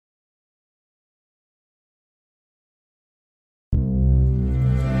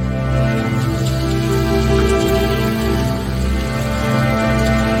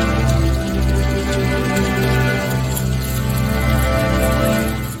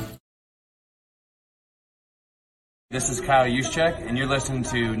This is Kyle Juszczyk, and you're listening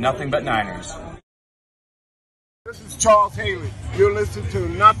to Nothing But Niners. This is Charles Haley. You're listening to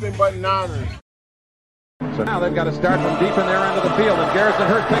Nothing But Niners. So now they've got to start from deep in their end of the field, and Garrison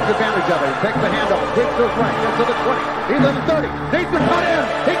Hurst takes advantage of it. He takes the handoff, sweeps to his right, gets to the 20. He's in the 30. Needs to cut in.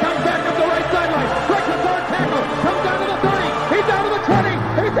 He comes back up the right sideline. Breaks his hard tackle. Comes down to the 30. He's down to the 20.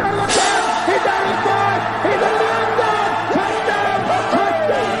 He's down to the 10. He's down to the 5. He's into the end zone. Touchdown!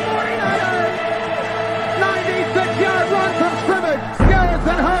 Touchdown! 49ers! 96-yard run from scrimmage.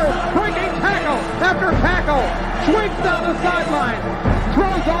 Garrison Hurst breaking tackle after tackle. Sweeps down the sideline.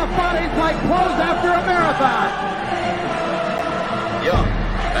 Throws off bodies like clothes after a marathon. Young,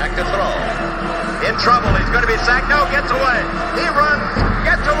 back to throw. In trouble, he's going to be sacked. No, gets away. He runs,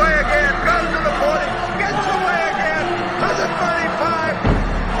 gets away again, goes to the 40, gets away again, to the 35,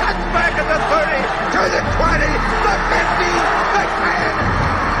 cuts back at the 30, to the 20, the 50, the 10.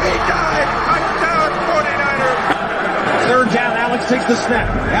 He died. Touchdown, 49ers. Third down, Alex takes the snap.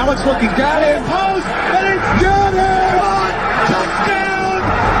 Alex looking down in post, and it's good. Touchdown!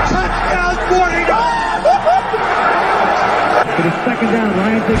 Touchdown, 49ers! It is second down.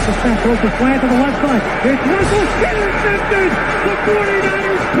 Ryan takes the snap, throws the slant to the left side. It's Russell, intercepted! The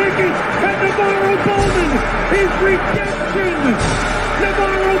 49ers pick it, and Navarro Bowman is redemption!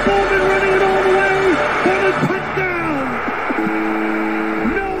 Navarro Bowman running it all the way for the touchdown!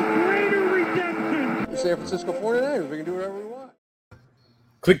 No greater redemption! San Francisco 49ers, we can do whatever we want.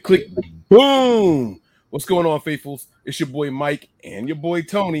 Click, click, boom! What's going on, faithfuls? It's your boy Mike and your boy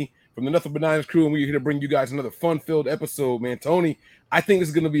Tony from the Nothing But Niners crew, and we're here to bring you guys another fun-filled episode, man. Tony, I think this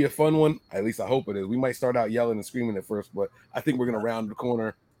is going to be a fun one. At least I hope it is. We might start out yelling and screaming at first, but I think we're going to round the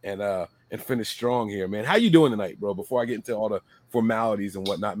corner and finish strong here, man. How you doing tonight, bro? Before I get into all the formalities and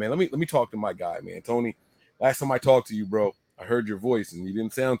whatnot, man, let me talk to my guy, man. Tony, last time I talked to you, bro, I heard your voice, and you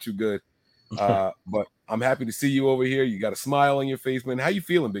didn't sound too good, but I'm happy to see you over here. You got a smile on your face, man. How you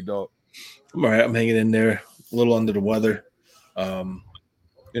feeling, big dog? I'm all right. I'm hanging in there, a little under the weather.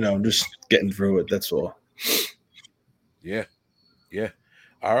 Just getting through it. That's all. Yeah.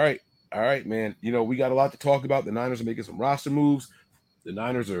 All right, man. We got a lot to talk about. The Niners are making some roster moves. The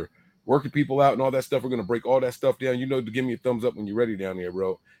Niners are working people out and all that stuff. We're gonna break all that stuff down. To give me a thumbs up when you're ready down there,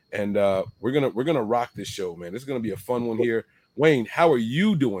 bro. And we're gonna rock this show, man. This is gonna be a fun one here. Wayne, how are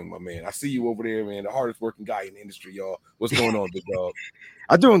you doing, my man? I see you over there, man. The hardest working guy in the industry, y'all. What's going on, big dog?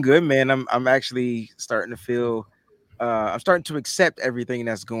 I'm doing good, man. I'm actually starting to feel I'm starting to accept everything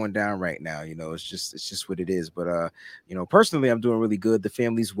that's going down right now. It's just what it is. But personally, I'm doing really good. The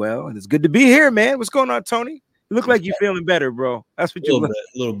family's well, and it's good to be here, man. What's going on, Tony? You look like you're feeling better, bro. That's what you look.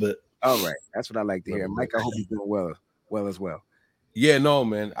 A little bit. All right, that's what I like to hear, Mike. I hope you're doing well as well. Yeah, no,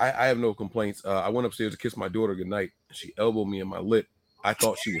 man. I have no complaints. I went upstairs to kiss my daughter goodnight. She elbowed me in my lip. I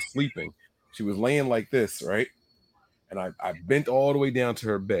thought she was sleeping. She was laying like this, right? And I bent all the way down to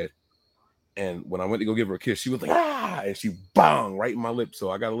her bed. And when I went to go give her a kiss, she was like, ah, and she bang right in my lip. So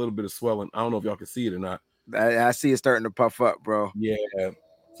I got a little bit of swelling. I don't know if y'all can see it or not. I see it starting to puff up, bro. Yeah.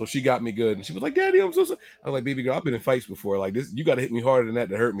 So she got me good. And she was like, Daddy, I'm so sorry. I was like, baby girl, I've been in fights before. Like this, you got to hit me harder than that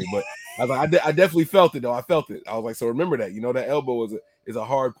to hurt me. But I was like, I definitely felt it, though. I felt it. I was like, so remember that. That elbow is a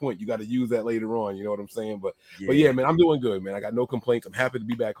hard point. You got to use that later on. You know what I'm saying? But yeah, man, I'm doing good, man. I got no complaints. I'm happy to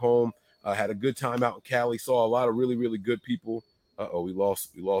be back home. I had a good time out in Cali. Saw a lot of really, really good people. We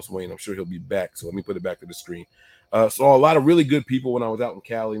lost Wayne. I'm sure he'll be back. So let me put it back to the screen. Saw a lot of really good people when I was out in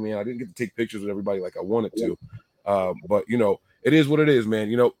Cali, man. I didn't get to take pictures with everybody like I wanted to. But it is what it is,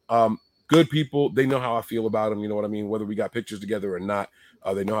 man. Good people, they know how I feel about them. You know what I mean? Whether we got pictures together or not,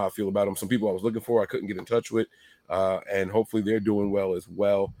 they know how I feel about them. Some people I was looking for, I couldn't get in touch with. And hopefully they're doing well as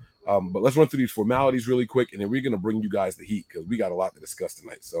well. But let's run through these formalities really quick, and then we're going to bring you guys the heat because we got a lot to discuss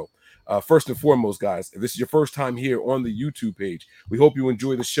tonight. So first and foremost, guys, if this is your first time here on the YouTube page, we hope you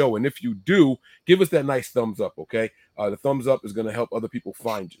enjoy the show. And if you do, give us that nice thumbs up, okay? The thumbs up is going to help other people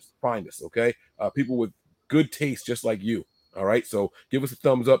find us, okay? People with good taste just like you. All right, so give us a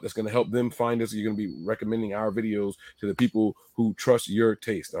thumbs up. That's going to help them find us. You're going to be recommending our videos to the people who trust your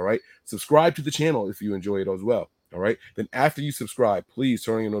taste. All right, subscribe to the channel if you enjoy it as well. All right, then after you subscribe, please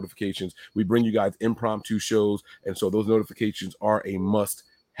turn on your notifications. We bring you guys impromptu shows, and so those notifications are a must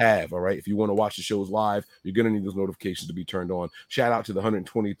have. All right, if you want to watch the shows live, you're going to need those notifications to be turned on. Shout out to the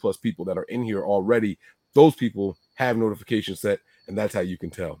 120 plus people that are in here already. Those people have notifications set, and that's how you can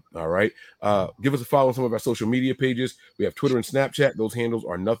tell. All right, give us a follow on some of our social media pages. We have Twitter and Snapchat. Those handles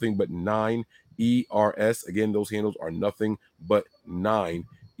are nothing but 9ERS. Again, those handles are nothing but 9ERS.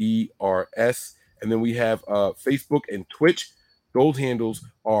 And then we have Facebook and Twitch. Those handles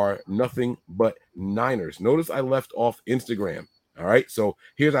are nothing but Niners. Notice I left off Instagram. All right, so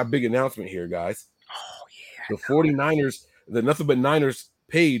here's our big announcement here, guys. Oh The 49ers, the Nothing But Niners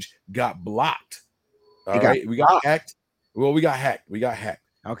page got blocked. All right, we got hacked. Well, we got hacked.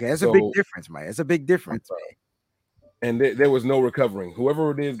 Okay, that's a big difference, man. It's a big difference, man. And there was no recovering. Whoever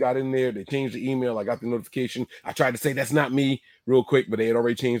it is got in there. They changed the email. I got the notification. I tried to say that's not me real quick, but they had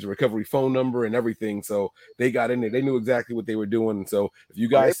already changed the recovery phone number and everything. So they got in there. They knew exactly what they were doing. And so if you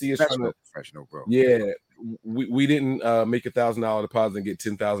guys see us professional, bro. Yeah, we didn't make $1,000 deposit and get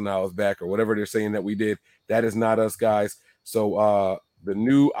 $10,000 back or whatever they're saying that we did. That is not us, guys. So the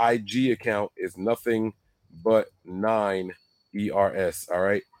new IG account is Nothing But 9 ERS. All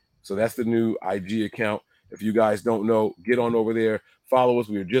right. So that's the new IG account. If you guys don't know, get on over there, follow us.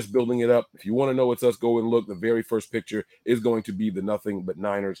 We are just building it up. If you want to know it's us, go and look. The very first picture is going to be the Nothing But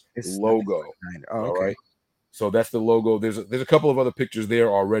Niners logo. All right. So that's the logo. There's a couple of other pictures there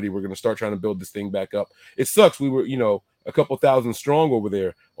already. We're going to start trying to build this thing back up. It sucks. We were, a couple thousand strong over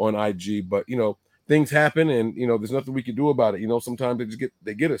there on IG, but things happen, and there's nothing we can do about it. Sometimes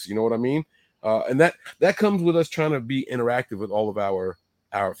they get us. You know what I mean? And that comes with us trying to be interactive with all of our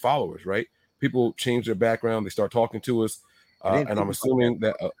followers, right? People change their background, they start talking to us, and I'm assuming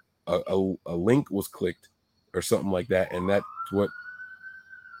that a link was clicked or something like that, and that's what.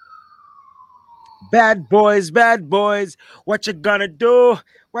 Bad boys, what you gonna do?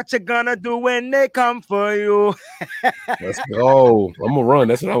 What you gonna do when they come for you? Let's go. I'm gonna run.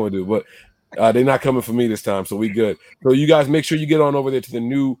 That's what I would do, but they're not coming for me this time, so we good. So you guys make sure you get on over there to the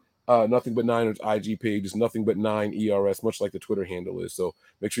new Nothing But Niners IG page. It's Nothing But 9 ERS, much like the Twitter handle is. So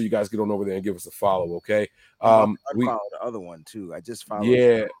make sure you guys get on over there and give us a follow, okay? We follow the other one too. I just followed.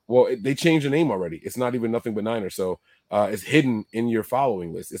 Yeah, well, they changed the name already. It's not even Nothing But Niners, so it's hidden in your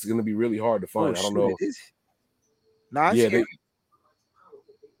following list. It's going to be really hard to find. I don't know.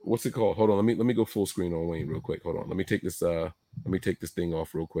 What's it called? Hold on, let me go full screen on Wayne real quick. Hold on, let me take this thing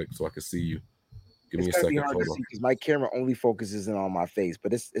off real quick so I can see you. Give me a second. Hold on. Because my camera only focuses in on my face,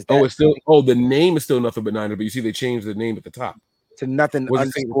 but it's it's still the name is still Nothing But Niners, but you see they changed the name at the top to Nothing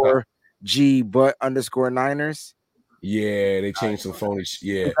 _ G but _ Niners. Yeah, they changed some phony.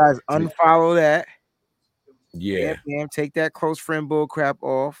 Yeah, you guys unfollow that. Yeah, take that close friend bull crap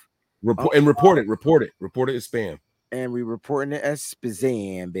off. Report it as spam. And we reporting it as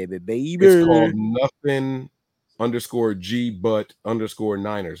spazam, baby. It's called Nothing _ G but _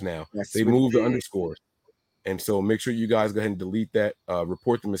 Niners now. They moved the underscores. And so make sure you guys go ahead and delete that.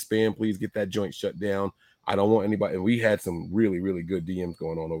 Report them as spam. Please get that joint shut down. I don't want anybody. And we had some really, really good DMs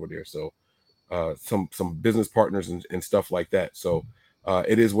going on over there. So some business partners and stuff like that. So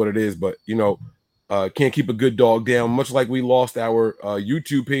it is what it is. But, can't keep a good dog down. Much like we lost our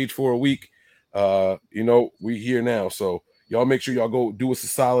YouTube page for a week. We here now. So y'all make sure y'all go do us a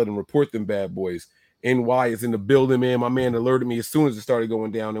solid and report them bad boys. NY is in the building, man. My man alerted me as soon as it started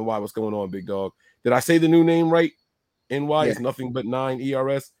going down. NY, what's going on, big dog? Did I say the new name right? NY is Nothing But 9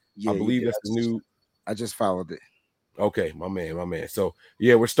 ERS. I believe that's the new. I just followed it. Okay, my man. So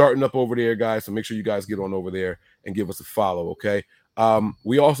yeah, we're starting up over there, guys. So make sure you guys get on over there and give us a follow, okay?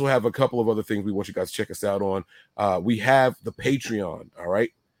 We also have a couple of other things we want you guys to check us out on. We have the Patreon, all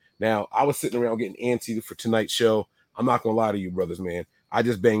right? Now, I was sitting around getting antsy for tonight's show. I'm not gonna lie to you, brothers, man. I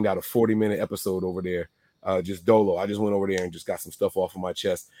just banged out a 40-minute episode over there, just dolo. I just went over there and just got some stuff off of my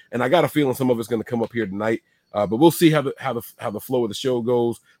chest, and I got a feeling some of it's going to come up here tonight. But we'll see how the flow of the show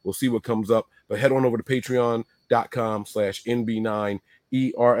goes. We'll see what comes up. But head on over to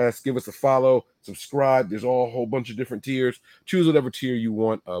patreon.com/NB9ERS. Give us a follow, subscribe. There's a whole bunch of different tiers. Choose whatever tier you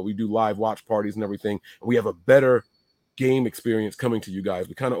want. We do live watch parties and everything. And we have a better game experience coming to you guys.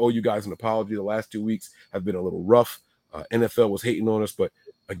 We kind of owe you guys an apology. The last 2 weeks have been a little rough. NFL was hating on us, but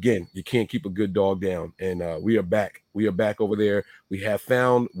again, you can't keep a good dog down. And we are back. We are back over there. We have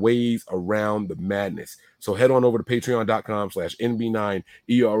found ways around the madness. So head on over to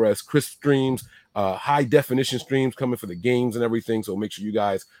patreon.com/NB9ERS. Crisp streams, high definition streams coming for the games and everything. So make sure you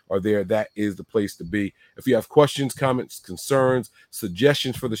guys are there. That is the place to be. If you have questions, comments, concerns,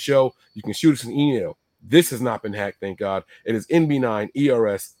 suggestions for the show, you can shoot us an email. This has not been hacked, thank God. It is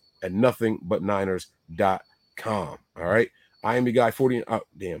NB9ERS@nothingbutniners.com. All right. I am your guy 40. I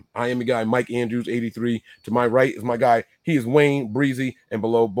am your guy Mike Andrews 83. To my right is my guy. He is Wayne Breezy, and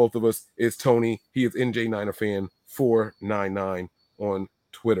below both of us is Tony. He is NJ Niner Fan 499 on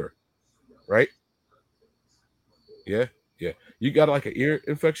Twitter. Right? Yeah. You got like an ear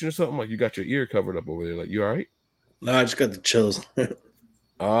infection or something? Like you got your ear covered up over there. Like you all right? No, I just got the chills.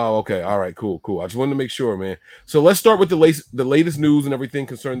 Oh, okay. All right, cool. I just wanted to make sure, man. So let's start with the latest news and everything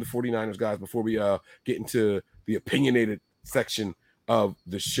concerning the 49ers, guys, before we get into the opinionated section of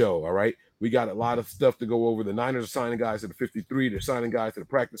the show, all right? We got a lot of stuff to go over. The Niners are signing guys to the 53. They're signing guys to the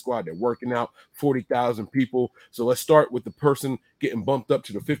practice squad. They're working out 40,000 people. So let's start with the person getting bumped up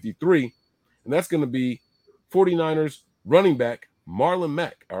to the 53, and that's going to be 49ers running back Marlon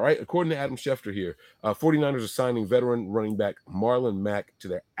Mack. All right, according to Adam Schefter here, 49ers are signing veteran running back Marlon Mack to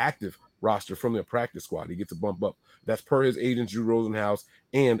their active roster from their practice squad. He gets a bump up. That's per his agent Drew Rosenhaus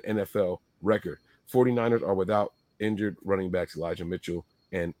and NFL record. 49ers are without injured running backs Elijah Mitchell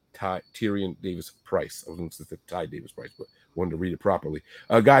and Tyrion Davis-Price. I was going to say Ty Davis-Price, but wanted to read it properly.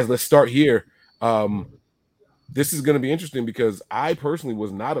 Guys, let's start here. This is going to be interesting because I personally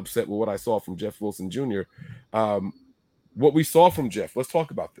was not upset with what I saw from Jeff Wilson Jr. What we saw from Jeff, let's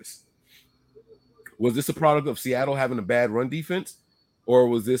talk about this. Was this a product of Seattle having a bad run defense, or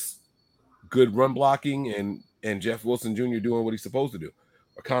was this good run blocking and Jeff Wilson Jr. doing what he's supposed to do?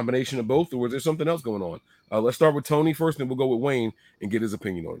 A combination of both, or was there something else going on? Let's start with Tony first, and we'll go with Wayne and get his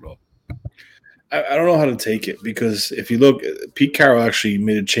opinion on it all. I don't know how to take it because if you look, Pete Carroll actually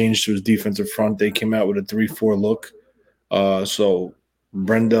made a change to his defensive front. They came out with a 3-4 look. So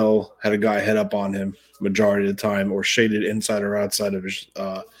Brendel had a guy head up on him majority of the time or shaded inside or outside of his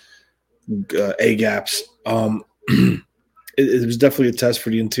A-gaps. It was definitely a test for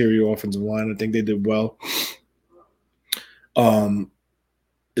the interior offensive line. I think they did well.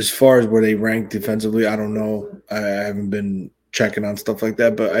 As far as where they rank defensively, I don't know. I haven't been checking on stuff like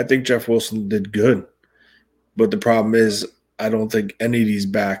that, but I think Jeff Wilson did good. But the problem is I don't think any of these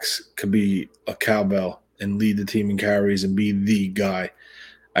backs could be a cowbell and lead the team in carries and be the guy.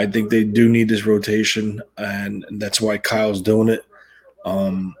 I think they do need this rotation, and that's why Kyle's doing it.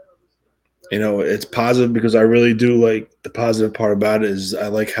 It's positive because I really do like the positive part about it is I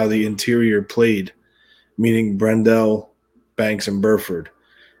like how the interior played, meaning Brendel, Banks, and Burford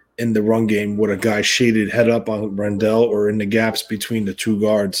in the run game with a guy shaded head up on Brendel or in the gaps between the two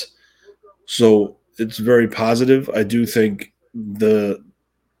guards. So it's very positive. I do think the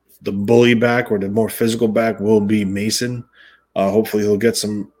bully back or the more physical back will be Mason. Hopefully he'll get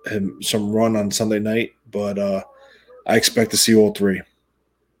some run on Sunday night, but I expect to see all three.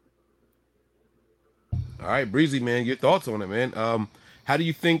 All right, Breezy, man, your thoughts on it, man. How do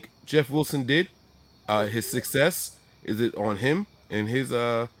you think Jeff Wilson did? His success, is it on him and his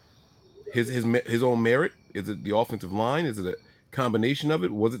own merit? Is it the offensive line? Is it a combination of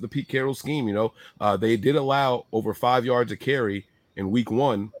it? Was it the Pete Carroll scheme? They did allow over 5 yards a carry in week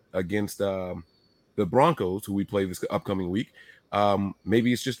 1 against the Broncos, who we play this upcoming week.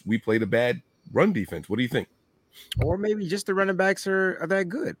 Maybe it's just we played a bad run defense. What do you think? Or maybe just the running backs are that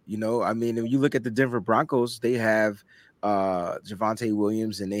good. I mean, if you look at the Denver Broncos, they have Javonte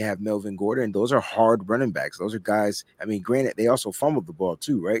Williams and they have Melvin Gordon. Those are hard running backs. Those are guys. I mean, granted, they also fumbled the ball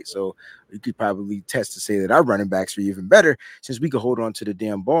too, right? So you could probably test to say that our running backs are even better since we could hold on to the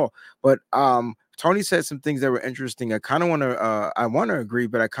damn ball. But Tony said some things that were interesting. I kind of want to agree,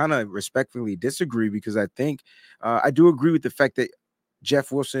 but I kind of respectfully disagree because I think I do agree with the fact that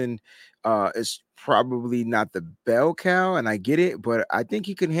Jeff Wilson is probably not the bell cow, and I get it, but I think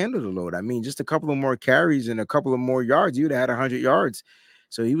he can handle the load. I mean, just a couple of more carries and a couple of more yards, you'd have had 100 yards.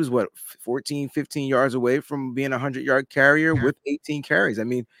 So he was, 14, 15 yards away from being a 100-yard carrier with 18 carries. I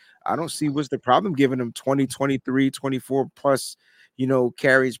mean, I don't see what's the problem giving him 20, 23, 24 plus,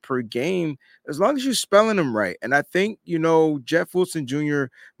 carries per game, as long as you're spelling them right. And I think, Jeff Wilson Jr.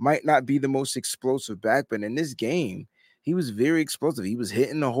 might not be the most explosive back, but in this game, he was very explosive. He was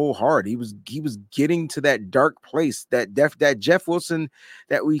hitting the hole hard. He was getting to that dark place, that Jeff Wilson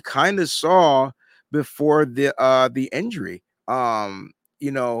that we kind of saw before the injury. And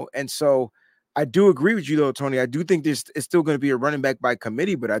so I do agree with you though, Tony. I do think it's still going to be a running back by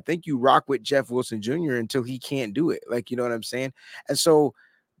committee, but I think you rock with Jeff Wilson Jr. until he can't do it. Like, you know what I'm saying? And so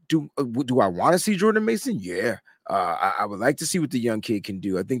do I want to see Jordan Mason? Yeah. I would like to see what the young kid can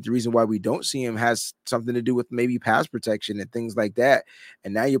do. I think the reason why we don't see him has something to do with maybe pass protection and things like that.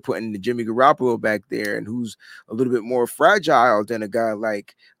 And now you're putting the Jimmy Garoppolo back there, and who's a little bit more fragile than a guy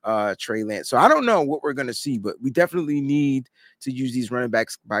like Trey Lance. So I don't know what we're going to see, but we definitely need to use these running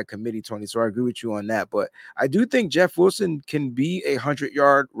backs by committee, Tony. So I agree with you on that. But I do think Jeff Wilson can be a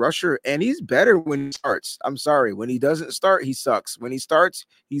 100-yard rusher, and he's better when he starts. I'm sorry. When he doesn't start, he sucks. When he starts,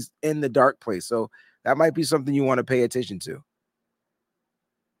 he's in the dark place. So that might be something you want to pay attention to.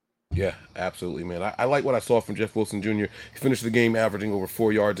 Yeah, absolutely, man. I like what I saw from Jeff Wilson Jr. He finished the game averaging over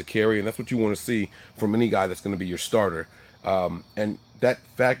 4 yards a carry, and that's what you want to see from any guy that's going to be your starter. And that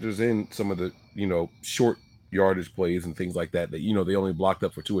factors in some of the, short yardage plays and things like that, they only blocked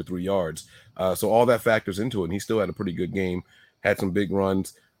up for 2 or 3 yards. So all that factors into it, and he still had a pretty good game, had some big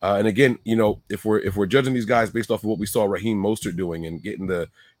runs. And again, if we're judging these guys based off of what we saw Raheem Mostert doing and getting the,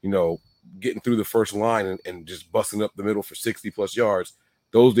 getting through the first line and just busting up the middle for 60+ yards.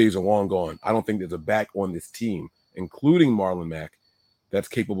 Those days are long gone. I don't think there's a back on this team, including Marlon Mack, that's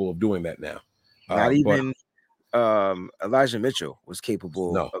capable of doing that now. Not even Elijah Mitchell was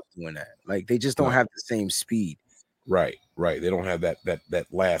capable of doing that. Like, they just don't have the same speed. Right. They don't have that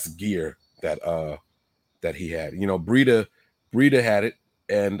last gear that he had. You know, Breida had it,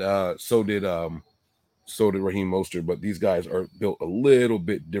 and so did Raheem Mostert, but these guys are built a little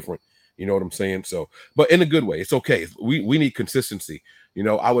bit different. You know what I'm saying? So, but in a good way. It's okay. We need consistency. You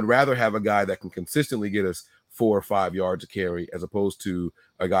know, I would rather have a guy that can consistently get us 4 or 5 yards a carry as opposed to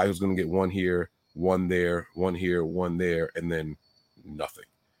a guy who's going to get one here, one there, one here, one there, and then nothing.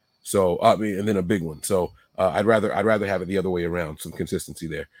 So, I mean, and then a big one. So, I'd rather have it the other way around, some consistency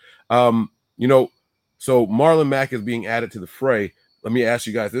there. You know, so Marlon Mack is being added to the fray. Let me ask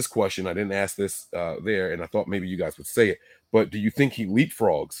you guys this question. I didn't ask this there, and I thought maybe you guys would say it. But do you think he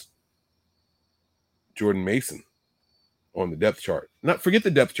leapfrogs Jordan Mason on the depth chart? Not forget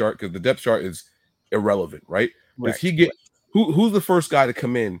the depth chart, because the depth chart is irrelevant, right? Does he get who's the first guy to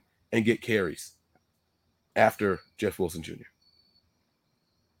come in and get carries after Jeff Wilson Jr.?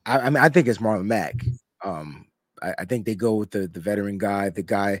 I mean, I think it's Marlon Mack. I think they go with the veteran guy, the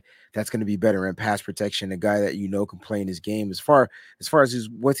guy that's going to be better in pass protection, the guy that can play in his game. As far as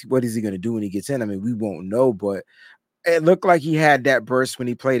what is he going to do when he gets in? I mean, we won't know, but it looked like he had that burst when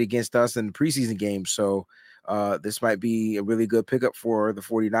he played against us in the preseason game. So this might be a really good pickup for the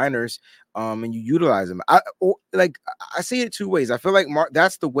 49ers, and you utilize him. I see it two ways. I feel like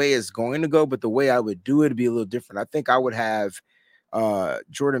that's the way it's going to go, but the way I would do it would be a little different. I think I would have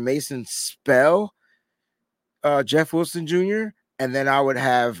Jordan Mason spell Jeff Wilson Jr., and then I would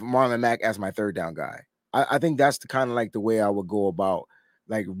have Marlon Mack as my third down guy. I think that's the kind of like the way I would go about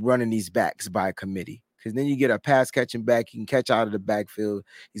like running these backs by committee, because then you get a pass catching back. He can catch out of the backfield.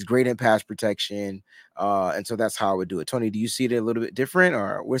 He's great in pass protection. And so that's how I would do it. Tony, do you see it a little bit different,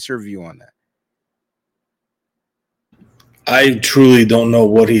 or what's your view on that? I truly don't know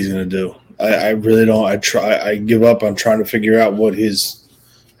what he's going to do. I really don't. I give up on trying to figure out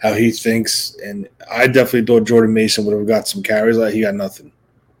how he thinks. And I definitely thought Jordan Mason would have got some carries. Like, he got nothing.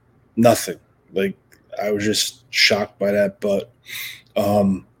 Like, I was just shocked by that. But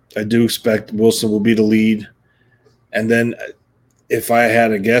I do expect Wilson will be the lead. And then if I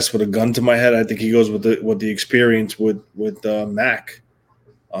had a guess with a gun to my head, I think he goes with the experience with Mack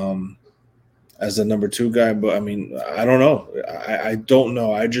as the number 2 guy. But I mean, I don't know. I don't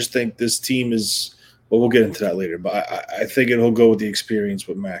know. I just think this team is. Well, we'll get into that later. But I think it'll go with the experience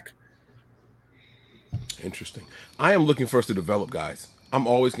with Mack. Interesting. I am looking for us to develop guys. I'm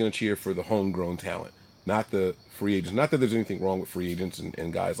always going to cheer for the homegrown talent, not the free agents. Not that there's anything wrong with free agents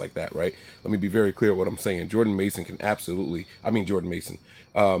and guys like that, right? Let me be very clear what I'm saying. Jordan Mason can absolutely – Jordan Mason.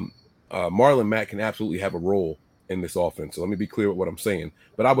 Marlon Mack can absolutely have a role in this offense. So let me be clear with what I'm saying.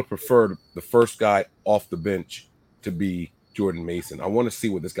 But I would prefer the first guy off the bench to be Jordan Mason. I want to see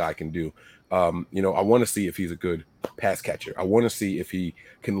what this guy can do. I want to see if he's a good pass catcher. I want to see if he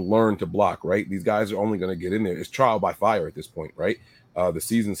can learn to block, right? These guys are only going to get in there. It's trial by fire at this point, right? The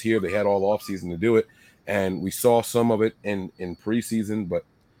season's here. They had all offseason to do it. And we saw some of it in preseason, but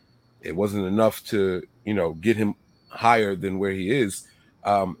it wasn't enough to, get him higher than where he is.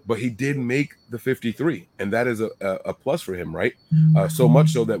 But he did make the 53, and that is a plus for him, right? So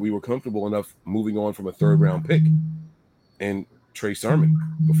much so that we were comfortable enough moving on from a 3rd-round pick and Trey Sermon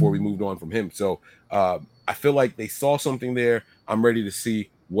before we moved on from him. So I feel like they saw something there. I'm ready to see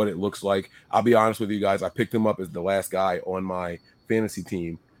what it looks like. I'll be honest with you guys. I picked him up as the last guy on my fantasy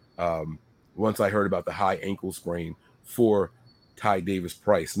team once I heard about the high ankle sprain for Ty Davis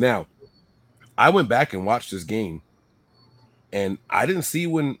Price. Now, I went back and watched this game, and I didn't see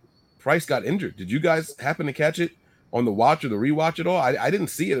when Price got injured. Did you guys happen to catch it on the watch or the rewatch at all? I didn't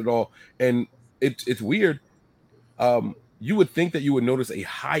see it at all, and it's weird. You would think that you would notice a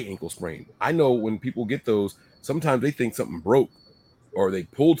high ankle sprain. I know when people get those, sometimes they think something broke or they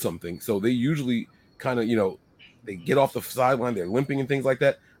pulled something. So they usually kind of, they get off the sideline, they're limping and things like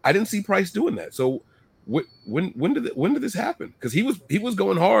that. I didn't see Price doing that. So when did this happen? Because he was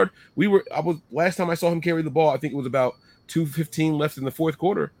going hard. Last time I saw him carry the ball, I think it was about 2:15 left in the 4th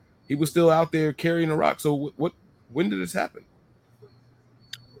quarter. He was still out there carrying a rock. So when did this happen?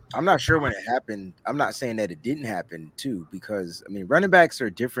 I'm not sure when it happened. I'm not saying that it didn't happen too, because running backs are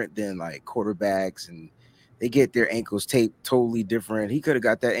different than like quarterbacks, and they get their ankles taped totally different. He could have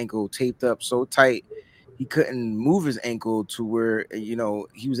got that ankle taped up so tight he couldn't move his ankle to where, you know,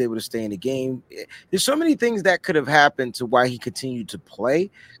 he was able to stay in the game. There's so many things that could have happened to why he continued to play.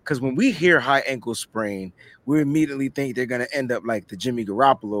 Because when we hear high ankle sprain, we immediately think they're going to end up like the Jimmy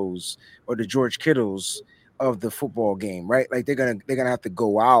Garoppolos or the George Kittles of the football game, right? Like they're gonna have to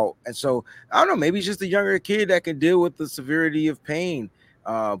go out. And so I don't know, maybe it's just a younger kid that can deal with the severity of pain.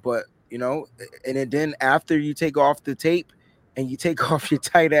 But you know, and then after you take off the tape and you take off your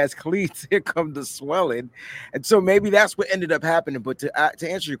tight ass cleats, here comes the swelling. And so maybe that's what ended up happening. But to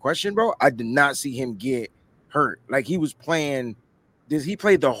answer your question, bro, I did not see him get hurt. Like he was playing this, he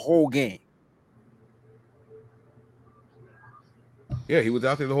played the whole game. Yeah, he was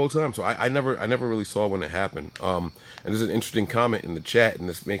out there the whole time. So I never really saw when it happened. And there's an interesting comment in the chat, and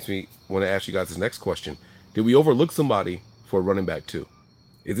this makes me want to ask you guys this next question. Did we overlook somebody for running back 2?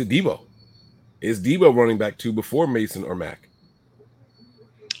 Is it Debo? Is Debo running back 2 before Mason or Mac?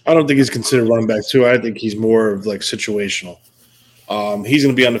 I don't think he's considered running back 2. I think he's more of like situational. He's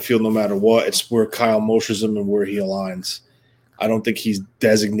going to be on the field no matter what. It's where Kyle motions him and where he aligns. I don't think he's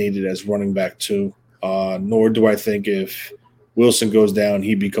designated as running back 2, nor do I think if Wilson goes down,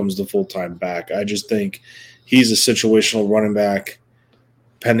 he becomes the full-time back. I just think he's a situational running back,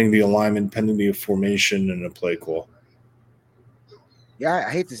 pending the alignment, pending the formation, and a play call. Yeah,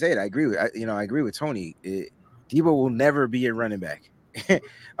 I hate to say it. I agree with Tony. Debo will never be a running back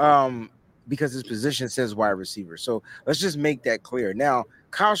because his position says wide receiver. So let's just make that clear. Now,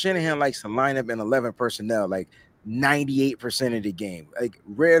 Kyle Shanahan likes to line up in 11 personnel, like 98% of the game. Like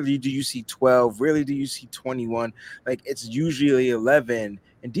rarely do you see 12, rarely do you see 21. Like it's usually 11.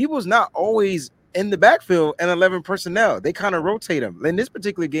 And Debo's not always in the backfield and 11 personnel. They kind of rotate them. In this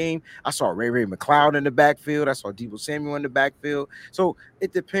particular game, I saw Ray McLeod in the backfield. I saw Debo Samuel in the backfield. So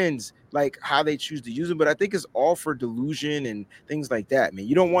it depends like how they choose to use him, but I think it's all for delusion and things like that. I mean,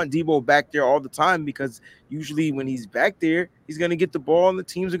 you don't want Debo back there all the time because usually when he's back there, he's going to get the ball and the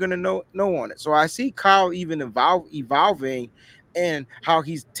teams are going to know on it. So I see Kyle even evolving and how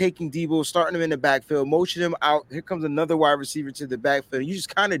he's taking Debo, starting him in the backfield, motioning him out. Here comes another wide receiver to the backfield. You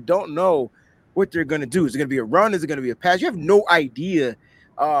just kind of don't know what they're going to do. Is it going to be a run? Is it going to be a pass? You have no idea.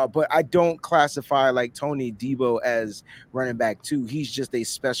 But I don't classify like Tony Debo as running back 2. He's just a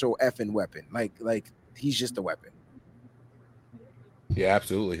special effing weapon. Like he's just a weapon. Yeah,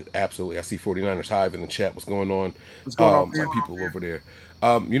 absolutely. Absolutely. I see 49ers Hive in the chat. What's going on? My people over there.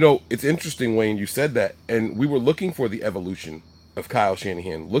 You know, it's interesting, Wayne, you said that. And we were looking for the evolution of Kyle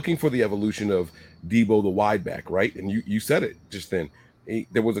Shanahan, looking for the evolution of Debo, the wide back, right? And you said it just then.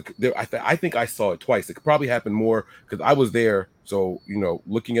 I think I saw it twice. It could probably happen more because I was there. So, you know,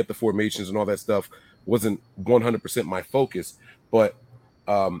 looking at the formations and all that stuff wasn't 100% my focus. But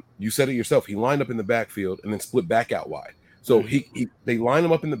you said it yourself. He lined up in the backfield and then split back out wide. So they line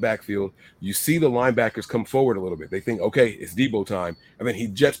him up in the backfield. You see the linebackers come forward a little bit. They think, okay, it's Debo time. And then he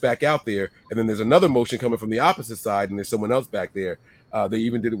jets back out there. And then there's another motion coming from the opposite side, and there's someone else back there. They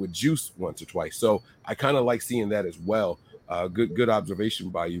even did it with Juice once or twice. So I kind of like seeing that as well. Good observation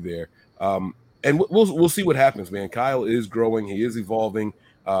by you there. And we'll see what happens, man. Kyle is growing. He is evolving.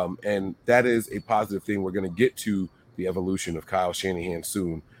 And that is a positive thing. We're going to get to the evolution of Kyle Shanahan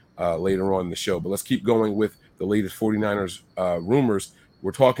soon later on in the show. But let's keep going with the latest 49ers rumors.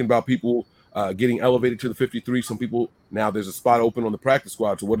 We're talking about people getting elevated to the 53. Some people, now there's a spot open on the practice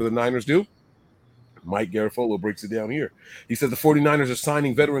squad. So what do the Niners do? Mike Garafolo breaks it down here. He says the 49ers are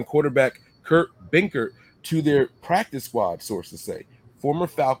signing veteran quarterback Kurt Benkert to their practice squad, sources say. Former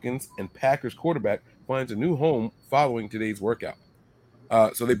Falcons and Packers quarterback finds a new home following today's workout.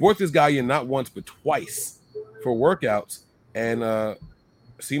 So they brought this guy in not once but twice for workouts, and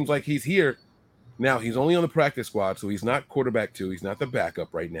seems like he's here. Now, he's only on the practice squad, so he's not quarterback 2. He's not the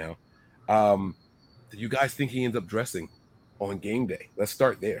backup right now. Do you guys think he ends up dressing on game day? Let's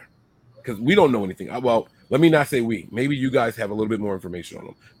start there because we don't know anything. Well, let me not say we. Maybe you guys have a little bit more information on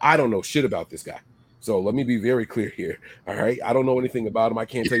him. I don't know shit about this guy. So let me be very clear here. All right. I don't know anything about him. I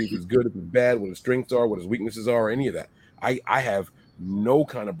can't tell you if he's good, if he's bad, what his strengths are, what his weaknesses are, or any of that. I have no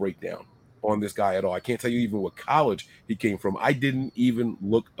kind of breakdown on this guy at all. I can't tell you even what college he came from. I didn't even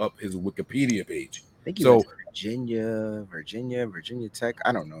look up his Wikipedia page. I think he went to Virginia Tech.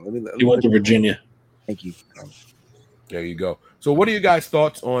 I don't know. He went to Virginia. Thank you. There you go. So what are you guys'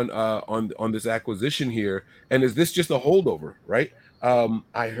 thoughts on this acquisition here? And is this just a holdover, right?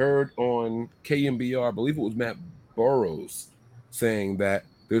 I heard on KMBR, I believe it was Matt Burrows, saying that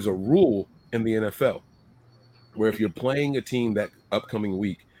there's a rule in the NFL where if you're playing a team that upcoming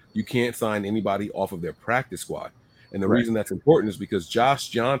week, you can't sign anybody off of their practice squad. And the reason that's important is because Josh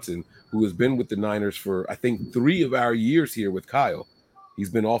Johnson, who has been with the Niners for, I think, 3 of our years here with Kyle, he's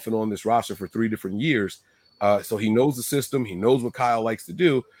been off and on this roster for 3 different years. So he knows the system. He knows what Kyle likes to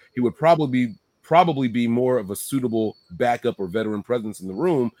do. He would probably be more of a suitable backup or veteran presence in the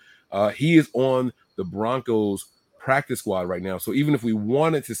room. He is on the Broncos practice squad right now. So even if we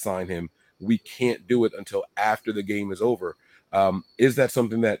wanted to sign him, we can't do it until after the game is over. Is that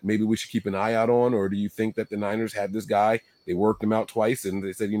something that maybe we should keep an eye out on? Or do you think that the Niners had this guy, they worked him out twice, and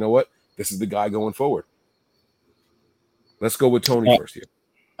they said, you know what, this is the guy going forward? Let's go with Tony first here.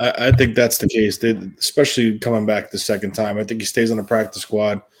 I think that's the case, especially coming back the second time. I think he stays on the practice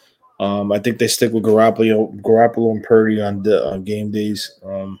squad. I think they stick with Garoppolo and Purdy on game days.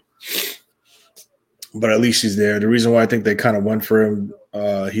 But at least he's there. The reason why I think they kind of went for him,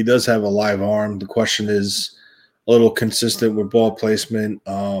 he does have a live arm. The question is a little consistent with ball placement.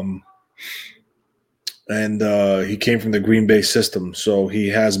 And he came from the Green Bay system, so he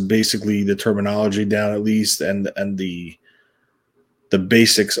has basically the terminology down at least, and the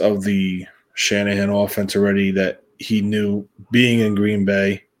basics of the Shanahan offense already that he knew being in Green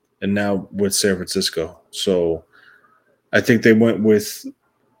Bay and now with San Francisco. So I think they went with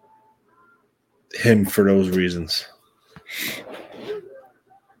him for those reasons.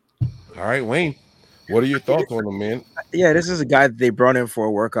 All right, Wayne, what are your thoughts on him, man? Yeah, this is a guy that they brought in for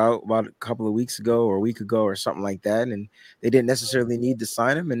a workout about a couple of weeks ago or a week ago or something like that, and they didn't necessarily need to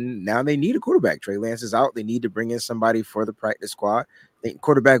sign him, and now they need a quarterback. Trey Lance is out. They need to bring in somebody for the practice squad. I think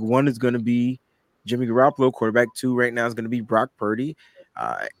quarterback 1 is going to be Jimmy Garoppolo. Quarterback 2 right now is going to be Brock Purdy,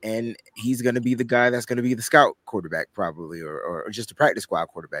 and he's going to be the guy that's going to be the scout quarterback probably, or just a practice squad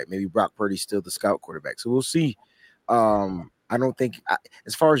quarterback. Maybe Brock Purdy's still the scout quarterback. So we'll see. I don't think,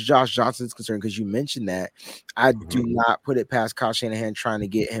 as far as Josh Johnson is concerned, because you mentioned that, I do not put it past Kyle Shanahan trying to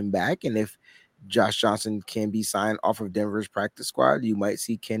get him back. And if Josh Johnson can be signed off of Denver's practice squad, you might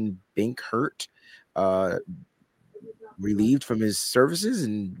see Ken Binkert relieved from his services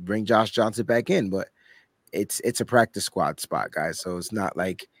and bring Josh Johnson back in. But it's a practice squad spot, guys. So it's not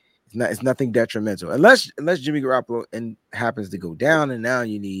like it's nothing detrimental, unless Jimmy Garoppolo happens to go down, and now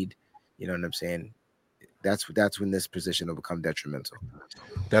you need, you know what I'm saying. That's when this position will become detrimental.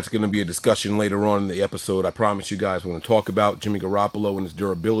 That's going to be a discussion later on in the episode. I promise you guys we're going to talk about Jimmy Garoppolo and his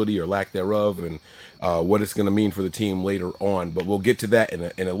durability or lack thereof, and what it's going to mean for the team later on. But we'll get to that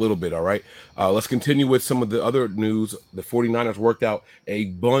in a little bit, all right? Let's continue with some of the other news. The 49ers worked out a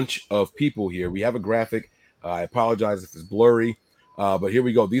bunch of people here. We have a graphic. I apologize if it's blurry, but here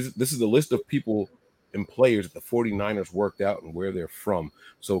we go. This is the list of people and players that the 49ers worked out and where they're from.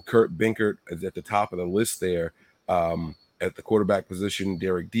 So Kurt Binkert is at the top of the list there. At the quarterback position,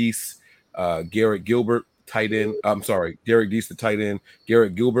 Derek Deese, Garrett Gilbert, tight end. Derek Deese, the tight end.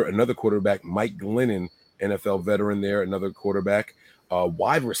 Garrett Gilbert, another quarterback. Mike Glennon, NFL veteran there, another quarterback.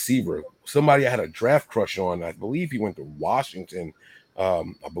 Wide receiver, somebody I had a draft crush on. I believe he went to Washington. I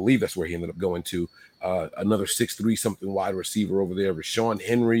believe that's where he ended up going to. Another 6'3" something wide receiver over there. Rashawn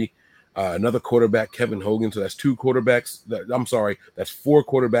Henry. Another quarterback, Kevin Hogan. So that's 2 quarterbacks. That's 4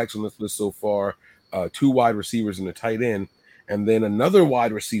 quarterbacks on this list so far. 2 wide receivers and a tight end. And then another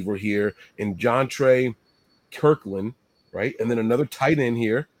wide receiver here in Jontre Kirkland, right? And then another tight end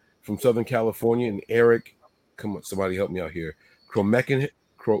here from Southern California, and Eric. Come on, somebody help me out here.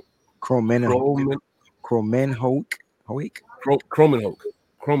 Cromenhoek.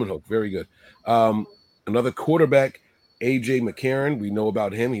 Very good. Another quarterback, AJ McCarron, we know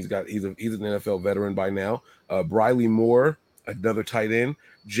about him. He's an NFL veteran by now. Briley Moore, another tight end.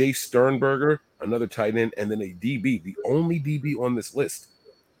 Jay Sternberger, another tight end, and then a DB, the only DB on this list.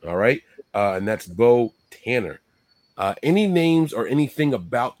 All right, and that's Bo Tanner. Any names or anything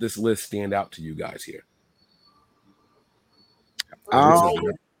about this list stand out to you guys here?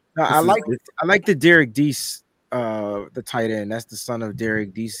 I like the Derek Deese, the tight end. That's the son of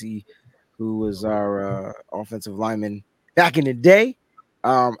Derek Deese, who was our offensive lineman back in the day.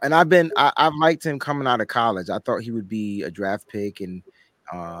 And I've liked him coming out of college. I thought he would be a draft pick and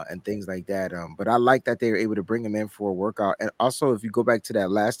things like that. But I like that they were able to bring him in for a workout. And also, if you go back to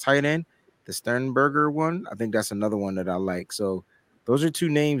that last tight end, the Sternberger one, I think that's another one that I like. So those are 2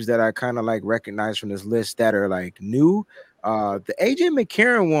 names that I kind of like recognize from this list that are like new. The AJ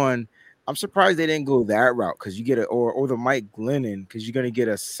McCarron one, I'm surprised they didn't go that route, because you get or the Mike Glennon, because you're gonna get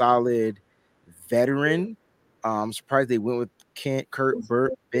a solid veteran. I'm surprised they went with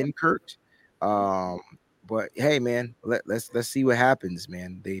Binkert. But hey, man, let's see what happens,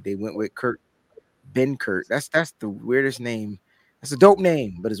 man. They went with Kurt Binkert. That's the weirdest name. That's a dope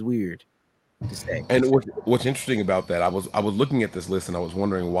name, but it's weird to say. And what's interesting about that, I was looking at this list and I was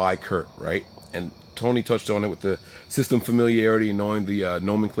wondering why Kurt, right? And Tony touched on it with the system familiarity and knowing the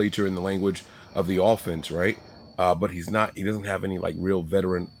nomenclature and the language of the offense, right? But he doesn't have any like real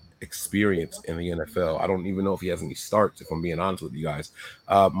veteran experience in the NFL. I don't even know if he has any starts, if I'm being honest with you guys.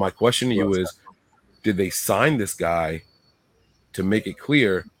 My question to you is, did they sign this guy to make it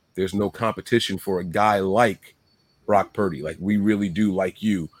clear there's no competition for a guy like Brock Purdy? Like, we really do like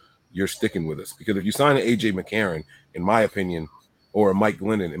you. You're sticking with us. Because if you sign an A.J. McCarron, in my opinion, or a Mike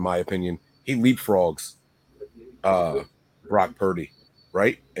Glennon, in my opinion, he leapfrogs Brock Purdy,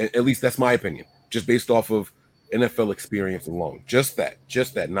 right? At least that's my opinion, just based off of NFL experience alone. Just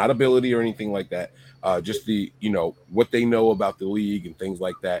that, not ability or anything like that. Just the, what they know about the league and things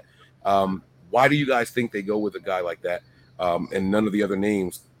like that. Why do you guys think they go with a guy like that and none of the other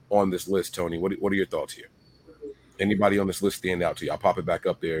names on this list, Tony? What are your thoughts here? Anybody on this list stand out to you? I'll pop it back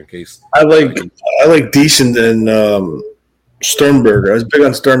up there in case. I like Decent and Sternberger. I was big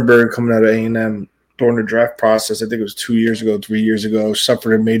on Sternberger coming out of A&M during the draft process. I think it was 2 years ago, 3 years ago.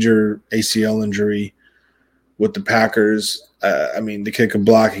 Suffered a major ACL injury with the Packers. The kid can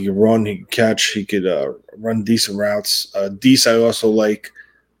block, he can run, he can catch, he could run decent routes. Deese I also like.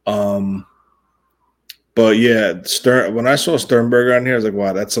 But yeah, when I saw Sternberger on here, I was like,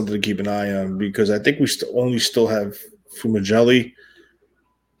 wow, that's something to keep an eye on, because I think we still have Fumajelli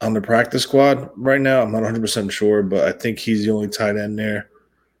on the practice squad right now. I'm not 100% sure, but I think he's the only tight end there.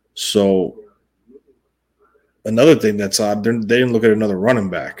 So another thing that's odd, they didn't look at another running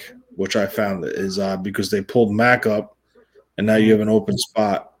back, which I found is odd, because they pulled Mack up, and now you have an open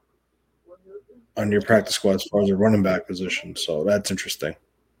spot on your practice squad as far as a running back position. So that's interesting.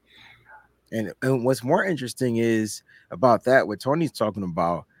 And what's more interesting is about that, what Tony's talking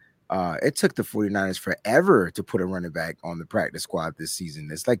about, it took the 49ers forever to put a running back on the practice squad this season.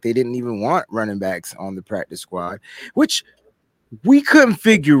 It's like they didn't even want running backs on the practice squad, which we couldn't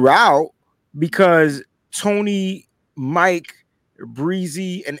figure out, because Tony, Mike,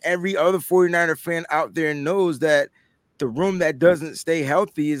 Breezy, and every other 49er fan out there knows that the room that doesn't stay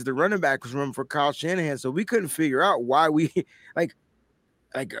healthy is the running back room for Kyle Shanahan. So we couldn't figure out why we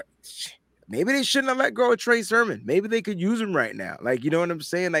maybe they shouldn't have let go of Trey Sermon. Maybe they could use him right now. Like, you know what I'm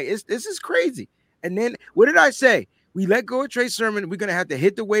saying? Like, this is crazy. And then what did I say? We let go of Trey Sermon. We're going to have to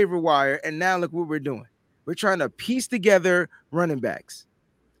hit the waiver wire. And now look what we're doing. We're trying to piece together running backs.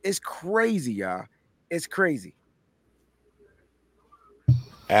 It's crazy, y'all. It's crazy.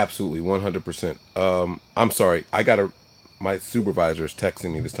 Absolutely, 100%. I'm sorry. My supervisor is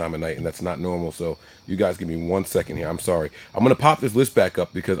texting me this time of night, and that's not normal. So you guys give me 1 second here. I'm sorry. I'm going to pop this list back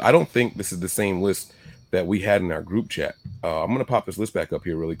up, because I don't think this is the same list that we had in our group chat. I'm going to pop this list back up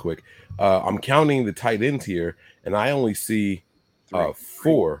here really quick. I'm counting the tight ends here, and I only see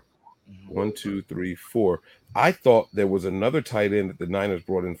 4. 1, 2, 3, 4. I thought there was another tight end that the Niners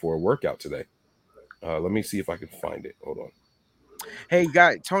brought in for a workout today. Let me see if I can find it. Hold on. Hey,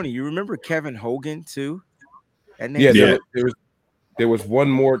 Tony, you remember Kevin Hogan too? Yeah. There was one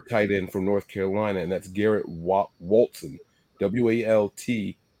more tight end from North Carolina, and that's Garrett Walston,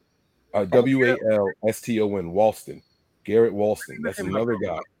 Walston, Walston. Garrett Walston. That's another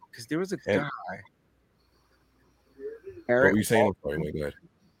guy. Because there was a guy. What were you saying? Sorry, go ahead.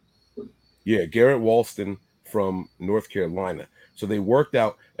 Yeah, Garrett Walston from North Carolina. So they worked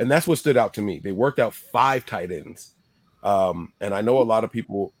out, and that's what stood out to me. They worked out 5 tight ends. And I know a lot of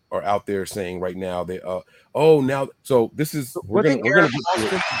people are out there saying right now so this is we're gonna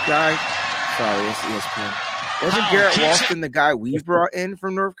the guy. Sorry, it's ESPN. Wasn't Garrett Walston the guy we brought in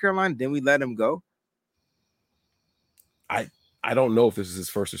from North Carolina? Then we let him go. I don't know if this is his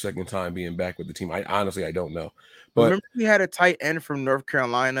first or second time being back with the team. I honestly don't know. But remember, we had a tight end from North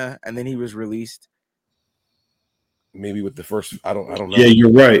Carolina, and then he was released. Maybe with the first, I don't know. Yeah, you're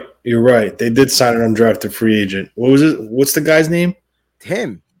right. They did sign an undrafted free agent. What was it? What's the guy's name?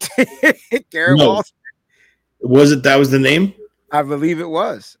 Him. Garrett Walston. That was the name? I believe it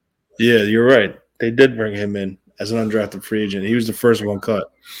was. Yeah, you're right. They did bring him in as an undrafted free agent. He was the first one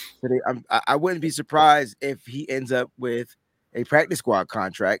cut. I wouldn't be surprised if he ends up with a practice squad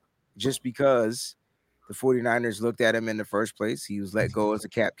contract, just because the 49ers looked at him in the first place. He was let go as a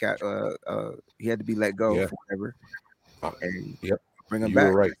cap. He had to be let go for whatever. And bring him back.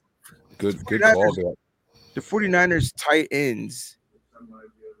 You were right. Good call there. The 49ers tight ends.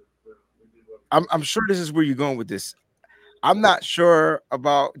 I'm sure this is where you're going with this. I'm not sure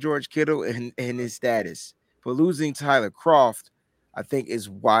about George Kittle and his status, but losing Tyler Kroft, I think, is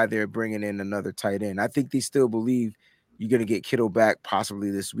why they're bringing in another tight end. I think they still believe you're going to get Kittle back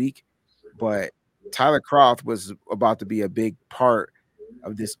possibly this week, but Tyler Kroft was about to be a big part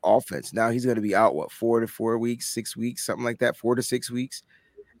of this offense. Now he's going to be out, 4 to 4 weeks, 6 weeks, something like that, 4 to 6 weeks.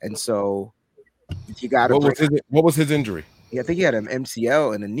 And so you got to. What was his injury? Yeah, I think he had an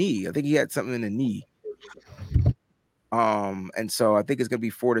MCL and a knee. I think he had something in the knee. And so I think it's gonna be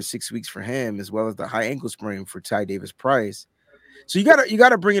 4 to 6 weeks for him, as well as the high ankle sprain for Ty Davis Price. So you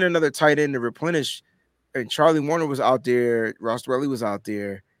gotta bring in another tight end to replenish. And Charlie Warner was out there, Ross Dwelly was out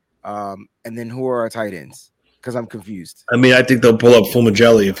there, and then who are our tight ends? Because I'm confused. I mean, I think they'll pull up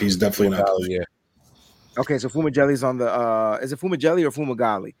Fumagalli if he's definitely not. Yeah. Okay, so Fumagalli's on the is it Fumagalli or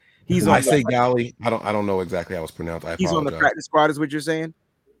Fumagalli? He's on. I say Gali. I don't know exactly how it's pronounced. He's on the practice squad, is what you're saying?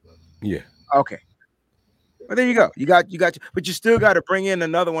 Yeah. Okay. Well, there you go. You got, but you still got to bring in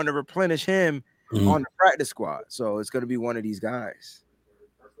another one to replenish him on the practice squad. So it's going to be one of these guys.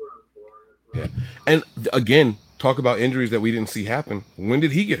 Yeah. And again, talk about injuries that we didn't see happen. When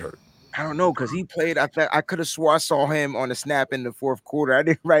did he get hurt? I don't know, because he played. I could have swore I saw him on a snap in the fourth quarter. I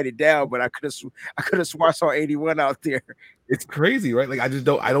didn't write it down, but I could have swore I saw 81 out there. It's crazy, right? Like I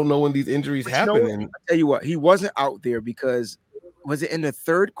don't know when these injuries happen. And I tell you what, he wasn't out there because was it in the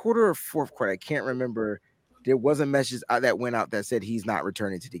third quarter or fourth quarter? I can't remember. There was a message that went out that said he's not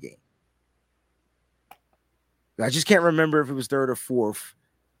returning to the game. I just can't remember if it was third or fourth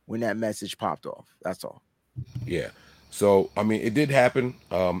when that message popped off. That's all. Yeah. So, I mean, it did happen.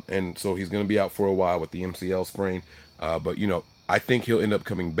 And so he's going to be out for a while with the MCL sprain. But, I think he'll end up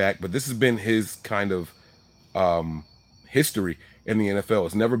coming back. But this has been his kind of history in the NFL.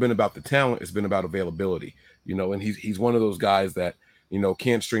 It's never been about the talent. It's been about availability, and he's one of those guys that,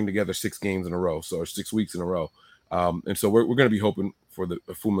 can't string together 6 games in a row. So, or 6 weeks in a row. And so we're going to be hoping for the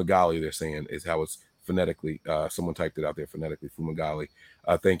Fumagalli, they're saying, is how it's phonetically. Someone typed it out there phonetically, Fumagalli.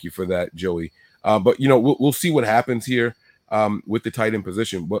 Thank you for that, Joey. But we'll see what happens here with the tight end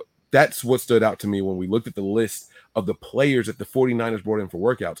position. But that's what stood out to me when we looked at the list of the players that the 49ers brought in for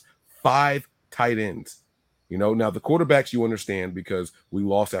workouts. 5 tight ends. Now the quarterbacks you understand because we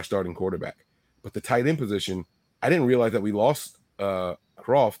lost our starting quarterback. But the tight end position, I didn't realize that we lost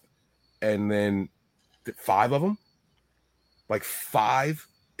Croft, and then 5 of them, like 5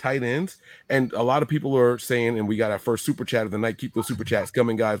 tight ends. And a lot of people are saying, and we got our first super chat of the night. Keep those super chats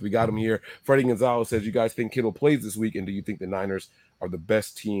coming, guys. We got them here. Freddie Gonzalez says, you guys think Kittle plays this week? And do you think the Niners are the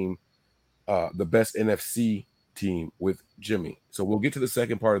best team, the best NFC team with Jimmy? So we'll get to the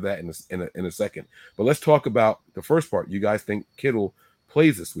second part of that in a second. But let's talk about the first part. You guys think Kittle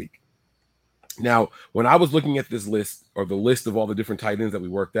plays this week? Now, when I was looking at this list, or the list of all the different tight ends that we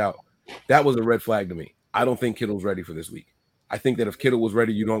worked out, that was a red flag to me. I don't think Kittle's ready for this week. I think that if Kittle was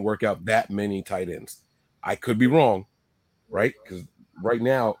ready, you don't work out that many tight ends. I could be wrong, right? Because right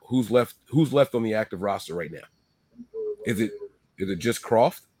now, who's left on the active roster right now? Is it just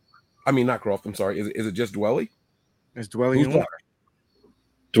Croft? I mean, not Croft. I'm sorry. Is it just Dwelly? It's Dwelly and Warner.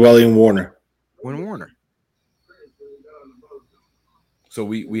 Dwelly and Warner. Warner. So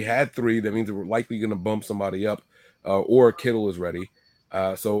we had 3. That means we're likely going to bump somebody up, or Kittle is ready.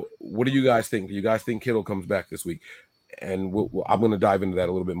 So what do you guys think? Do you guys think Kittle comes back this week? And I'm going to dive into that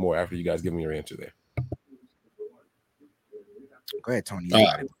a little bit more after you guys give me your answer there. Go ahead, Tony.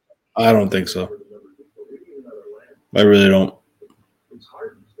 I don't think so. I really don't.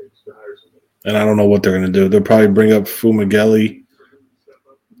 And I don't know what they're going to do. They'll probably bring up Fumagalli,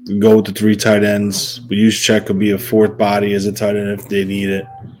 go with the 3 tight ends. But Juszczyk could be a 4th body as a tight end if they need it.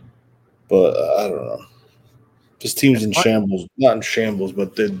 But I don't know. This team's in shambles. Not in shambles,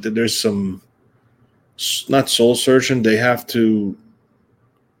 but there's some – not soul searching. They have to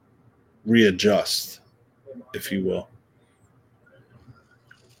readjust, if you will.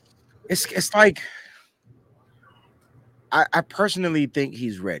 It's like I personally think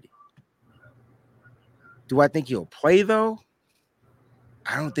he's ready. Do I think he'll play though?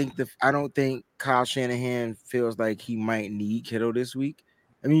 I don't think Kyle Shanahan feels like he might need Kittle this week.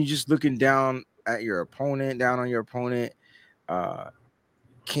 I mean, just looking down on your opponent.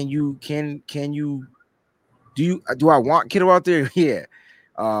 Do I want Kittle out there? Yeah.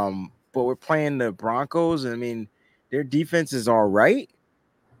 But we're playing the Broncos. I mean, their defense is all right,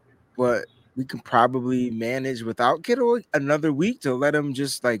 but we can probably manage without Kittle another week to let him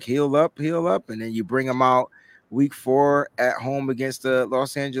just like heal up, and then you bring him out week 4 at home against the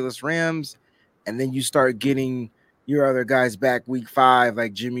Los Angeles Rams, and then you start getting your other guys back week 5,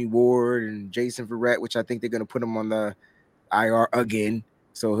 like Jimmy Ward and Jason Verrett, which I think they're going to put him on the IR again,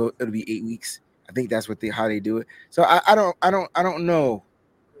 so it'll be 8 weeks. I think that's how they do it. So I don't know.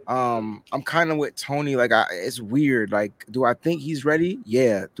 I'm kind of with Tony. Like it's weird. Like, do I think he's ready?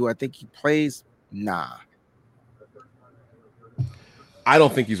 Yeah. Do I think he plays? Nah. I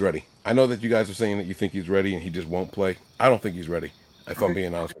don't think he's ready. I know that you guys are saying that you think he's ready and he just won't play. I don't think he's ready, if I'm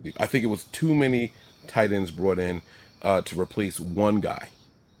being honest with you. I think it was too many tight ends brought in to replace one guy.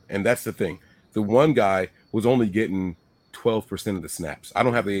 And that's the thing. The one guy was only getting 12% of the snaps. I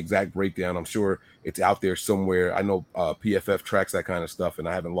don't have the exact breakdown. I'm sure it's out there somewhere. I know PFF tracks that kind of stuff, and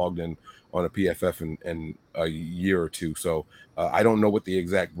I haven't logged in on a PFF in a year or two. So I don't know what the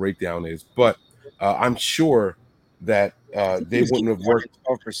exact breakdown is, but I'm sure that they wouldn't have worked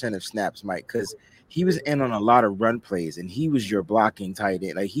 12% of snaps, Mike, because he was in on a lot of run plays, and he was your blocking tight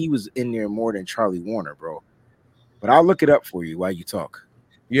end. Like, he was in there more than Charlie Warner, bro. But I'll look it up for you while you talk.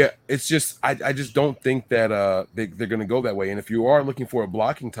 Yeah, it's just I just don't think that they're going to go that way. And if you are looking for a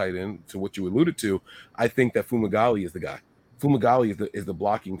blocking tight end, to what you alluded to, I think that Fumagalli is the guy. Fumagalli is the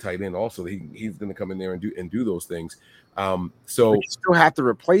blocking tight end. Also, he's going to come in there and do those things. So but you still have to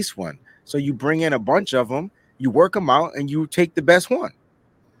replace one. So you bring in a bunch of them, you work them out, and you take the best one.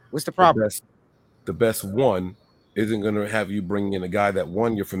 What's the problem? The best one isn't going to have you bring in a guy that,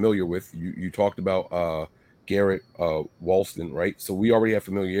 one, you're familiar with. You talked about Garrett Walston, right? So we already have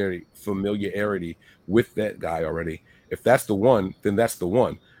familiarity with that guy already. If that's the one, then that's the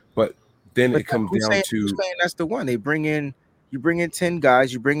one. But it comes down to saying that's the one. You bring in 10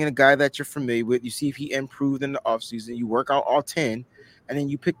 guys, you bring in a guy that you're familiar with, you see if he improved in the offseason, you work out all 10, and then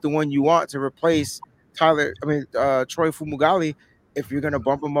you pick the one you want to replace Troy Fumagalli if you're gonna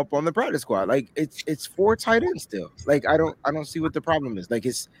bump him up on the practice squad. Like, it's 4 tight ends still. Like, I don't see what the problem is. Like,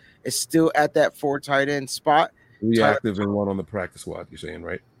 it's still at that 4 tight end spot. Reactive and one on the practice squad, you're saying,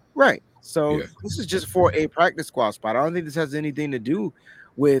 right? Right. So This is just for a practice squad spot. I don't think this has anything to do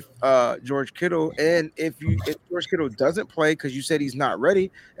with George Kittle. And if George Kittle doesn't play because you said he's not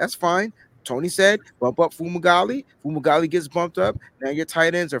ready, that's fine. Tony said bump up Fumagalli. Fumagalli gets bumped up. Now your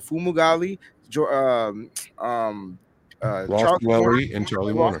tight ends are Fumagalli, Ross Dwelly and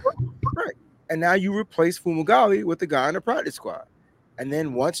Charlie Warner. Right. And now you replace Fumagalli with the guy on the practice squad. And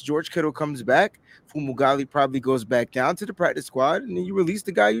then once George Kittle comes back, Fumagalli probably goes back down to the practice squad, and then you release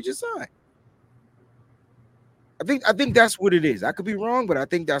the guy you just signed. I think that's what it is. I could be wrong, but I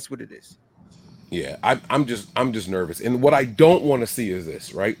think that's what it is. Yeah, I'm just nervous. And what I don't want to see is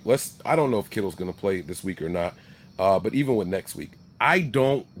this, right? I don't know if Kittle's going to play this week or not, but even with next week, I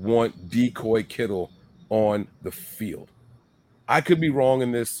don't want decoy Kittle on the field. I could be wrong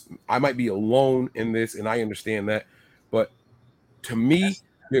in this. I might be alone in this, and I understand that. But to me,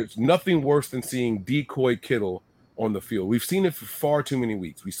 there's nothing worse than seeing decoy Kittle on the field. We've seen it for far too many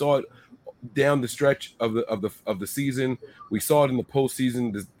weeks. We saw it down the stretch of the season. We saw it in the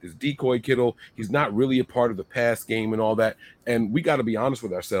postseason. This decoy Kittle, he's not really a part of the pass game and all that. And we got to be honest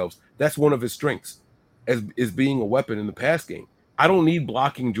with ourselves. That's one of his strengths, is being a weapon in the pass game. I don't need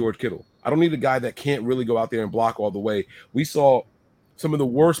blocking George Kittle. I don't need a guy that can't really go out there and block all the way. We saw some of the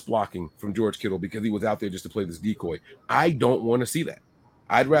worst blocking from George Kittle because he was out there just to play this decoy. I don't want to see that.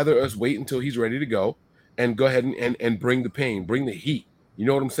 I'd rather us wait until he's ready to go and go ahead and bring the pain, bring the heat. You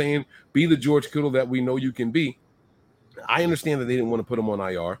know what I'm saying? Be the George Kittle that we know you can be. I understand that they didn't want to put him on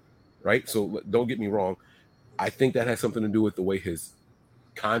IR, right? So don't get me wrong. I think that has something to do with the way his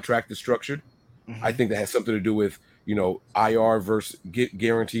contract is structured. Mm-hmm. I think that has something to do with, IR versus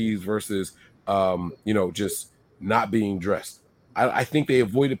guarantees versus, just not being dressed. I think they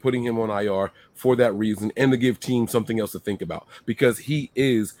avoided putting him on IR for that reason and to give teams something else to think about because he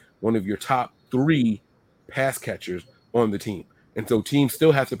is one of your top 3 pass catchers on the team. And so teams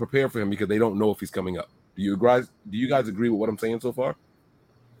still have to prepare for him because they don't know if he's coming up. Do you guys agree with what I'm saying so far?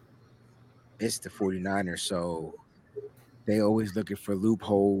 It's the 49ers, so they always looking for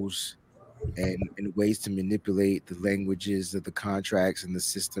loopholes and ways to manipulate the languages of the contracts and the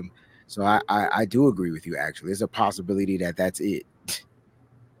system. So I do agree with you, actually. There's a possibility that that's it.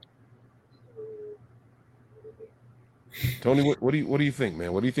 Tony, what do you think,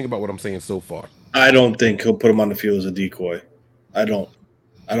 man? What do you think about what I'm saying so far? I don't think he'll put him on the field as a decoy. I don't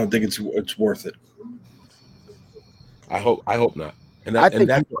think it's worth it. I hope not. And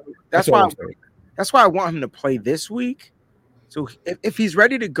that's why I want him to play this week. So if he's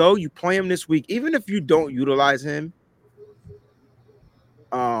ready to go, you play him this week, even if you don't utilize him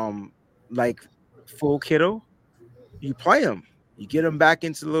like full Kittle, you play him. You get him back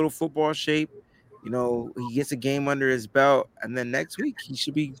into the little football shape. He gets a game under his belt, and then next week he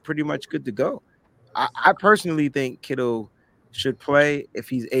should be pretty much good to go. I personally think Kittle should play if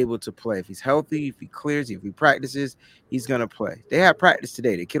he's able to play. If he's healthy, if he clears, if he practices, he's going to play. They had practice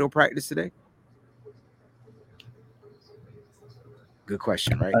today. Did Kittle practice today? Good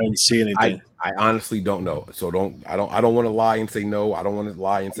question, right? I didn't see anything. I honestly don't know. So I don't want to lie and say no. I don't want to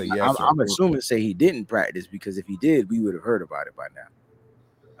lie and say yes. I'm assuming say he didn't practice because if he did, we would have heard about it by now.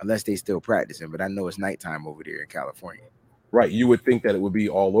 Unless they still practicing, but I know it's nighttime over there in California. Right. You would think that it would be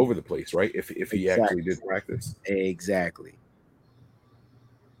all over the place, right? If he actually did practice. Exactly.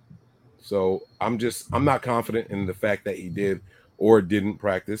 So I'm not confident in the fact that he did or didn't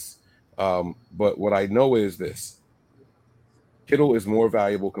practice. But what I know is this: Kittle is more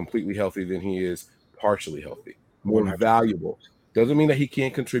valuable completely healthy than he is partially healthy. More 100%. valuable doesn't mean that he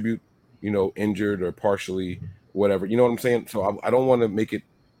can't contribute, injured or partially whatever. You know what I'm saying? So I don't want to make it.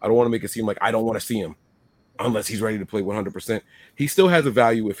 I don't want to make it seem like I don't want to see him unless he's ready to play 100%. He still has a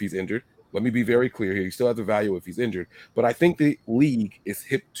value if he's injured. Let me be very clear here. He still has a value if he's injured. But I think the league is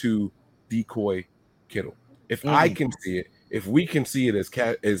hip to decoy Kittle. If I can see it, if we can see it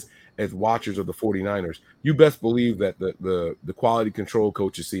as watchers of the 49ers, you best believe that the quality control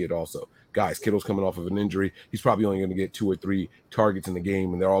coaches see it also. Guys, Kittle's coming off of an injury. He's probably only going to get 2 or 3 targets in the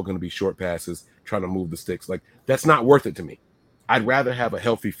game, and they're all going to be short passes trying to move the sticks. Like, that's not worth it to me. I'd rather have a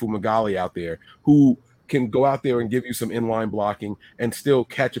healthy Fumagalli out there who can go out there and give you some inline blocking and still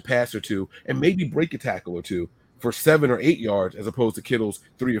catch a pass or two and maybe break a tackle or two for 7 or 8 yards, as opposed to Kittle's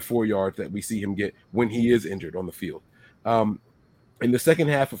 3 or 4 yards that we see him get when he is injured on the field. In the second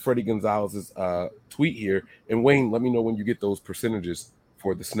half of Freddie Gonzalez's tweet here, and Wayne, let me know when you get those percentages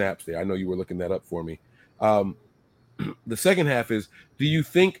for the snaps there. I know you were looking that up for me. The second half is, do you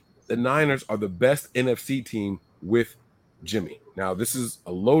think the Niners are the best NFC team with Jimmy? Now, this is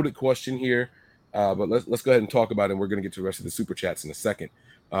a loaded question here, but let's go ahead and talk about it, and we're going to get to the rest of the super chats in a second.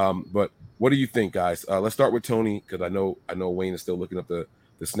 But what do you think, guys? Let's start with Tony, because I know Wayne is still looking up the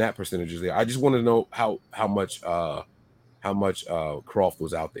snap percentages there. I just want to know how much Croft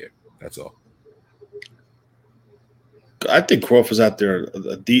was out there. That's all. I think Croft was out there.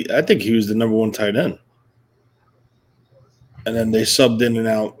 I think he was the number 1 tight end. And then they subbed in and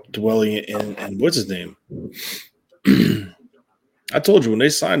out Dwelly and what's his name? I told you when they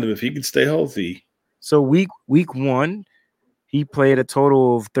signed him, if he could stay healthy. So week 1, he played a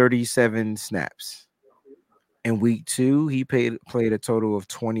total of 37 snaps. In week 2, he played a total of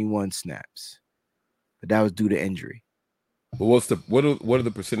 21 snaps. But that was due to injury. But what are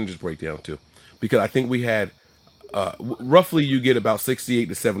the percentages break down to? Because I think we had roughly you get about 68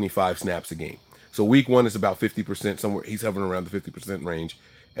 to 75 snaps a game. So week 1 is about 50%, somewhere he's hovering around the 50% range.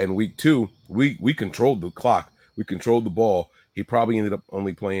 And week 2, we controlled the clock. We controlled the ball. He probably ended up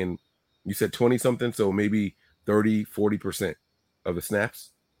only playing, you said 20 something, so maybe 30, 40% of the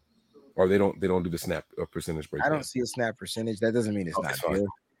snaps. Or they don't do the snap percentage breakdown. I don't see a snap percentage. That doesn't mean it's not good.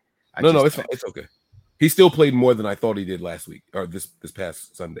 No, it's okay. He still played more than I thought he did last week or this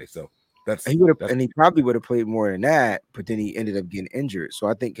past Sunday. So he probably would have played more than that, but then he ended up getting injured. So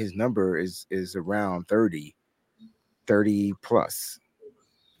I think his number is around 30 plus.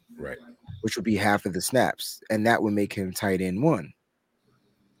 Right. Which would be half of the snaps, and that would make him tight end 1.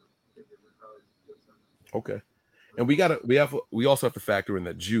 Okay. And we also have to factor in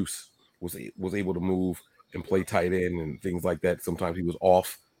that Juice was able to move and play tight end and things like that. Sometimes he was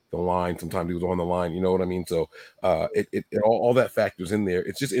off the line, sometimes he was on the line, you know what I mean? So all that factors in there.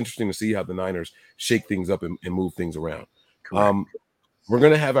 It's just interesting to see how the Niners shake things up and move things around. We're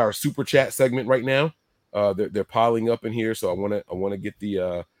gonna have our super chat segment right now. They're piling up in here, so I want to get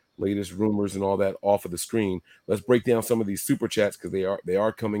the latest rumors and all that off of the screen. Let's break down some of these super chats because they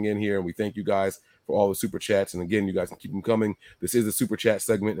are coming in here, and we thank you guys for all the super chats. And again, you guys can keep them coming. This is a super chat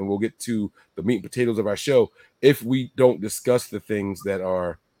segment, and we'll get to the meat and potatoes of our show if we don't discuss the things that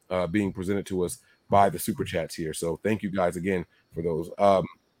are being presented to us by the super chats here. So thank you guys again for those.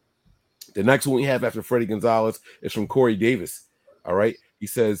 The next one we have after Freddie Gonzalez is from Corey Davis. All right. He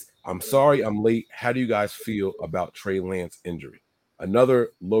says, I'm sorry I'm late. How do you guys feel about Trey Lance injury?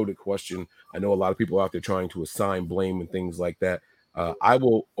 Another loaded question. I know a lot of people out there trying to assign blame and things like that. I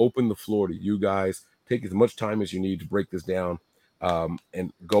will open the floor to you guys. Take as much time as you need to break this down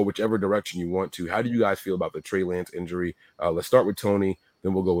and go whichever direction you want to. How do you guys feel about the Trey Lance injury? Let's start with Tony,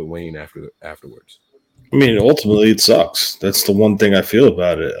 then we'll go with Wayne afterwards. I mean, ultimately, it sucks. That's the one thing I feel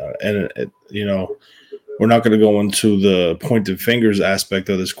about it. We're not going to go into the pointed fingers aspect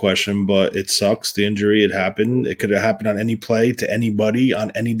of this question, but it sucks. The injury, it happened. It could have happened on any play to anybody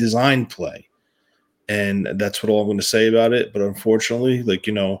on any design play. And that's what all I'm going to say about it. But unfortunately,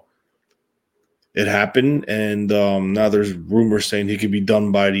 it happened. And now there's rumors saying he could be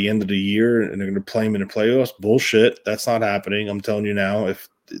done by the end of the year and they're going to play him in the playoffs. Bullshit. That's not happening. I'm telling you now, if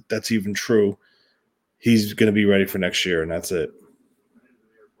that's even true, he's going to be ready for next year, and that's it.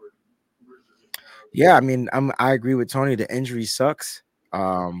 Yeah, I mean, I agree with Tony. The injury sucks.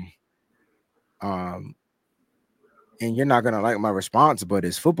 And you're not gonna like my response, but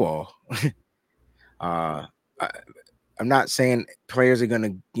it's football. I'm not saying players are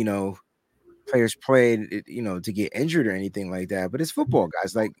gonna, players play, to get injured or anything like that, but it's football,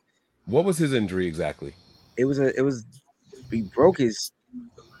 guys. Like, what was his injury exactly? He broke his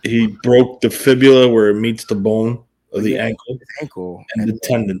He broke the fibula where it meets the bone of the ankle and the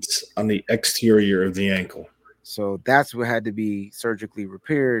tendons on the exterior of the ankle. So that's what had to be surgically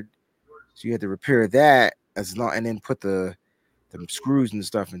repaired. So you had to repair that and then put the screws and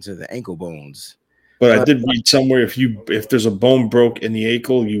stuff into the ankle bones. But I did read somewhere if there's a bone broke in the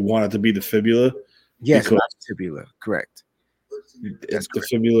ankle, you want it to be the fibula. Yes, not tibula, correct. That's the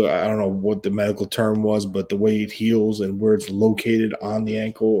fibula. I don't know what the medical term was, but the way it heals and where it's located on the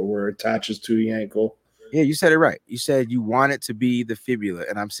ankle or where it attaches to the ankle. Yeah, you said it right. You said you want it to be the fibula,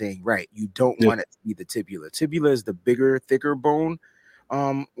 and I'm saying right. You don't want it to be the tibula. Tibula is the bigger, thicker bone,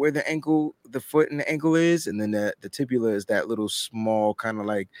 where the foot and the ankle is, and then the tibula is that little small, kind of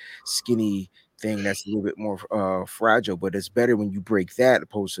like skinny thing that's a little bit more fragile. But it's better when you break that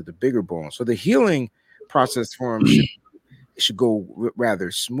opposed to the bigger bone. So the healing process for him should go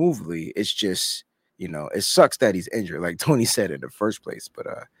rather smoothly. It's just, it sucks that he's injured, like Tony said in the first place. But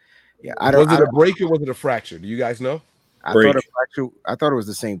yeah, Was it a break or was it a fracture? Do you guys know? I thought it was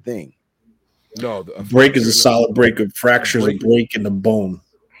the same thing. No, a break is a solid break. A fracture is a break in the bone.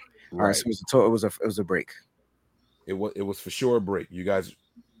 All right, so it was a break. It was for sure a break. You guys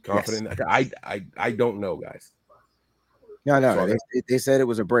confident? Yes. I don't know, guys. No. They said it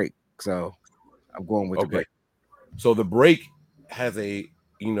was a break, so I'm going with the break. So the break has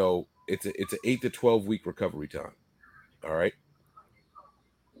it's an 8 to 12 week recovery time. All right.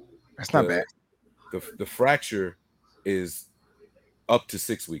 That's not bad. The fracture is up to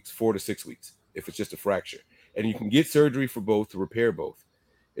 6 weeks, 4 to 6 weeks, if it's just a fracture. And you can get surgery for both to repair both.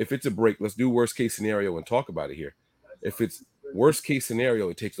 If it's a break, let's do worst case scenario and talk about it here. If it's worst case scenario,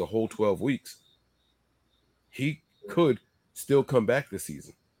 it takes a whole 12 weeks. He could still come back this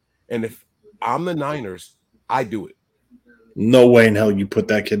season. And if I'm the Niners, I do it. No way in hell you put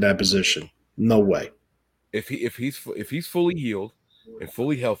that kid in that position. No way. If he's fully healed and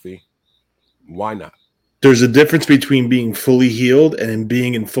fully healthy, why not? There's a difference between being fully healed and in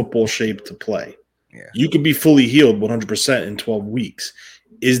being in football shape to play. Yeah. You could be fully healed 100% in 12 weeks.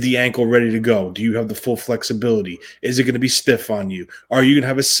 Is the ankle ready to go? Do you have the full flexibility? Is it going to be stiff on you? Are you going to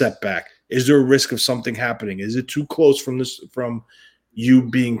have a setback? Is there a risk of something happening? Is it too close from you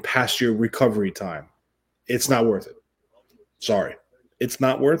being past your recovery time? It's not worth it. Sorry. It's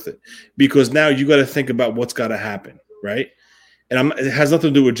not worth it. Because now you got to think about what's got to happen, right? And it has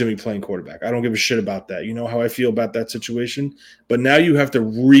nothing to do with Jimmy playing quarterback. I don't give a shit about that. You know how I feel about that situation. But now you have to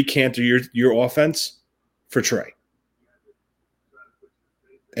recanter your offense for Trey.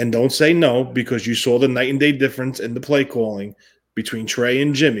 And don't say no, because you saw the night and day difference in the play calling between Trey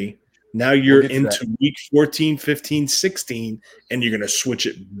and Jimmy. Now you're into week 14, 15, 16, and you're going to switch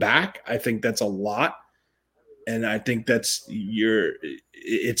it back. I think that's a lot. And I think it's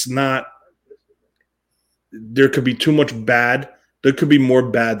not – there could be too much bad. There could be more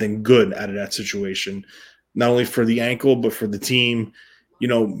bad than good out of that situation, not only for the ankle but for the team.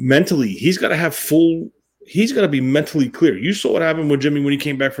 Mentally, he's got to be mentally clear. You saw what happened with Jimmy when he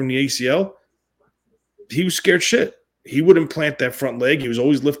came back from the ACL. He was scared shit. He wouldn't plant that front leg. He was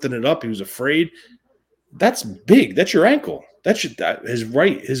always lifting it up. He was afraid. That's big. That's your ankle. His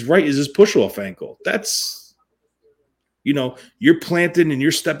right is his push-off ankle. That's – you're planting and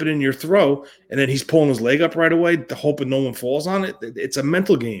you're stepping in your throw, and then he's pulling his leg up right away, hoping no one falls on it. It's a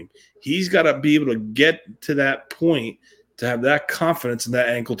mental game. He's got to be able to get to that point to have that confidence in that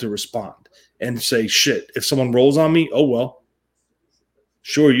ankle to respond and say, shit, if someone rolls on me, oh, well,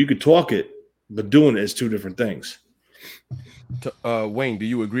 sure, you could talk it, but doing it is two different things. Wayne, do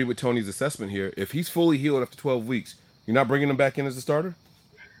you agree with Tony's assessment here? If he's fully healed after 12 weeks, you're not bringing him back in as a starter?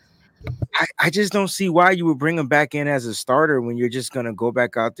 I just don't see why you would bring him back in as a starter when you're just going to go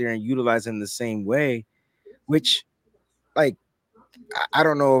back out there and utilize him the same way, which, like, I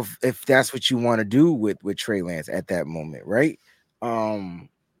don't know if that's what you want to do with Trey Lance at that moment, right?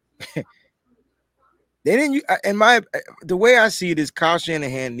 They didn't. The way I see it is Kyle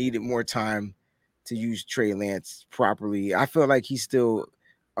Shanahan needed more time to use Trey Lance properly. I feel like he still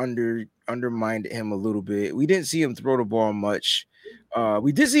undermined him a little bit. We didn't see him throw the ball much.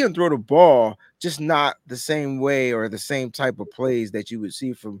 We did see him throw the ball, just not the same way or the same type of plays that you would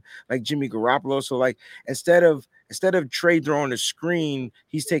see from like Jimmy Garoppolo. So like instead of Trey throwing the screen,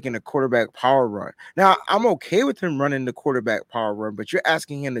 he's taking a quarterback power run. Now I'm okay with him running the quarterback power run, but you're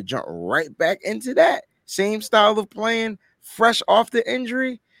asking him to jump right back into that same style of playing, fresh off the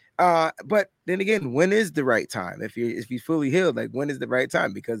injury. But then again, when is the right time? If he's fully healed, like when is the right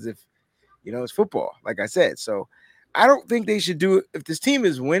time? Because if it's football, like I said. So I don't think they should do it. If this team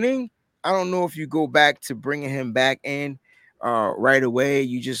is winning, I don't know if you go back to bringing him back in right away.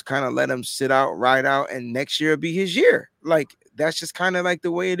 You just kind of let him sit out, ride out, and next year will be his year. Like that's just kind of like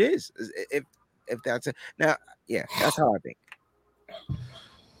the way it is. If that's it. Now, yeah, that's how I think.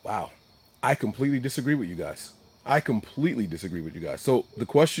 Wow. I completely disagree with you guys. So the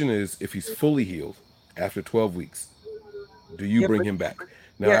question is, if he's fully healed after 12 weeks, do you bring him back?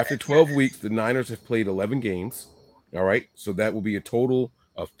 Now, after 12 weeks, the Niners have played 11 games. All right. So that will be a total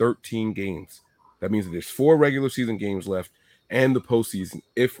of 13 games. That means that there's 4 regular season games left and the postseason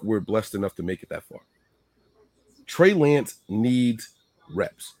if we're blessed enough to make it that far. Trey Lance needs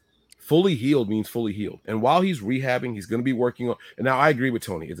reps. Fully healed means fully healed. And while he's rehabbing, he's going to be working on, and now I agree with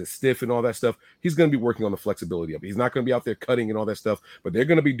Tony, is it stiff and all that stuff? He's going to be working on the flexibility of it. He's not going to be out there cutting and all that stuff, but they're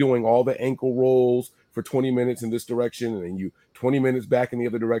going to be doing all the ankle rolls for 20 minutes in this direction, and then you 20 minutes back in the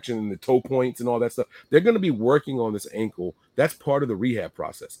other direction, and the toe points and all that stuff. They're going to be working on this ankle. That's part of the rehab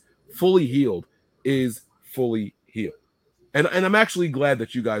process. Fully healed is fully healed. And I'm actually glad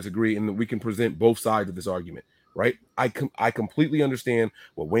that you guys agree and that we can present both sides of this argument. Right? I completely understand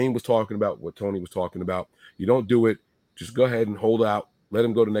what Wayne was talking about, what Tony was talking about. You don't do it. Just go ahead and hold out. Let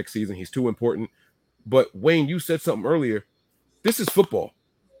him go to next season. He's too important. But Wayne, you said something earlier. This is football.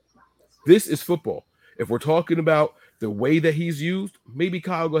 If we're talking about the way that he's used, maybe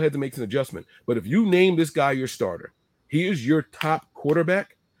Kyle go ahead and makes an adjustment. But if you name this guy your starter, he is your top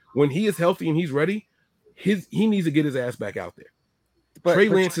quarterback. When he is healthy and he's ready, he needs to get his ass back out there. Trey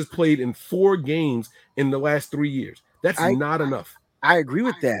Lance has played in 4 games in the last 3 years. That's not enough. I agree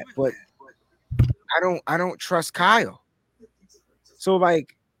with that, but I don't trust Kyle. So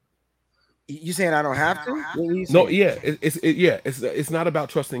like, you saying I don't have to? No, yeah, it's not about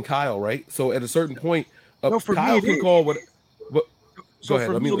trusting Kyle, right? So at a certain point, Kyle can call what. Go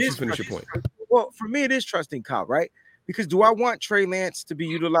ahead. Let you finish your point. Well, for me, it is trusting Kyle, right? Because do I want Trey Lance to be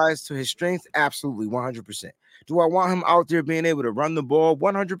utilized to his strength? Absolutely, 100%. Do I want him out there being able to run the ball?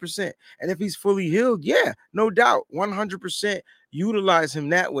 100%. And if he's fully healed, yeah, no doubt, 100% utilize him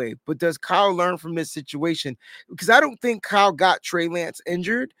that way. But does Kyle learn from this situation? Because I don't think Kyle got Trey Lance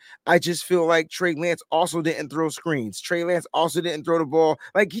injured. I just feel like Trey Lance also didn't throw screens. Trey Lance also didn't throw the ball.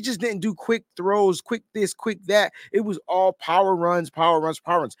 Like, he just didn't do quick throws, quick this, quick that. It was all power runs.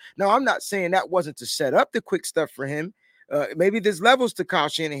 Now, I'm not saying that wasn't to set up the quick stuff for him. Maybe there's levels to Kyle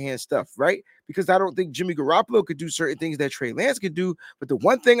Shanahan stuff, right? Because I don't think Jimmy Garoppolo could do certain things that Trey Lance could do. But the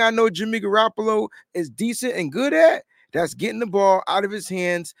one thing I know Jimmy Garoppolo is decent and good at, that's getting the ball out of his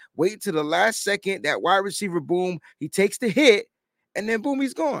hands, wait to the last second, that wide receiver, boom, he takes the hit, and then boom,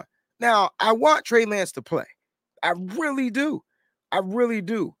 he's gone. Now, I want Trey Lance to play. I really do.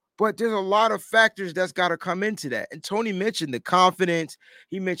 But there's a lot of factors that's got to come into that. And Tony mentioned the confidence.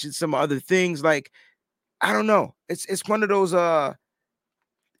 He mentioned some other things like, I don't know. It's one of those,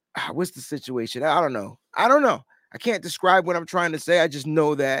 what's the situation? I don't know. I can't describe what I'm trying to say. I just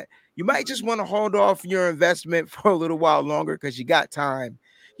know that you might just want to hold off your investment for a little while longer because you got time.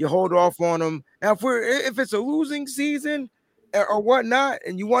 You hold off on them. Now, if it's a losing season or whatnot,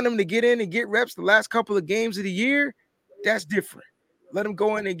 and you want them to get in and get reps the last couple of games of the year, that's different. Let them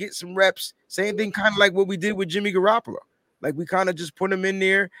go in and get some reps. Same thing, kind of like what we did with Jimmy Garoppolo. Like, we kind of just put him in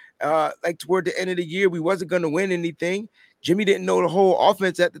there, like toward the end of the year. We wasn't going to win anything. Jimmy didn't know the whole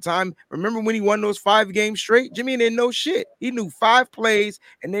offense at the time. Remember when he won those 5 games straight? Jimmy didn't know shit. He knew 5 plays,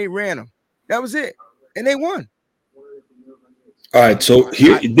 and they ran them. That was it, and they won. All right, so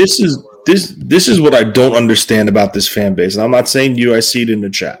here, this is what I don't understand about this fan base. And I'm not saying you. I see it in the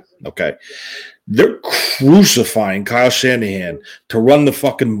chat. Okay, they're crucifying Kyle Shanahan to run the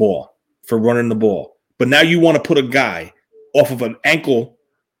fucking ball for running the ball, but now you want to put a guy off of an ankle,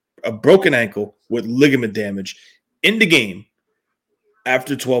 a broken ankle with ligament damage in the game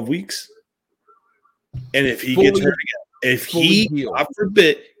after 12 weeks. And if he gets hurt again, if he, God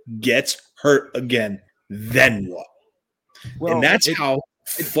forbid, gets hurt again, then what? Well, and that's how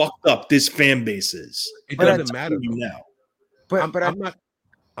fucked up this fan base is. It doesn't matter now. But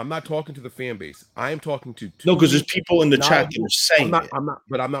I'm not talking to the fan base. I am talking to no, because there's people in the chat that are saying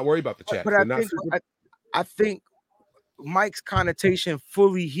I'm not worried about the chat. But I think Mike's connotation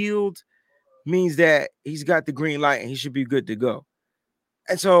fully healed means that he's got the green light and he should be good to go.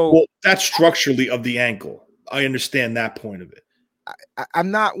 And so that's structurally of the ankle. I understand that point of it.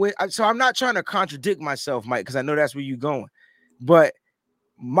 I'm not trying to contradict myself, Mike, because I know that's where you're going. But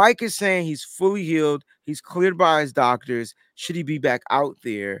Mike is saying he's fully healed. He's cleared by his doctors. Should he be back out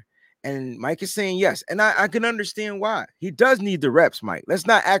there? And Mike is saying yes. And I can understand why. He does need the reps, Mike. Let's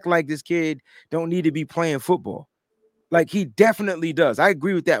not act like this kid don't need to be playing football. Like, he definitely does. I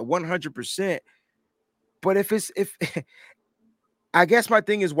agree with that 100%. But if I guess my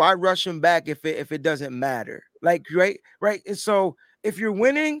thing is, why rush him back if it doesn't matter? Like, right. And so if you're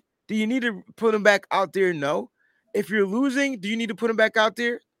winning, do you need to put him back out there? No. if you're losing, do you need to put him back out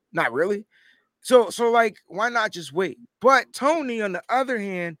there? Not really. So like, why not just wait? But Tony, on the other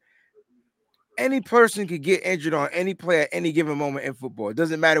hand, any person could get injured on any play at any given moment in football. It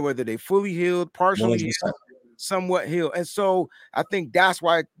doesn't matter whether they fully healed, partially healed, somewhat healed. And so I think that's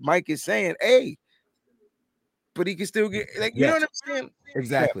why Mike is saying, hey, but he can still get, like, you know what I'm saying?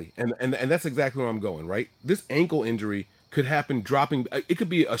 Exactly. And that's exactly where I'm going, right? This ankle injury could happen dropping. It could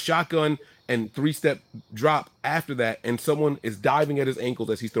be a shotgun and 3-step drop after that, and someone is diving at his ankles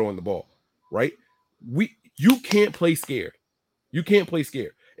as he's throwing the ball, right? You can't play scared. You can't play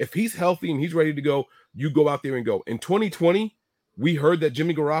scared. If he's healthy and he's ready to go, you go out there and go. In 2020, we heard that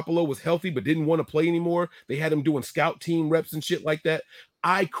Jimmy Garoppolo was healthy but didn't want to play anymore. They had him doing scout team reps and shit like that.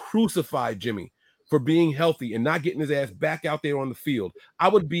 I crucified Jimmy for being healthy and not getting his ass back out there on the field. I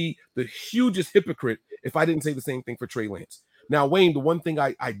would be the hugest hypocrite if I didn't say the same thing for Trey Lance. Now, Wayne, the one thing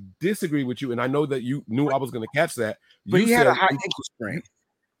I disagree with you, and I know that you knew I was going to catch that. But he had a high ankle sprain.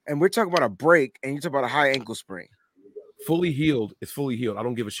 And we're talking about a break, and you're talking about a high ankle sprain. Fully healed is fully healed. I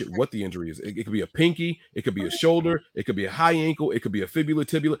don't give a shit what the injury is. It could be a pinky, it could be a shoulder, it could be a high ankle, it could be a fibula,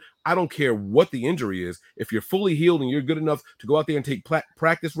 tibula. I don't care what the injury is. If you're fully healed and you're good enough to go out there and take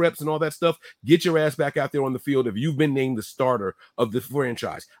practice reps and all that stuff, get your ass back out there on the field if you've been named the starter of the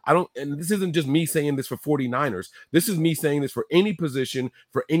franchise. And this isn't just me saying this for 49ers. This is me saying this for any position,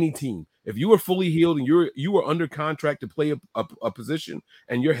 for any team. If you are fully healed and you are under contract to play a position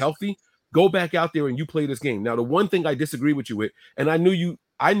and you're healthy, go back out there and you play this game. Now, the one thing I disagree with you with, and I knew,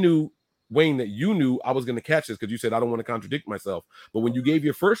 Wayne, that you knew I was going to catch this because you said I don't want to contradict myself. But when you gave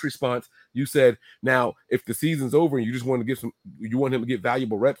your first response, you said, now, if the season's over and you just want to you want him to get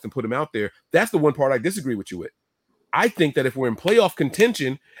valuable reps and put him out there, that's the one part I disagree with you with. I think that if we're in playoff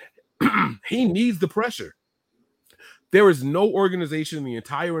contention, he needs the pressure. There is no organization in the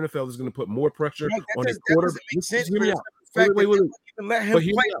entire NFL that's going to put more pressure on his quarterback. Let him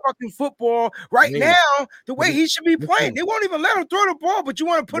play fucking football now the way he should be playing. They won't even let him throw the ball, but you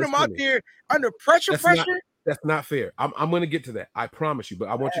want to put him out there under pressure. That's not fair. I'm going to get to that. I promise you. But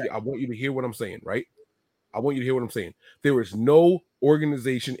I want you to hear what I'm saying, right? I want you to hear what I'm saying. There is no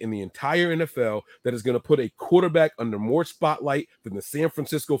organization in the entire NFL that is going to put a quarterback under more spotlight than the San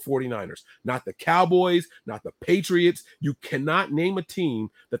Francisco 49ers. Not the Cowboys, not the Patriots. You cannot name a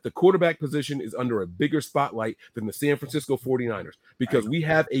team that the quarterback position is under a bigger spotlight than the San Francisco 49ers, because we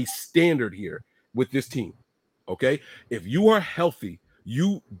have a standard here with this team, okay? If you are healthy,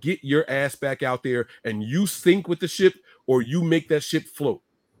 you get your ass back out there and you sink with the ship, or you make that ship float.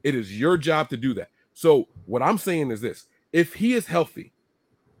 It is your job to do that. So what I'm saying is this: if he is healthy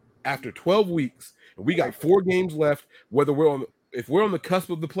after 12 weeks and we got 4 games left, if we're on the cusp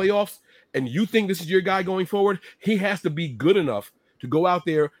of the playoffs and you think this is your guy going forward, he has to be good enough to go out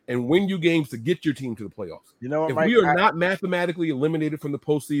there and win you games to get your team to the playoffs. You know what, if Mike, we are not mathematically eliminated from the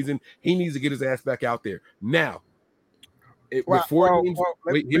postseason, he needs to get his ass back out there. Now, with 4 games,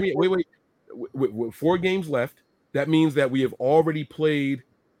 with 4 games left, that means that we have already played.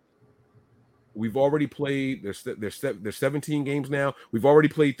 We've already played. There's 17 games now. We've already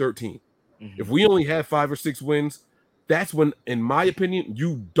played 13. Mm-hmm. If we only have 5 or 6 wins, that's when, in my opinion,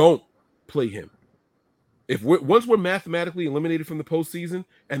 you don't play him. Once we're mathematically eliminated from the postseason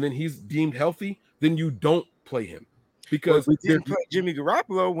and then he's deemed healthy, then you don't play him, because we didn't play Jimmy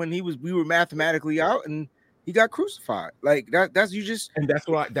Garoppolo when we were mathematically out and he got crucified. Like that. And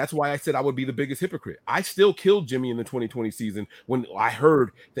that's why I said I would be the biggest hypocrite. I still killed Jimmy in the 2020 season when I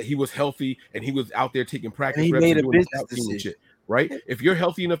heard that he was healthy and he was out there taking practice reps and doing scout team and shit. Right? If you're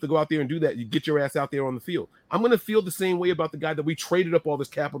healthy enough to go out there and do that, you get your ass out there on the field. I'm going to feel the same way about the guy that we traded up all this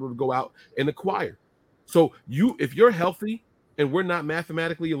capital to go out and acquire. So if you're healthy and we're not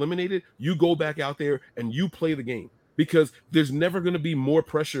mathematically eliminated, you go back out there and you play the game, because there's never going to be more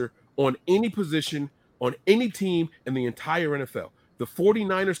pressure on any position, on any team in the entire NFL. The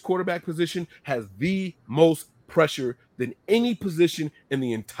 49ers quarterback position has the most pressure than any position in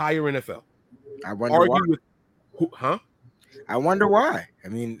the entire NFL. I wonder why. I wonder why. I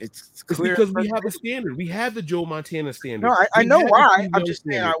mean, it's clear. It's because we have a standard. We have the Joe Montana standard. No, I know why. I'm just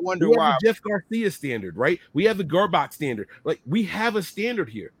saying I wonder why. We have the Jeff Garcia standard, right? We have the Garbach standard. Like, we have a standard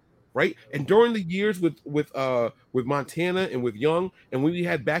here, right? And during the years with Montana and with Young, and when we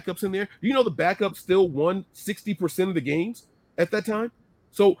had backups in there, the backups still won 60% of the games at that time.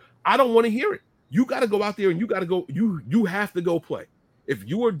 So I don't want to hear it. You got to go out there and you got to go. You have to go play. If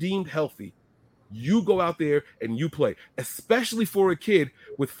you are deemed healthy, you go out there and you play, especially for a kid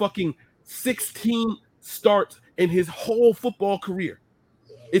with fucking 16 starts in his whole football career.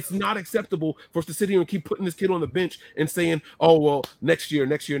 It's not acceptable for us to sit here and keep putting this kid on the bench and saying, oh, well, next year.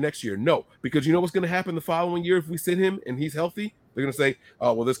 No, because you know what's going to happen the following year if we sit him and he's healthy? They're going to say,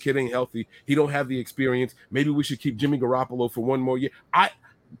 oh, well, this kid ain't healthy. He don't have the experience. Maybe we should keep Jimmy Garoppolo for one more year.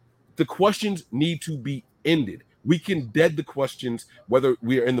 The questions need to be ended. We can dead the questions whether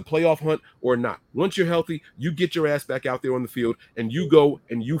we are in the playoff hunt or not. Once you're healthy, you get your ass back out there on the field and you go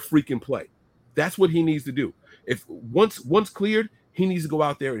and you freaking play. That's what he needs to do. If once cleared, he needs to go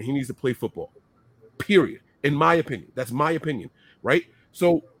out there and he needs to play football. Period. In my opinion. That's my opinion, right?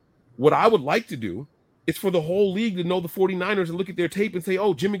 So what I would like to do is for the whole league to know the 49ers and look at their tape and say,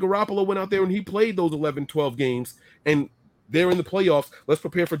 oh, Jimmy Garoppolo went out there and he played those 11, 12 games and they're in the playoffs. Let's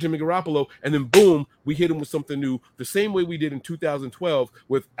prepare for Jimmy Garoppolo. And then, boom, we hit him with something new, the same way we did in 2012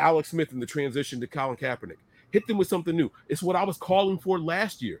 with Alex Smith in the transition to Colin Kaepernick. Hit them with something new. It's what I was calling for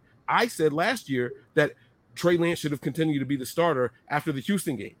last year. I said last year that Trey Lance should have continued to be the starter after the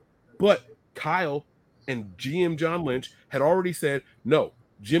Houston game. But Kyle and GM John Lynch had already said, no,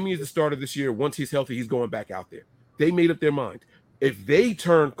 Jimmy is the starter this year. Once he's healthy, he's going back out there. They made up their mind. If they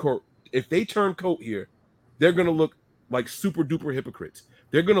turn coat here, they're going to look like super duper hypocrites.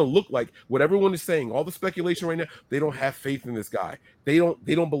 They're going to look like what everyone is saying, all the speculation right now, they don't have faith in this guy. They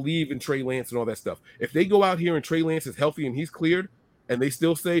don't believe in Trey Lance and all that stuff. If they go out here and Trey Lance is healthy and he's cleared and they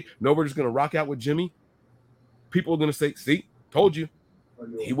still say, no, we're just going to rock out with Jimmy, people are going to say, see, told you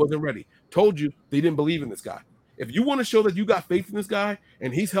he wasn't ready. Told you they didn't believe in this guy. If you want to show that you got faith in this guy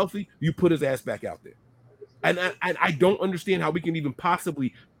and he's healthy, you put his ass back out there. And I don't understand how we can even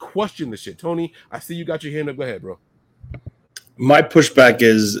possibly question this shit. Tony, I see you got your hand up. Go ahead, bro. My pushback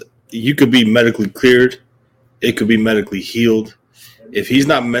is you could be medically cleared. It could be medically healed. If he's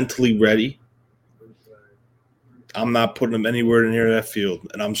not mentally ready, I'm not putting him anywhere near that field.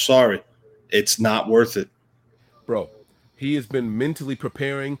 And I'm sorry. It's not worth it. Bro, he has been mentally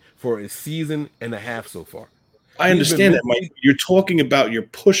preparing for a season and a half so far. I understand that, Mike. You're talking about your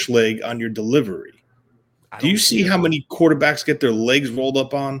push leg on your delivery. Do you see how many quarterbacks get their legs rolled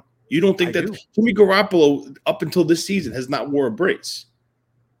up on? You don't think that Jimmy Garoppolo, up until this season, has not wore a brace?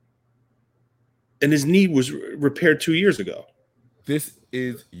 And his knee was repaired 2 years ago. This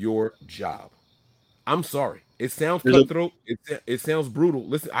is your job. I'm sorry. It sounds cutthroat. It sounds brutal.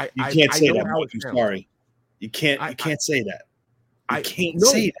 Listen, you can't say that. I'm sorry. You can't say that. You can't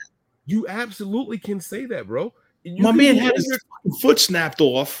say that. You absolutely can say that, bro. My man had his foot snapped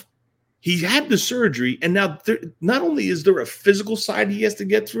off. He had the surgery, and now not only is there a physical side he has to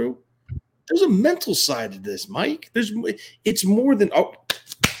get through, there's a mental side to this, Mike. It's more than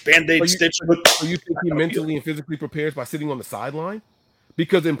Band-Aid stitch. So you think he mentally and physically prepares by sitting on the sideline?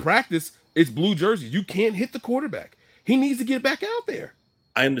 Because in practice, it's blue jersey. You can't hit the quarterback. He needs to get back out there.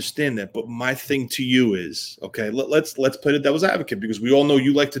 I understand that, but my thing to you is, okay, let's play the devil's advocate because we all know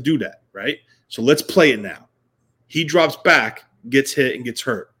you like to do that, right? So let's play it now. He drops back, gets hit, and gets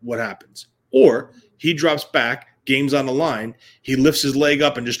hurt. What happens? Or he drops back, game's on the line, he lifts his leg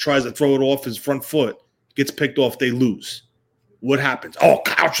up and just tries to throw it off his front foot, gets picked off, they lose. What happens? Oh,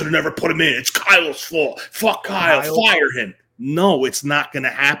 Kyle should have never put him in. It's Kyle's fault. Fuck Kyle, fire him. No, it's not going to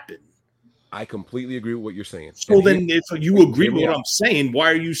happen. I completely agree with what you're saying. So then if you agree with what I'm saying,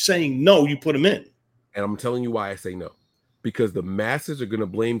 why are you saying no, you put him in? And I'm telling you why I say no. Because the masses are going to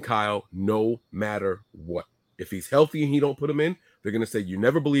blame Kyle no matter what. If he's healthy and he don't put him in, they're going to say you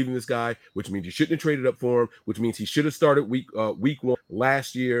never believe in this guy, which means you shouldn't have traded up for him, which means he should have started week one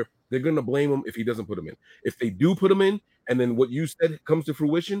last year. They're going to blame him if he doesn't put him in. If they do put him in, and then what you said comes to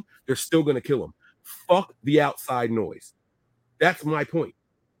fruition, they're still going to kill him. Fuck the outside noise. That's my point.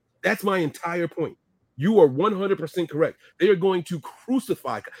 That's my entire point. You are 100% correct. They are going to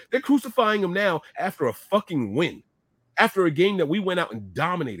crucify. They're crucifying him now after a fucking win. After a game that we went out and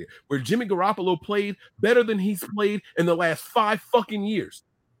dominated, where Jimmy Garoppolo played better than he's played in the last 5 fucking years.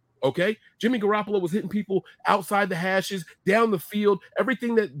 Okay? Jimmy Garoppolo was hitting people outside the hashes, down the field.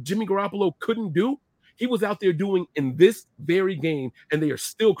 Everything that Jimmy Garoppolo couldn't do, he was out there doing in this very game, and they are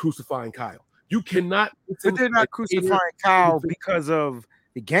still crucifying Kyle. You cannot. But they're not crucifying Kyle because of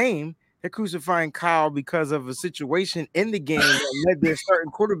the game. They're crucifying Kyle because of a situation in the game that led their starting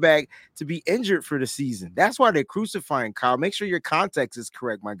quarterback to be injured for the season. That's why they're crucifying Kyle. Make sure your context is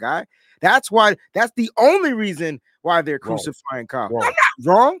correct, my guy. That's why. That's the only reason why they're crucifying Kyle. Wrong. I'm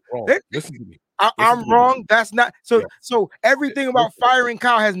not wrong. Listen to me. I'm wrong. That's not so. Yeah. So everything about firing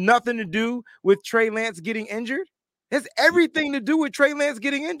Kyle has nothing to do with Trey Lance getting injured. It's everything to do with Trey Lance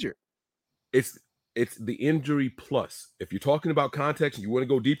getting injured. It's the injury plus. If you're talking about context and you want to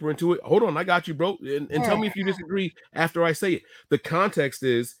go deeper into it, hold on, I got you, bro. And tell me if you disagree after I say it. The context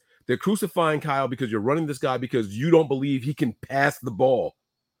is they're crucifying Kyle because you're running this guy because you don't believe he can pass the ball.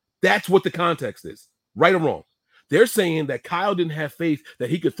 That's what the context is, right or wrong. They're saying that Kyle didn't have faith that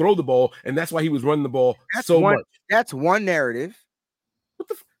he could throw the ball, and that's why he was running the ball much. That's one narrative.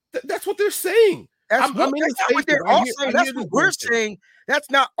 That's what they're saying. That's not what they're all saying. That's what we're saying. That's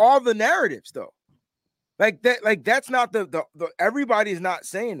not all the narratives, though. Like that, that's not the everybody is not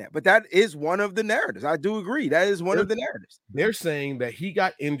saying that, but that is one of the narratives. I do agree. That is one of the narratives. They're saying that he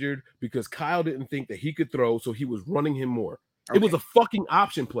got injured because Kyle didn't think that he could throw, so he was running him more. Okay. It was a fucking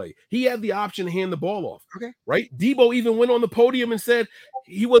option play. He had the option to hand the ball off. Okay. Right? Debo even went on the podium and said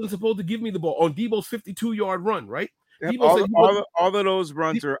he wasn't supposed to give me the ball on Debo's 52-yard run, right? Yep. All of those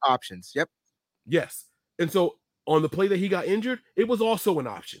runs are options. Yep. Yes. And so on the play that he got injured, it was also an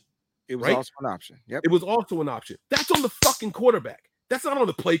option. It was also an option. Yep. It was also an option. That's on the fucking quarterback. That's not on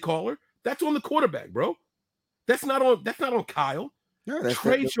the play caller. That's on the quarterback, bro. That's not on Kyle. No,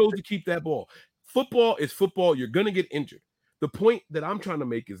 Trey chose to keep that ball. Football is football. You're gonna get injured. The point that I'm trying to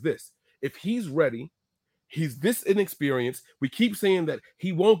make is this: if he's ready, he's this inexperienced. We keep saying that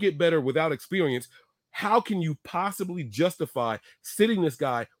he won't get better without experience. How can you possibly justify sitting this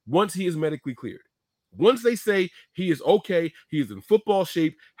guy once he is medically cleared? Once they say he is okay, he is in football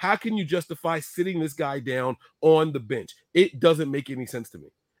shape, how can you justify sitting this guy down on the bench? It doesn't make any sense to me.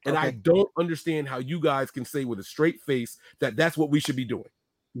 And I don't understand how you guys can say with a straight face that that's what we should be doing.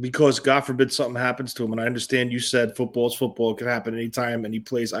 Because God forbid something happens to him. And I understand you said football is football. It can happen anytime, any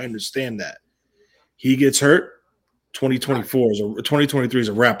place. I understand that. He gets hurt. 2023 is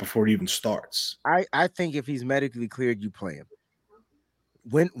a wrap before it even starts. I think if he's medically cleared, you play him.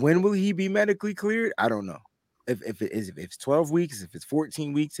 When will he be medically cleared? I don't know. If it's 12 weeks, if it's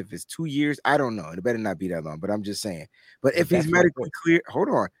 14 weeks, if it's 2 years, I don't know. It better not be that long, but I'm just saying. But if he's medically cleared, hold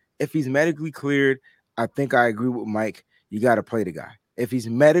on. If he's medically cleared, I think I agree with Mike. You got to play the guy. If he's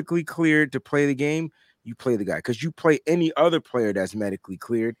medically cleared to play the game, you play the guy. Because you play any other player that's medically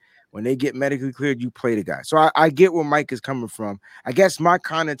cleared. When they get medically cleared, you play the guy. So I get where Mike is coming from. I guess my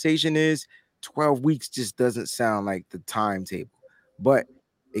connotation is 12 weeks just doesn't sound like the timetable. But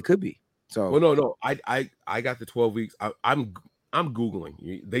it could be. So no. I got the 12 weeks. I'm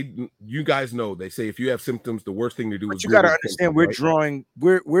Googling. You guys know they say if you have symptoms, the worst thing to do is. You got to understand,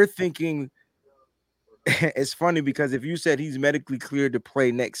 we're thinking. It's funny because if you said he's medically cleared to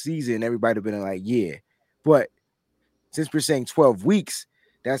play next season, everybody would have been like, yeah. But since we're saying 12 weeks,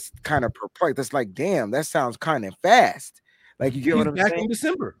 that's kind of perplexed. That's like, damn, that sounds kind of fast. Like, you get what I'm saying? He's back in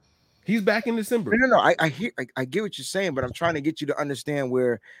December. He's back in December. No. I get what you're saying, but I'm trying to get you to understand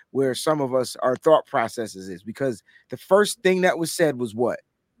where some of us, our thought processes is, because the first thing that was said was what?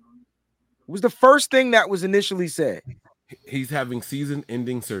 What was the first thing that was initially said? He's having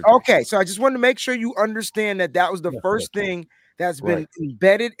season-ending surgery. Okay, so I just wanted to make sure you understand that was the first thing that's been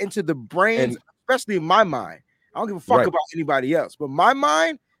embedded into the brains, especially in my mind. I don't give a fuck about anybody else, but my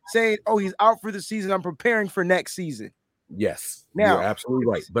mind saying, "Oh, he's out for the season. I'm preparing for next season." Yes, now, you're absolutely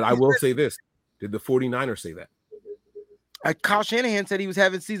right. But I will say this: did the 49ers say that? Kyle Shanahan said he was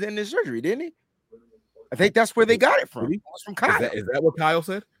having season-ending surgery, didn't he? I think that's where they got it from. It was from Kyle. Is that what Kyle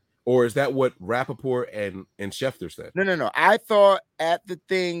said? Or is that what Rappaport and Schefter said? No. I thought at the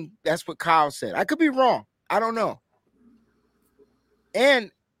thing, that's what Kyle said. I could be wrong. I don't know.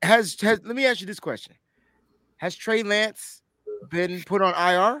 And let me ask you this question. Has Trey Lance been put on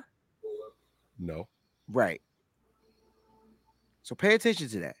IR? No. Right. So pay attention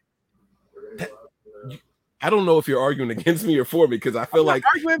to that. I don't know if you're arguing against me or for me, because I feel like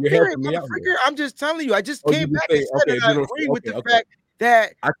you're helping me out here. I'm just telling you. I just came back and said I agree with the fact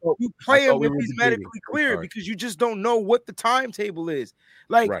that you play him if he's medically cleared, because you just don't know what the timetable is.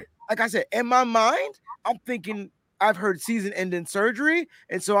 Like I said, in my mind, I'm thinking I've heard season-ending surgery,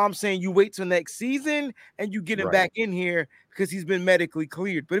 and so I'm saying you wait till next season and you get him back in here because he's been medically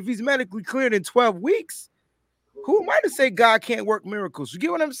cleared. But if he's medically cleared in 12 weeks, who am I to say God can't work miracles? You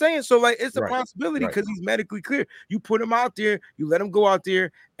get what I'm saying? So, like, it's a possibility because he's medically clear. You put him out there, you let him go out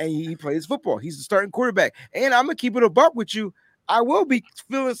there, and he plays football. He's the starting quarterback. And I'm going to keep it a buck with you. I will be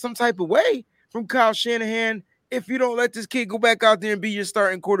feeling some type of way from Kyle Shanahan if you don't let this kid go back out there and be your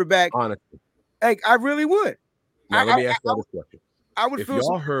starting quarterback. Honestly. Like, I really would. Now, let me ask you this question. I would if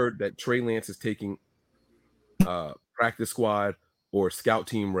y'all heard that Trey Lance is taking practice squad or scout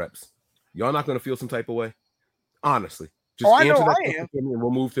team reps, y'all not going to feel some type of way? Honestly. Just answer that question and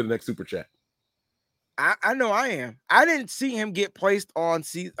we'll move to the next super chat. I know I am. I didn't see him get placed on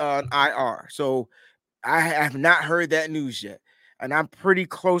IR, so I have not heard that news yet. And I'm pretty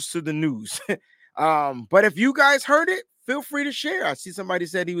close to the news. But if you guys heard it, feel free to share. I see somebody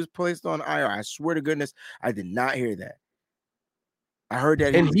said he was placed on IR. I swear to goodness, I did not hear that. I heard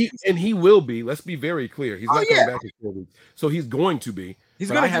that. And he will be. Let's be very clear. He's not coming back in 4 weeks. So he's going to be.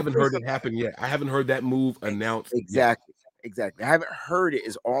 But I haven't heard it happen yet. I haven't heard that move announced. Exactly. Exactly. I haven't heard it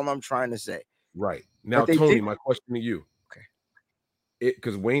is all I'm trying to say. Right. Now, Tony, my question to you. Okay.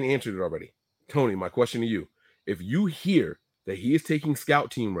 Because Wayne answered it already. Tony, my question to you. If you hear that he is taking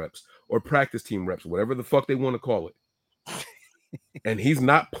scout team reps or practice team reps, whatever the fuck they want to call it, and he's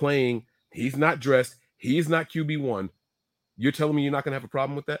not playing, he's not dressed, he's not QB1, you're telling me you're not going to have a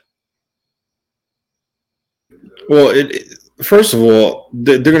problem with that? Well, first of all,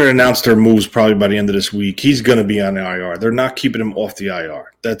 they're going to announce their moves probably by the end of this week. He's going to be on the IR. They're not keeping him off the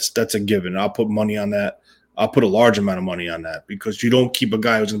IR. That's a given. I'll put money on that. I'll put a large amount of money on that because you don't keep a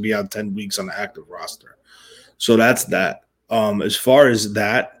guy who's going to be out 10 weeks on the active roster. So that's that. As far as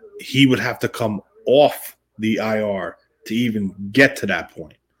that, he would have to come off the IR to even get to that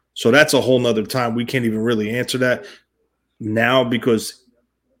point. So that's a whole nother time. We can't even really answer that now because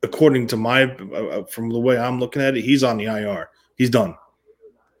according to from the way I'm looking at it, he's on the IR. He's done.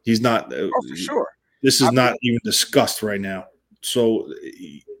 He's not. For sure. This is not even discussed right now. So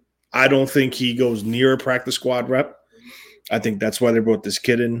I don't think he goes near a practice squad rep. I think that's why they brought this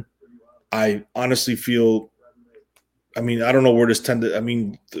kid in. I honestly feel, I don't know where this tended.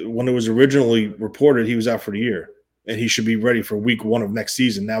 When it was originally reported, he was out for the year and he should be ready for week 1 of next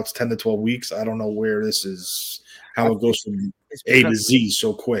season. Now it's 10 to 12 weeks. I don't know where this is, how it goes from A to Z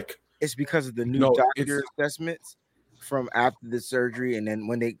so quick. It's because of the new doctor assessments from after the surgery. And then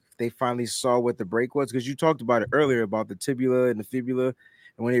when they finally saw what the break was, because you talked about it earlier about the tibula and the fibula.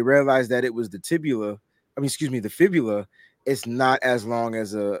 And when they realized that it was the fibula, it's not as long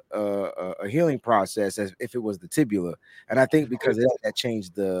as a healing process as if it was the tibula. And I think because of that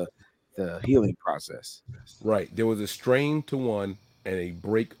changed the healing process. Right. There was a strain to one and a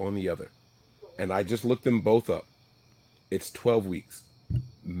break on the other. And I just looked them both up. It's 12 weeks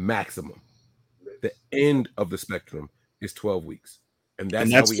maximum. The end of the spectrum is 12 weeks. And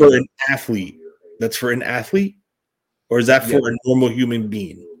that's for an athlete. That's for an athlete? Or is that for a normal human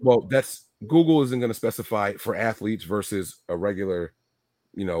being? Well, Google isn't going to specify for athletes versus a regular,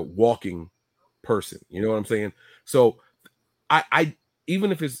 walking person. You know what I'm saying? So I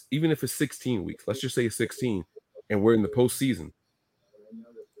even if it's 16 weeks, let's just say it's 16 and we're in the postseason,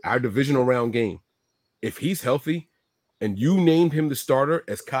 our divisional round game, if he's healthy and you named him the starter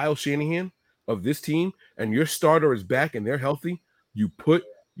as Kyle Shanahan of this team and your starter is back and they're healthy, you put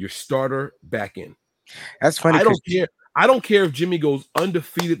your starter back in. That's funny. I don't care if Jimmy goes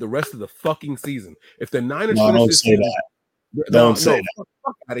undefeated the rest of the fucking season. If the Niners don't say that. Don't say that.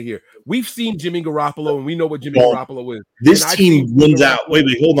 Fuck out of here. We've seen Jimmy Garoppolo, and we know what Jimmy Garoppolo is. This team wins out. Wait,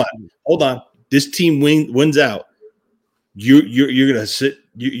 hold on. This team wins out. You're gonna sit.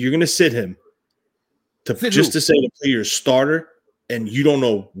 You're gonna sit him to say to play your starter, and you don't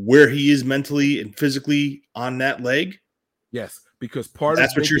know where he is mentally and physically on that leg. Yes, because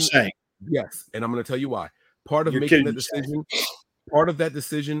that's what you're saying. Yes, and I'm going to tell you why. Part of making that decision, part of that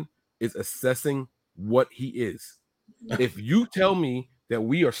decision is assessing what he is. If you tell me that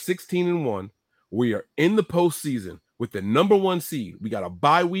we are 16-1, we are in the postseason with the number 1 seed, we got a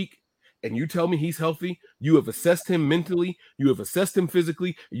bye week, and you tell me he's healthy, you have assessed him mentally, you have assessed him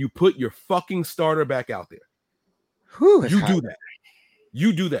physically, you put your fucking starter back out there. You do that.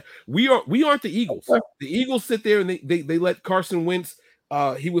 You do that. We aren't the Eagles. The Eagles sit there and they let Carson Wentz.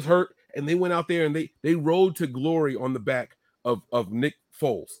 He was hurt, and they went out there and they rode to glory on the back of Nick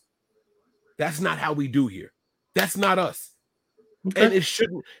Foles. That's not how we do here. That's not us. Okay. And it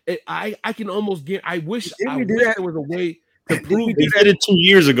shouldn't. I can almost get. I wish there was a way to prove. They did it 2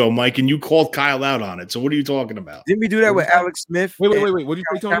 years ago, Mike, and you called Kyle out on it. So what are you talking about? Didn't we do that with Alex Smith? Wait. What did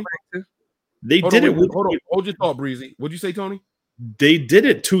you say, Tony? They did it. Hold your thought, Breezy. What did you say, Tony? They did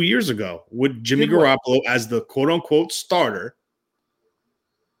it 2 years ago with Jimmy Garoppolo as the quote-unquote starter.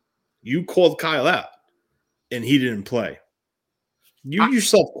 You called Kyle out, and he didn't play. You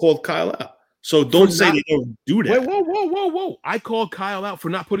yourself called Kyle out. So don't say they don't do that. Whoa. I called Kyle out for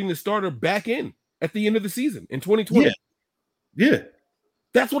not putting the starter back in at the end of the season in 2020. Yeah.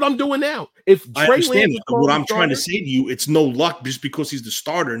 That's what I'm doing now. If Trey Lance what I'm trying to say to you, it's no luck just because he's the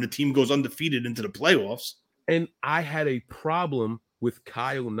starter and the team goes undefeated into the playoffs. And I had a problem with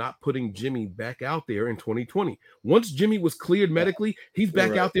Kyle not putting Jimmy back out there in 2020. Once Jimmy was cleared medically, he's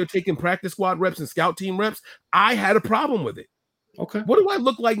back out there taking practice squad reps and scout team reps. I had a problem with it. Okay. What do I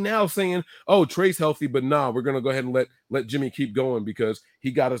look like now saying, oh, Trey's healthy, but we're going to go ahead and let Jimmy keep going because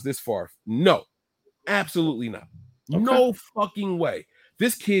he got us this far? No, absolutely not. Okay. No fucking way.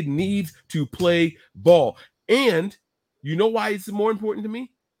 This kid needs to play ball. And you know why it's more important to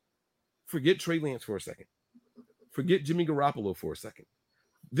me? Forget Trey Lance for a second. Forget Jimmy Garoppolo for a second.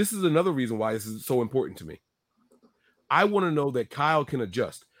 This is another reason why this is so important to me. I want to know that Kyle can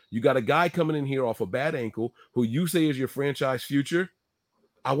adjust. You got a guy coming in here off a bad ankle who you say is your franchise future.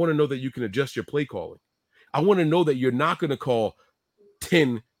 I want to know that you can adjust your play calling. I want to know that you're not going to call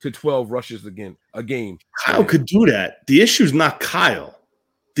 10 to 12 rushes a game. Kyle could do that. The issue is not Kyle.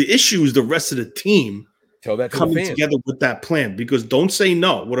 The issue is the rest of the team Tell that to coming together with that plan, because don't say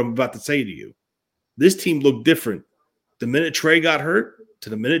no, what I'm about to say to you. This team looked different the minute Trey got hurt to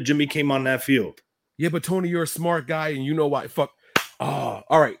the minute Jimmy came on that field. Yeah, but Tony, you're a smart guy, and you know why. All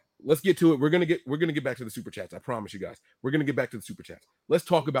right, let's get to it. We're gonna get back to the super chats. I promise you guys. We're gonna get back to the super chats. Let's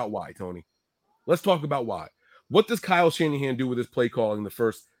talk about why, Tony. Let's talk about why. What does Kyle Shanahan do with his play calling the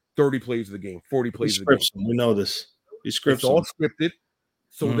first 30 plays of the game, 40 plays of the game? We know this. He scripts. It's all scripted.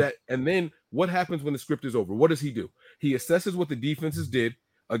 So that, and then what happens when the script is over? What does he do? He assesses what the defenses did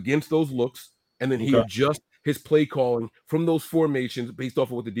against those looks, and then he adjusts his play calling from those formations based off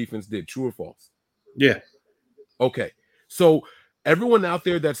of what the defense did. True or false? Yeah. Okay. So everyone out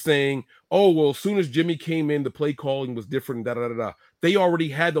there that's saying, oh, well, as soon as Jimmy came in, the play calling was different, they already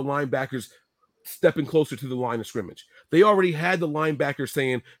had the linebackers stepping closer to the line of scrimmage. They already had the linebackers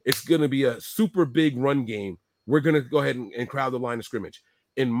saying it's going to be a super big run game. We're going to go ahead and crowd the line of scrimmage.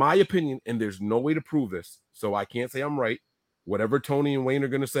 In my opinion, and there's no way to prove this, so I can't say I'm right. Whatever Tony and Wayne are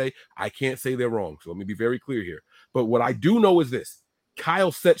going to say, I can't say they're wrong. So let me be very clear here. But what I do know is this.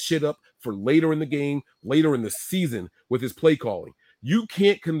 Kyle set shit up for later in the game, later in the season with his play calling. You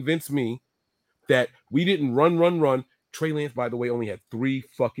can't convince me that we didn't run. Trey Lance, by the way, only had 3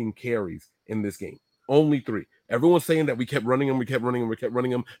 fucking carries in this game. Only 3. Everyone's saying that we kept running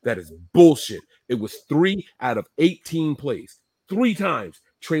them. That is bullshit. It was 3 out of 18 plays. 3 times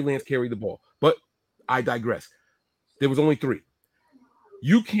Trey Lance carried the ball. But I digress. There was only 3.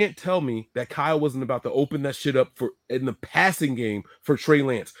 You can't tell me that Kyle wasn't about to open that shit up for in the passing game for Trey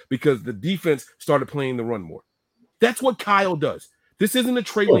Lance because the defense started playing the run more. That's what Kyle does. This isn't a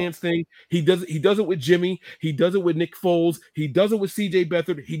Trey Lance thing. He does it with Jimmy. He does it with Nick Foles. He does it with CJ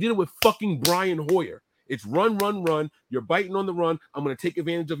Beathard. He did it with fucking Brian Hoyer. It's run. You're biting on the run. I'm going to take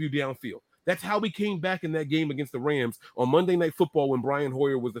advantage of you downfield. That's how we came back in that game against the Rams on Monday Night Football when Brian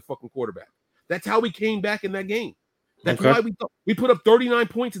Hoyer was the fucking quarterback. That's how we came back in that game. That's why we put up 39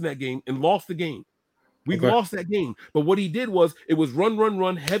 points in that game and lost the game. We lost that game. But what he did was it was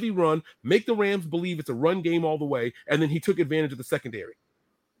run, heavy run, make the Rams believe it's a run game all the way, and then he took advantage of the secondary,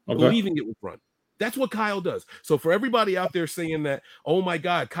 believing it was run. That's what Kyle does. So for everybody out there saying that, oh my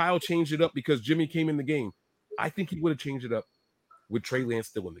God, Kyle changed it up because Jimmy came in the game, I think he would have changed it up with Trey Lance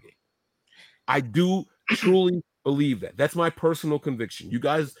still in the game. I do truly believe that. That's my personal conviction. You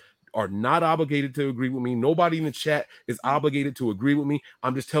guys are not obligated to agree with me. Nobody in the chat is obligated to agree with me.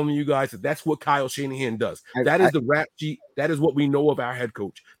 I'm just telling you guys that that's what Kyle Shanahan does. That is the rap sheet. That is what we know of our head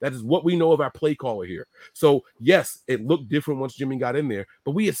coach. That is what we know of our play caller here. So, yes, it looked different once Jimmy got in there,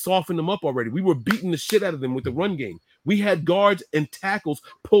 but we had softened them up already. We were beating the shit out of them with the run game. We had guards and tackles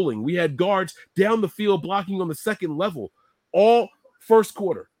pulling. We had guards down the field blocking on the second level all first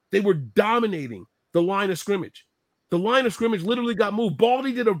quarter. They were dominating the line of scrimmage. The line of scrimmage literally got moved.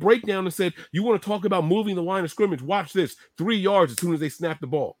 Baldy did a breakdown and said, you want to talk about moving the line of scrimmage? Watch this. 3 yards as soon as they snap the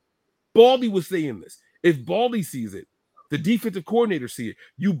ball. Baldy was saying this. If Baldy sees it, the defensive coordinator see it,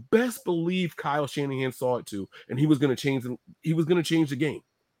 you best believe Kyle Shanahan saw it too, and he was going to change the game.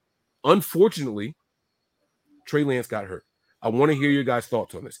 Unfortunately, Trey Lance got hurt. I want to hear your guys'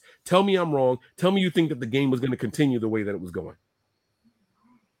 thoughts on this. Tell me I'm wrong. Tell me you think that the game was going to continue the way that it was going.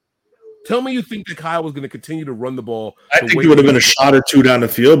 Tell me you think that Kyle was going to continue to run the ball. I think it would have been a shot or two down the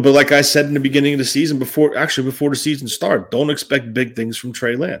field. But like I said in the beginning of the season, before the season started, don't expect big things from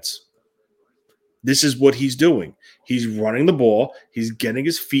Trey Lance. This is what he's doing. He's running the ball. He's getting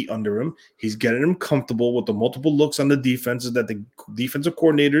his feet under him. He's getting him comfortable with the multiple looks on the defenses that the defensive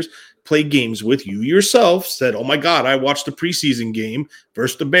coordinators play games with. You yourself said, oh, my God, I watched the preseason game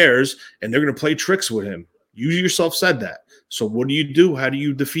versus the Bears, and they're going to play tricks with him. You yourself said that. So what do? How do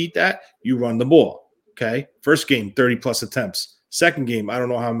you defeat that? You run the ball, okay? First game, 30-plus attempts. Second game, I don't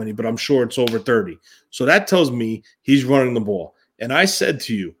know how many, but I'm sure it's over 30. So that tells me he's running the ball. And I said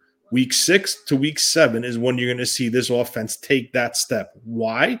to you, week 6 to week 7 is when you're going to see this offense take that step.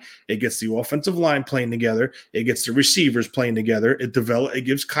 Why? It gets the offensive line playing together. It gets the receivers playing together. It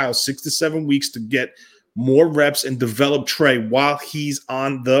gives Kyle 6 to 7 weeks to get more reps and develop Trey while he's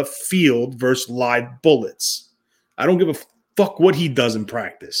on the field versus live bullets. I don't give a fuck what he does in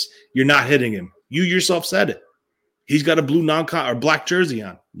practice. You're not hitting him. You yourself said it. He's got a blue or black jersey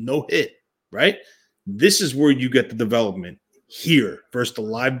on. No hit, right? This is where you get the development here versus the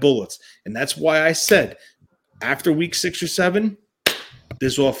live bullets. And that's why I said after week 6 or 7,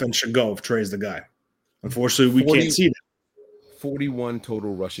 this offense should go if Trey's the guy. Unfortunately, we can't see that. 41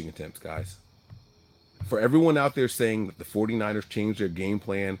 total rushing attempts, guys. For everyone out there saying that the 49ers changed their game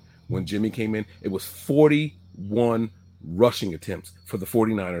plan when Jimmy came in, it was 41 rushing attempts for the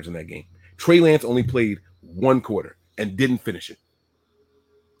 49ers in that game. Trey Lance only played 1 quarter and didn't finish it.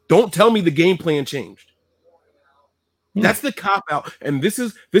 Don't tell me the game plan changed. That's the cop out. And this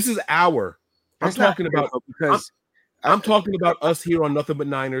is our. I'm talking about because I'm talking about us here on Nothing But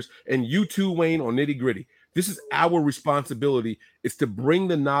Niners and you too, Wayne, on Nitty Gritty. This is our responsibility. Is to bring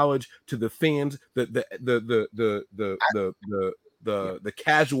the knowledge to the fans, the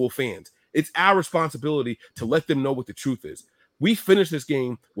casual fans. It's our responsibility to let them know what the truth is. We finished this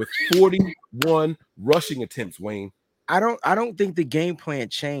game with 41 rushing attempts, Wayne. I don't think the game plan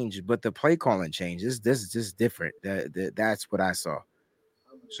changed, but the play calling changed. This is just different. That's what I saw.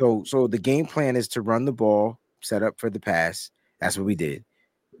 So the game plan is to run the ball, set up for the pass. That's what we did.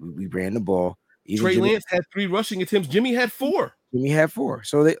 We ran the ball. Trey Lance had 3 rushing attempts. Jimmy had 4. Jimmy had 4.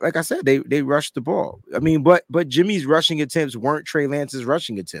 So like I said, they rushed the ball. I mean, but Jimmy's rushing attempts weren't Trey Lance's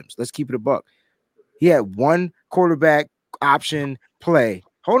rushing attempts. Let's keep it a buck. He had 1 quarterback option play.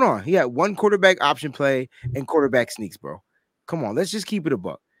 Hold on. He had 1 quarterback option play and quarterback sneaks, bro. Come on, let's just keep it a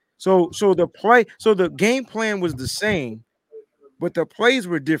buck. So the game plan was the same, but the plays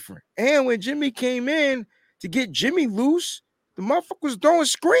were different. And when Jimmy came in to get Jimmy loose, the motherfucker was throwing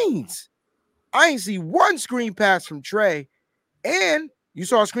screens. I ain't see 1 screen pass from Trey. And you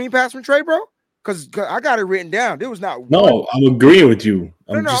saw a screen pass from Trey, bro? Because I got it written down. There was not No, one. I'm agreeing with you.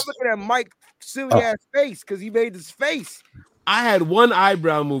 I'm looking at Mike's silly ass face because he made his face. I had 1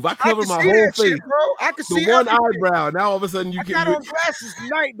 eyebrow move. I covered my whole face, shit, bro. I could see 1 everything. eyebrow. Now all of a sudden you I can. got on glasses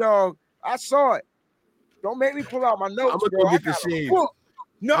tonight, dog. I saw it. Don't make me pull out my notes. I'm gonna bro. go get the shade.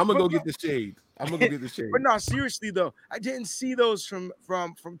 No, I'm gonna go get the shade. I'm gonna go get the shade. But no, seriously though, I didn't see those from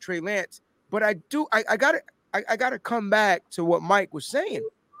Trey Lance. But I do. I gotta come back to what Mike was saying.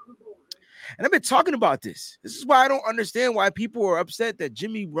 And I've been talking about this. This is why I don't understand why people are upset that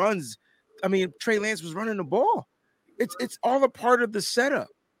Trey Lance was running the ball. It's all a part of the setup.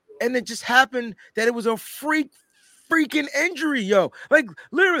 And it just happened that it was a freaking injury, yo. Like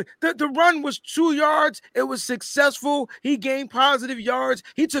literally, the run was 2 yards. It was successful. He gained positive yards.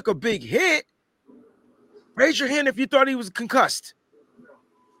 He took a big hit. Raise your hand if you thought he was concussed.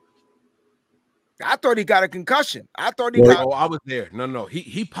 I thought he got a concussion. I thought he got. Oh, I was there. No.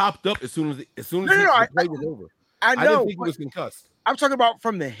 He popped up as soon as the play was over. I know. I didn't think he was concussed. I'm talking about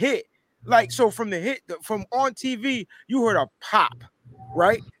from the hit. Like, so from the hit, from on TV, you heard a pop,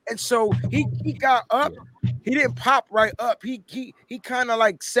 right? And so he got up. He didn't pop right up. He kind of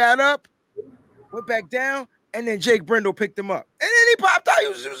like sat up, went back down, and then Jake Brendel picked him up. And then he popped out. He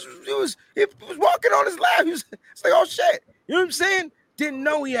was walking on his lap. It's like, oh shit. You know what I'm saying? Didn't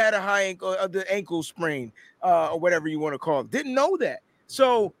know he had a high ankle, the ankle sprain, or whatever you want to call it. Didn't know that.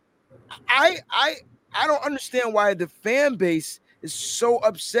 So I don't understand why the fan base is so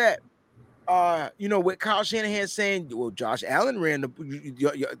upset. With Kyle Shanahan saying, "Well, Josh Allen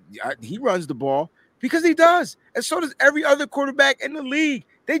he runs the ball," because he does, and so does every other quarterback in the league.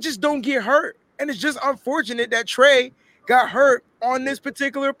 They just don't get hurt, and it's just unfortunate that Trey got hurt on this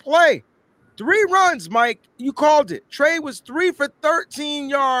particular play. 3 runs, Mike. You called it. Trey was 3 for 13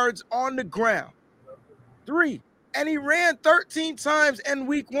 yards on the ground. 3. And he ran 13 times in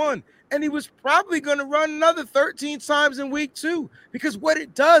week 1. And he was probably going to run another 13 times in week 2. Because what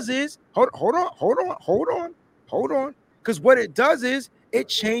it does is, hold on. Because what it does is, it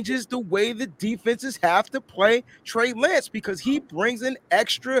changes the way the defenses have to play Trey Lance because he brings an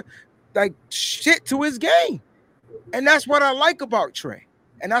extra shit to his game. And that's what I like about Trey.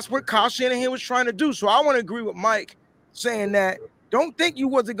 And that's what Kyle Shanahan was trying to do. So I want to agree with Mike saying that don't think you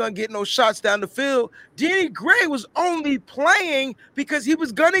wasn't going to get no shots down the field. Danny Gray was only playing because he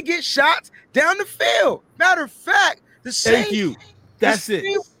was going to get shots down the field. Matter of fact, Thank you. That's it.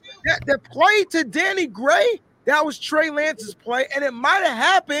 The play to Danny Gray, that was Trey Lance's play, and it might have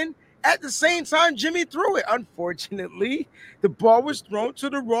happened at the same time Jimmy threw it. Unfortunately, the ball was thrown to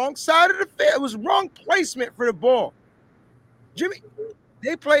the wrong side of the field. It was wrong placement for the ball.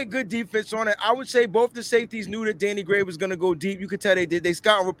 They played good defense on it. I would say both the safeties knew that Danny Gray was going to go deep. You could tell they did. They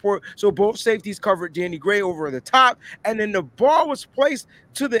scout report. So both safeties covered Danny Gray over the top. And then the ball was placed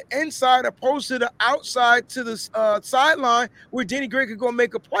to the inside opposed to the outside to the sideline where Danny Gray could go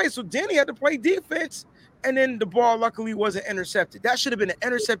make a play. So Danny had to play defense. And then the ball luckily wasn't intercepted. That should have been an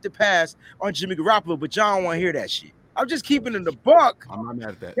intercepted pass on Jimmy Garoppolo, but John don't want to hear that shit. I'm just keeping it a buck. I'm not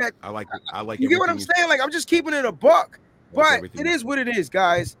mad at that. I like it. I like it. You get what I'm saying? Like, I'm just keeping it a buck. But it is what it is,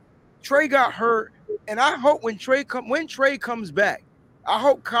 guys. Trey got hurt, and I hope when Trey comes back, I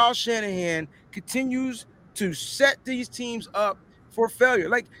hope Kyle Shanahan continues to set these teams up for failure.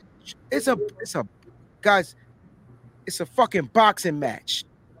 Like it's a guys, it's a fucking boxing match.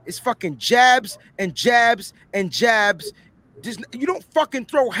 It's fucking jabs and jabs and jabs. Just you don't fucking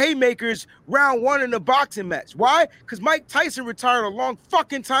throw haymakers round one in a boxing match. Why? Because Mike Tyson retired a long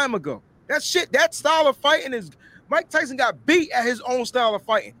fucking time ago. That shit, that style of fighting is Mike Tyson got beat at his own style of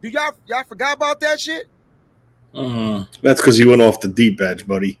fighting. Do y'all forgot about that shit? That's because he went off the deep edge,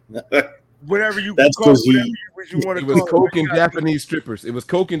 buddy. Whatever you that's because you want to it was coke and Japanese strippers. It was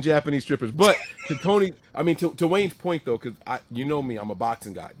coke and Japanese strippers. But to Tony, I mean to Wayne's point though, because you know me, I'm a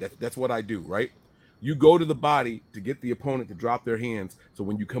boxing guy. That's what I do, right? You go to the body to get the opponent to drop their hands. So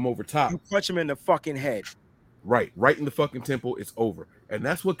when you come over top, you punch him in the fucking head. Right in the fucking temple, it's over. And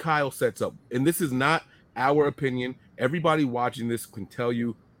that's what Kyle sets up. And this is not our opinion. Everybody watching this can tell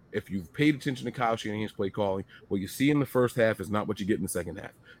you, if you've paid attention to Kyle Shanahan's play calling, what you see in the first half is not what you get in the second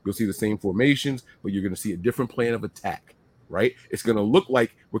half. You'll see the same formations, but you're going to see a different plan of attack, right? It's going to look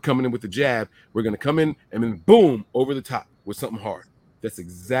like we're coming in with the jab. We're going to come in and then boom, over the top with something hard. That's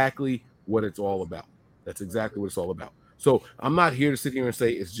exactly what it's all about. That's exactly what it's all about. So I'm not here to sit here and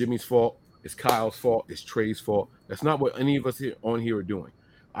say it's Jimmy's fault, it's Kyle's fault, it's Trey's fault. That's not what any of us here on here are doing.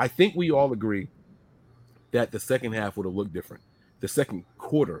 I think we all agree that the second half would have looked different. The second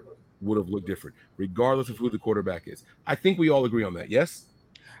quarter would have looked different, regardless of who the quarterback is. I think we all agree on that. Yes,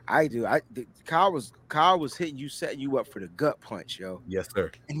 I do. Kyle was hitting you, setting you up for the gut punch, yo. Yes,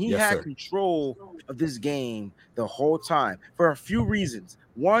 sir. And he had control of this game the whole time for a few reasons.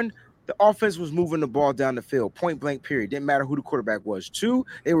 One, the offense was moving the ball down the field, point blank period. Didn't matter who the quarterback was. Two,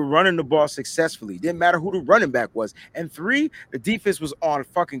 they were running the ball successfully. Didn't matter who the running back was. And three, the defense was on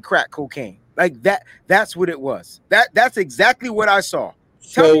fucking crack cocaine. Like that. That's what it was. That's exactly what I saw.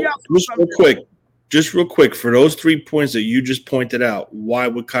 So just real quick, for those 3 points that you just pointed out, why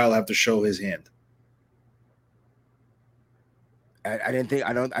would Kyle have to show his hand? I don't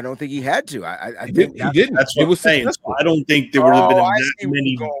think he had to. He didn't. That's what I'm saying. So I don't think there would have been that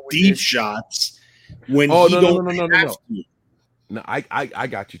many deep shots when he don't have to. No, I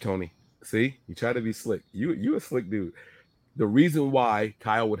got you, Tony. See, you try to be slick. You a slick dude. The reason why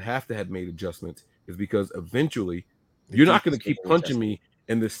Kyle would have to have made adjustments is because eventually you're not going to keep punching me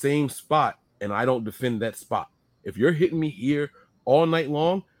in the same spot and I don't defend that spot. If you're hitting me here all night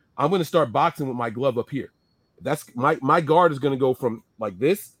long, I'm going to start boxing with my glove up here. That's my guard is going to go from like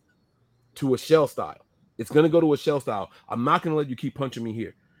this to a shell style. It's going to go to a shell style. I'm not going to let you keep punching me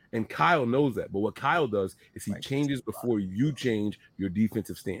here. And Kyle knows that. But what Kyle does is he changes before you change your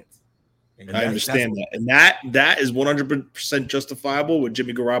defensive stance. And I understand that. And that is 100% justifiable with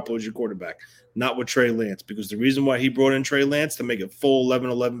Jimmy Garoppolo as your quarterback, not with Trey Lance, because the reason why he brought in Trey Lance to make it full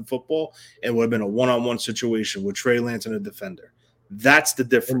 11-11 football, it would have been a one-on-one situation with Trey Lance and a defender. That's the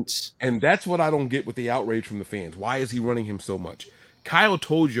difference. And that's what I don't get with the outrage from the fans. Why is he running him so much? Kyle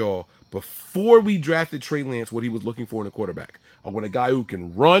told y'all before we drafted Trey Lance what he was looking for in a quarterback. I want a guy who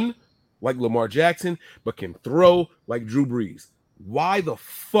can run like Lamar Jackson, but can throw like Drew Brees. Why the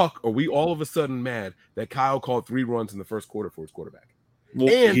fuck are we all of a sudden mad that Kyle called 3 runs in the first quarter for his quarterback? Well,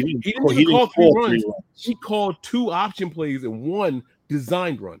 and he didn't even call 3 runs. He called 2 option plays and 1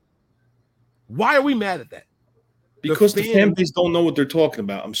 designed run. Why are we mad at that? Because the fan base don't know what they're talking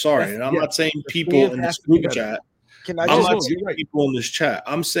about. I'm sorry. And I'm not saying people in this group chat. I'm not saying people in this chat.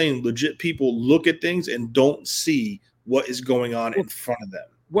 I'm saying legit people look at things and don't see what is going on in front of them.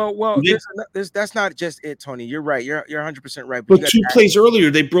 Well, that's not just it, Tony. You're right. You're 100% right. But 2 plays earlier,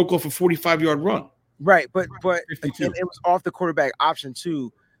 they broke off a 45-yard run. Right, but again, it was off the quarterback option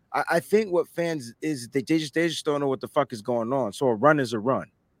too. I think what fans is they just don't know what the fuck is going on. So a run is a run.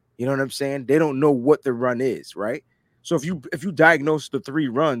 You know what I'm saying? They don't know what the run is, right? So if you diagnose the 3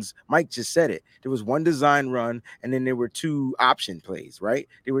 runs, Mike just said it. There was 1 design run, and then there were 2 option plays, right?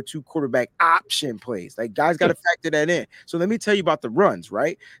 There were 2 quarterback option plays. Like, guys got to factor that in. So let me tell you about the runs,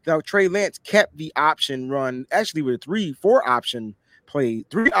 right? Now, Trey Lance kept the option run, actually with 4 option plays,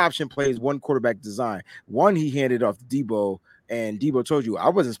 3 option plays, 1 quarterback design. 1 he handed off to Debo, and Debo told you, I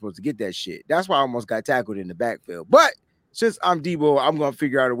wasn't supposed to get that shit. That's why I almost got tackled in the backfield. But since I'm Debo, I'm going to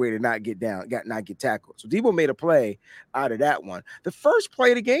figure out a way to not get tackled. So Debo made a play out of that one. The first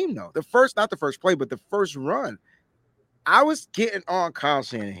play of the game, though, not the first play, but the first run, I was getting on Kyle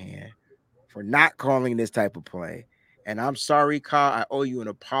Shanahan for not calling this type of play. And I'm sorry, Kyle, I owe you an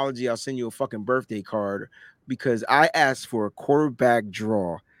apology. I'll send you a fucking birthday card because I asked for a quarterback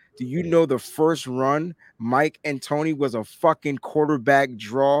draw. Do you know the first run, Mike and Tony, was a fucking quarterback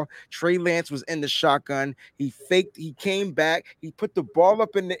draw? Trey Lance was in the shotgun. He faked. He came back. He put the ball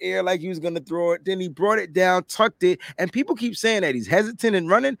up in the air like he was going to throw it. Then he brought it down, tucked it. And people keep saying that he's hesitant and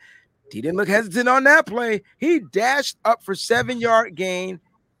running. He didn't look hesitant on that play. He dashed up for 7-yard gain,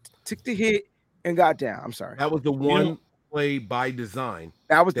 took the hit, and got down. I'm sorry. That was the one play by design.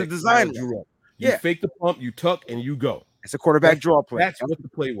 That was the design. Drew up. You fake the pump, you tuck, and you go. It's a quarterback draw play. That's what the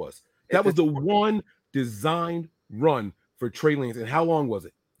play was. That was the one designed run for Trey Lance. And how long was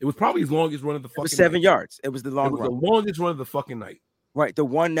it? It was probably his longest run of the fucking 7 yards. It was the long run. The longest run of the fucking night. Right, the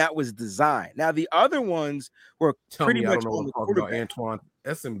one that was designed. Now the other ones were pretty much on the quarterback. Antoine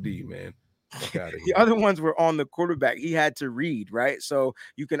SMD, man. The other ones were on the quarterback. He had to read, right? So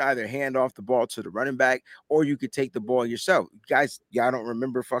you can either hand off the ball to the running back or you could take the ball yourself. Guys, y'all don't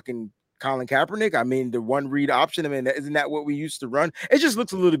remember fucking Colin Kaepernick? I mean, the one read option. I mean, isn't that what we used to run? It just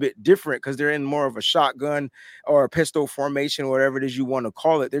looks a little bit different because they're in more of a shotgun or a pistol formation, whatever it is you want to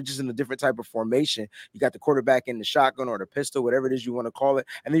call it. They're just in a different type of formation. You got the quarterback in the shotgun or the pistol, whatever it is you want to call it.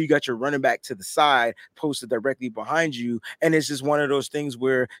 And then you got your running back to the side posted directly behind you. And it's just one of those things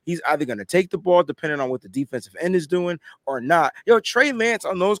where he's either going to take the ball, depending on what the defensive end is doing, or not. Trey Lance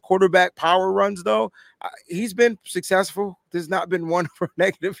on those quarterback power runs, though, he's been successful. There's not been one for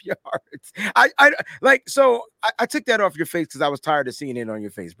negative yards. I took that off your face because I was tired of seeing it on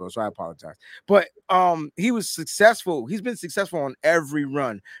your face, bro. So I apologize. But he was successful. He's been successful on every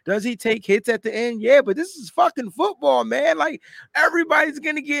run. Does he take hits at the end? Yeah, but this is fucking football, man. Like everybody's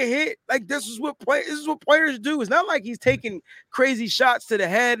gonna get hit. Like this is what players do. It's not like he's taking crazy shots to the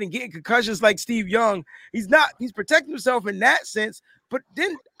head and getting concussions like Steve Young. He's not. He's protecting himself in that sense. But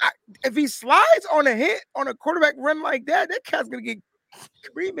then if he slides on a hit on a quarterback run like that, that cat's gonna get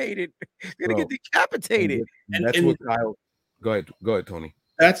cremated. He's gonna get decapitated. And that's what Kyle. Go ahead, Tony.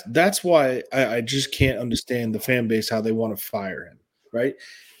 That's why I just can't understand the fan base how they want to fire him. Right?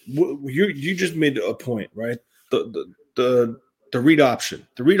 You just made a point, right? The read option.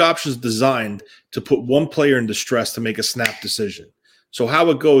 The read option is designed to put one player in distress to make a snap decision. So how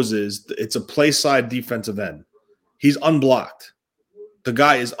it goes is it's a play side defensive end. He's unblocked. The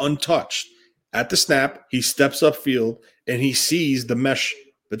guy is untouched. At the snap, he steps upfield and he sees the mesh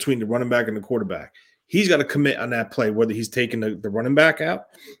between the running back and the quarterback. He's got to commit on that play, whether he's taking the running back out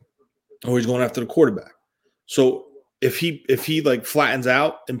or he's going after the quarterback. So if he like flattens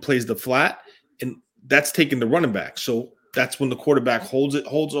out and plays the flat, and that's taking the running back. So that's when the quarterback holds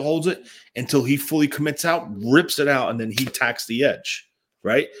it until he fully commits out, rips it out, and then he tacks the edge,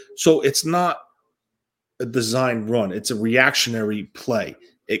 right? So it's not a design run. It's a reactionary play.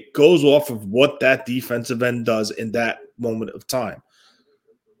 It goes off of what that defensive end does in that moment of time.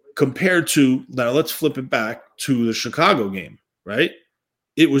 Compared to, now let's flip it back to the Chicago game, right?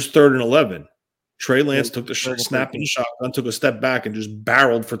 It was 3rd and 11. Trey Lance took the snap and shotgun, took a step back and just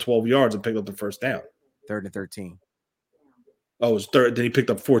barreled for 12 yards and picked up the first down. 3rd and 13. Oh, it was 3rd. Then he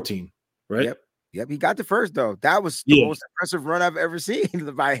picked up 14, right? Yep, he got the first, though. That was the most impressive run I've ever seen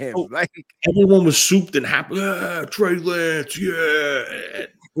by him. Oh, like everyone was souped and happy. Yeah, Trey Lance, yeah.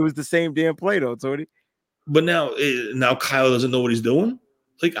 It was the same damn play, though, Tony. But now Kyle doesn't know what he's doing.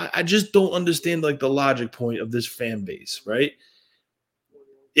 Like, I just don't understand, like, the logic point of this fan base, right?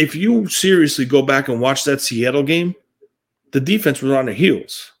 If you seriously go back and watch that Seattle game, the defense was on their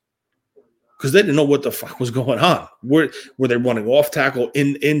heels because they didn't know what the fuck was going on. Were they running off tackle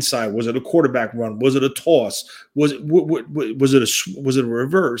inside? Was it a quarterback run? Was it a toss? Was it a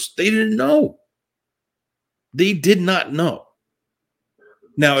reverse? They didn't know. They did not know.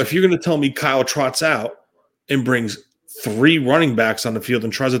 Now, if you're going to tell me Kyle trots out and brings 3 running backs on the field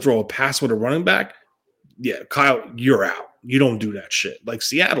and tries to throw a pass with a running back, yeah, Kyle, you're out. You don't do that shit like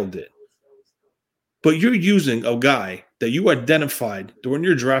Seattle did. But you're using a guy that you identified during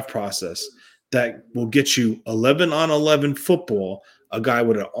your draft process that will get you 11-on-11 football, a guy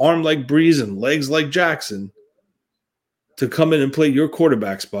with an arm like Breeze and legs like Jackson, to come in and play your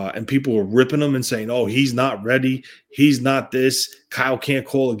quarterback spot, and people were ripping him and saying, oh, he's not ready. He's not this. Kyle can't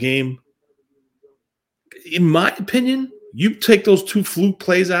call a game. In my opinion, you take those 2 fluke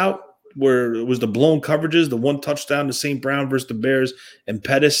plays out where it was the blown coverages, the 1 touchdown to St. Brown versus the Bears, and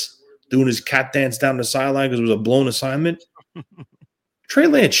Pettis doing his cat dance down the sideline because it was a blown assignment. Trey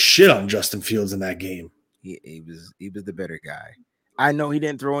Lance shit on Justin Fields in that game. He was the better guy. I know he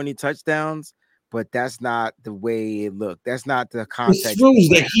didn't throw any touchdowns, but that's not the way it looked. That's not the context. The throws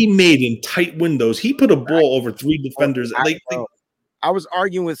that he made in tight windows. He put a ball over 3 defenders. I was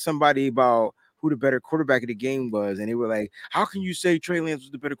arguing with somebody about who the better quarterback of the game was, and they were like, how can you say Trey Lance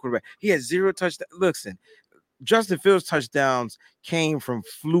was the better quarterback? He had 0 touchdowns. Listen, Justin Fields' touchdowns came from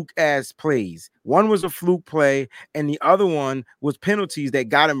fluke-ass plays. One was a fluke play, and the other one was penalties that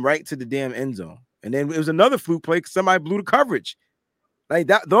got him right to the damn end zone. And then it was another fluke play because somebody blew the coverage. Like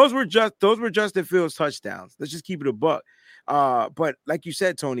that, those were Justin Fields' touchdowns. Let's just keep it a buck. But like you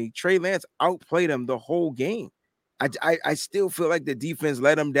said, Tony, Trey Lance outplayed him the whole game. I still feel like the defense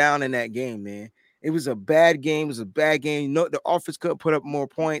let him down in that game, man. It was a bad game. It was a bad game. No, the offense couldn't put up more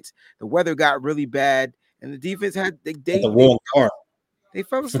points. The weather got really bad, and the defense had the wrong part. They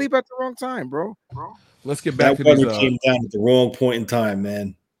fell asleep at the wrong time, bro. Let's get back to this. these. Came down at the wrong point in time,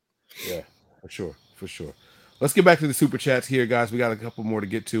 man. Yeah, for sure. Let's get back to the super chats here, guys. We got a couple more to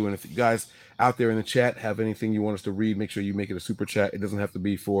get to, and if you guys out there in the chat have anything you want us to read, make sure you make it a super chat. It doesn't have to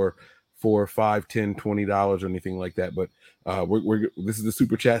be for $4, $5, $10, $20 or anything like that. But this is the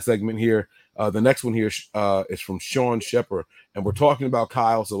super chat segment here. The next one here is from Sean Shepard, and we're talking about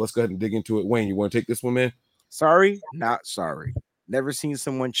Kyle. So let's go ahead and dig into it. Wayne, you want to take this one, man? Sorry, not sorry. Never seen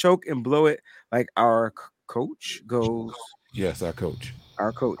someone choke and blow it like our coach goes. Yes, our coach.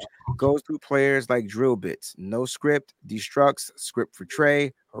 Our coach goes through players like drill bits. No script, destructs, script for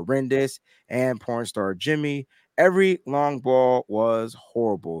Trey, horrendous, and porn star Jimmy. Every long ball was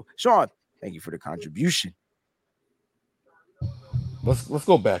horrible. Sean, thank you for the contribution. Let's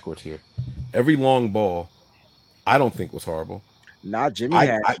go backwards here. Every long ball, I don't think was horrible. Jimmy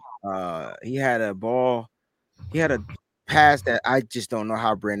he had a ball. He had a pass that I just don't know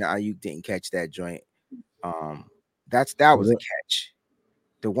how Brandon Ayuk didn't catch that joint. That was a catch.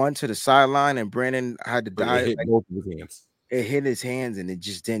 The one to the sideline, and Brandon had to die. It hit both of his hands. It hit his hands, and it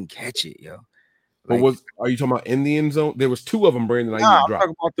just didn't catch it, yo. But are you talking about in the end zone? There was two of them, Brandon. I'm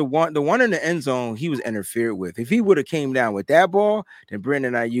talking about the one in the end zone. He was interfered with. If he would have came down with that ball, then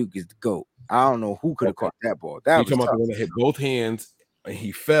Brandon Ayuk is the GOAT. I don't know who could have caught that ball. That was talking about the one that hit both hands, and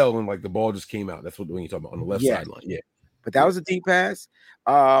he fell, and like the ball just came out. That's what you're talking about on the left sideline. Yeah, but that was a deep pass.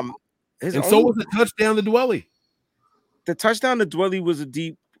 So was the touchdown to Dwelly. The touchdown to Dwelly was a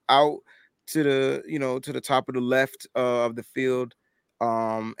deep out to the top of the left of the field,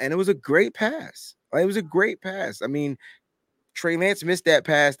 and it was a great pass. It was a great pass. I mean, Trey Lance missed that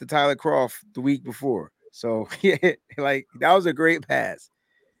pass to Tyler Kroft the week before, so yeah, like that was a great pass.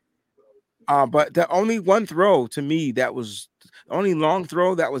 But the only one throw to me that was the only long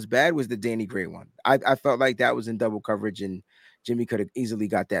throw that was bad was the Danny Gray one. I felt like that was in double coverage, and Jimmy could have easily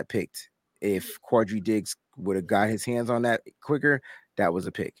got that picked if Quadri Diggs would have got his hands on that quicker. That was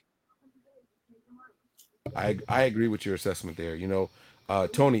a pick. I agree with your assessment there.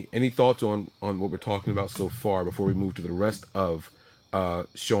 Tony, any thoughts on what we're talking about so far before we move to the rest of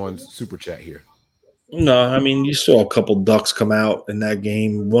Sean's super chat here? No, I mean, you saw a couple ducks come out in that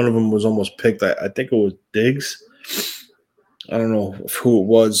game. One of them was almost picked. I think it was Diggs. I don't know who it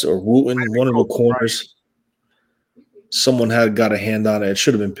was, or Wooten, one of the corners. Someone had got a hand on it. It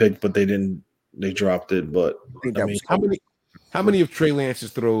should have been picked, but they didn't. They dropped it. But I mean, how many of Trey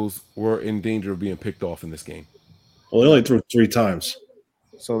Lance's throws were in danger of being picked off in this game? Well, he only threw 3 times.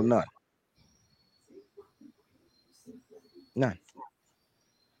 So none.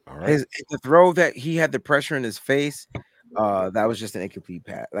 All right. The throw that he had the pressure in his face, that was just an incomplete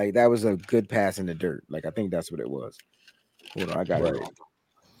pass. Like that was a good pass in the dirt. Like I think that's what it was. Hold on, I got it.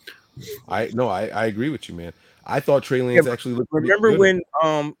 I agree with you, man. I thought Trey Lance actually looked. Remember when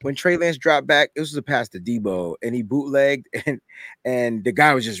Trey Lance dropped back? This was a pass to Debo, and he bootlegged, and the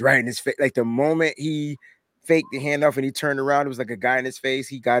guy was just right in his face. Like the moment he faked the handoff and he turned around, it was like a guy in his face.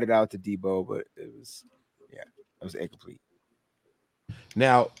 He got it out to Debo, but it was incomplete.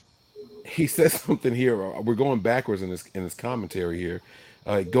 Now, he says something here. We're going backwards in this commentary here.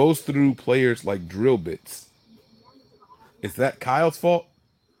 It goes through players like drill bits. Is that Kyle's fault?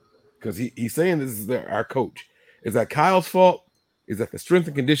 Because he's saying this is our coach. Is that Kyle's fault? Is that the strength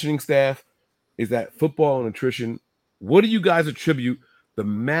and conditioning staff? Is that football and nutrition? What do you guys attribute the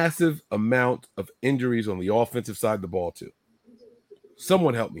massive amount of injuries on the offensive side of the ball to?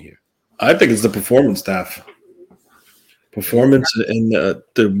 Someone help me here. I think it's the performance staff. Performance and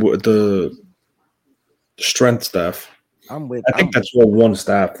the strength staff. I think that's all one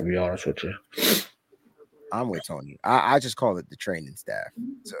staff, to be honest with you. I'm with Tony. I just call it the training staff.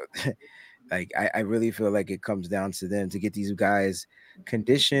 So, like, I really feel like it comes down to them to get these guys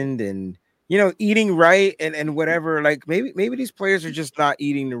conditioned and, eating right and whatever. Like, maybe these players are just not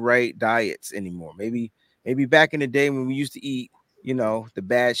eating the right diets anymore. Maybe back in the day when we used to eat, the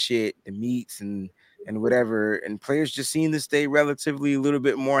bad shit, the meats and whatever, and players just seem to stay relatively a little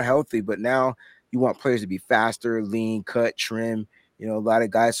bit more healthy. But now you want players to be faster, lean, cut, trim. A lot of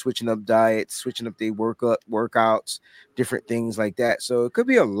guys switching up diets, switching up their workouts, different things like that. So it could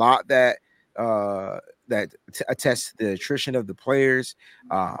be a lot that attests to the attrition of the players.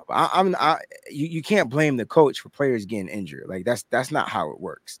 You can't blame the coach for players getting injured. Like that's not how it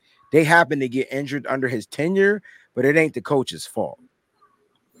works. They happen to get injured under his tenure, but it ain't the coach's fault.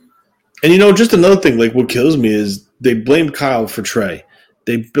 And just another thing, like what kills me is they blamed Kyle for Trey.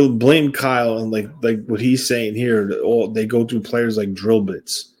 They blame Kyle, and like what he's saying here, they go through players like drill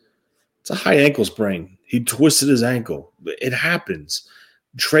bits. It's a high ankle sprain. He twisted his ankle. It happens.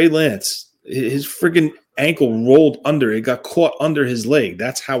 Trey Lance, his freaking ankle rolled under. It got caught under his leg.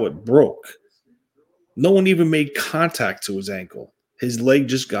 That's how it broke. No one even made contact to his ankle. His leg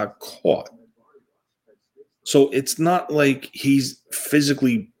just got caught. So it's not like he's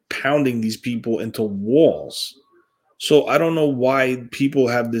physically pounding these people into walls. So I don't know why people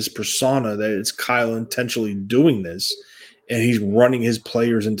have this persona that it's Kyle intentionally doing this and he's running his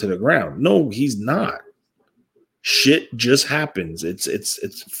players into the ground. No, he's not. Shit just happens.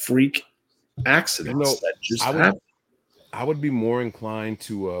 It's freak accidents that just happen. I would be more inclined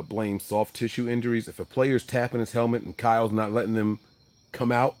to blame soft tissue injuries. If a player's tapping his helmet and Kyle's not letting them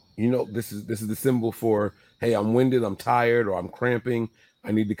come out, this is the symbol for, hey, I'm winded, I'm tired, or I'm cramping,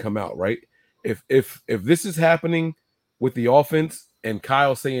 I need to come out, right? If this is happening with the offense and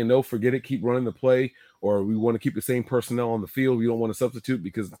Kyle saying no, forget it, keep running the play, or we want to keep the same personnel on the field, we don't want to substitute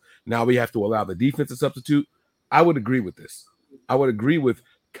because now we have to allow the defense to substitute, I would agree with this. I would agree with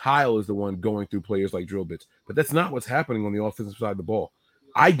Kyle is the one going through players like drill bits, but that's not what's happening on the offensive side of the ball.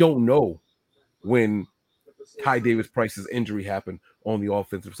 I don't know when Ty Davis Price's injury happened on the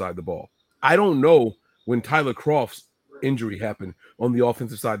offensive side of the ball. I don't know when Tyler Croft's injury happened on the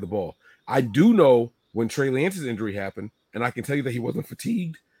offensive side of the ball. I do know when Trey Lance's injury happened, and I can tell you that he wasn't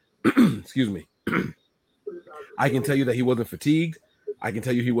fatigued. Excuse me. I can tell you that he wasn't fatigued. I can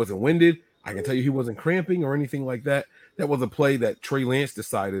tell you he wasn't winded. I can tell you he wasn't cramping or anything like that. That was a play that Trey Lance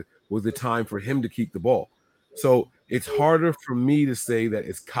decided was the time for him to keep the ball. So it's harder for me to say that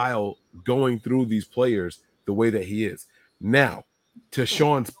it's Kyle going through these players the way that he is. Now, to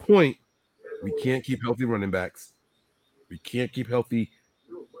Sean's point, we can't keep healthy running backs. We can't keep healthy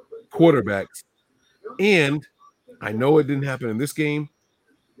quarterbacks. And I know it didn't happen in this game.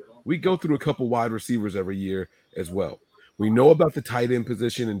 We go through a couple wide receivers every year as well. We know about the tight end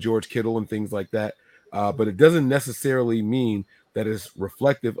position and George Kittle and things like that, but it doesn't necessarily mean that it's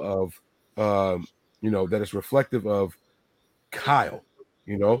reflective of, Kyle,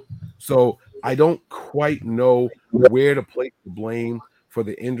 So I don't quite know where to place the blame for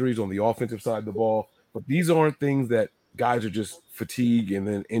the injuries on the offensive side of the ball, but these aren't things that guys are just fatigued and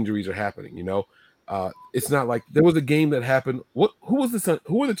then injuries are happening, It's not like there was a game that happened. Who were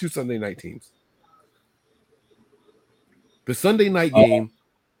the two Sunday night teams? The Sunday night game,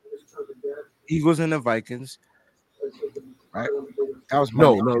 Eagles and the Vikings, right? That was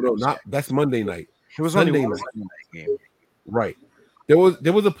not that's Monday night. It was Sunday night game, right? There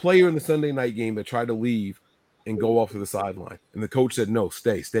was a player in the Sunday night game that tried to leave and go off to the sideline, and the coach said, "No,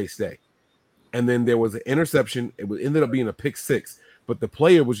 stay." And then there was an interception. It ended up being a pick six, but the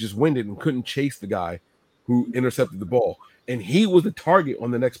player was just winded and couldn't chase the guy who intercepted the ball, and he was the target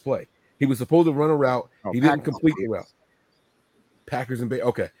on the next play. He was supposed to run a route. He didn't complete the route. Packers and Bay.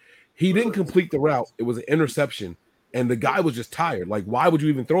 Okay. He didn't complete the route. It was an interception. And the guy was just tired. Like, why would you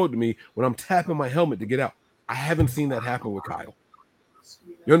even throw it to me when I'm tapping my helmet to get out? I haven't seen that happen with Kyle.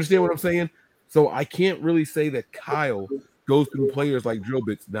 You understand what I'm saying? So I can't really say that Kyle goes through players like drill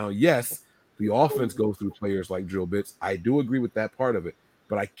bits. Now, yes, the offense goes through players like drill bits. I do agree with that part of it,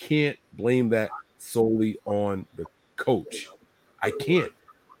 but I can't blame that solely on the coach. I can't.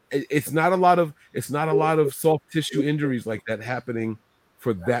 It's not a lot of soft tissue injuries like that happening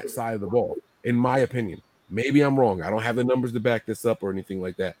for that side of the ball, in my opinion. Maybe I'm wrong. I don't have the numbers to back this up or anything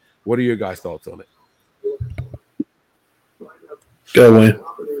like that. What are your guys' thoughts on it? Go away.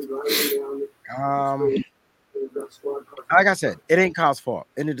 Like I said, it ain't Kyle's fault.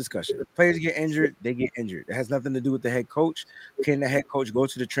 In the discussion, players get injured, they get injured. It has nothing to do with the head coach. Can the head coach go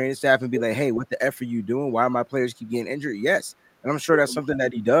to the training staff and be like, "Hey, what the F are you doing? Why are my players keep getting injured?" Yes. And I'm sure that's something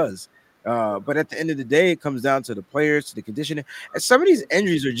that he does. But at the end of the day, it comes down to the players, to the conditioning. And some of these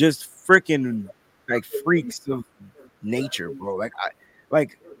injuries are just freaking like freaks of nature, bro.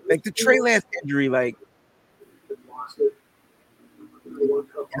 Like the Trey Lance injury, like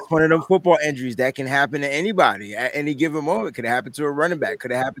it's one of them football injuries that can happen to anybody at any given moment. It could have happened to a running back,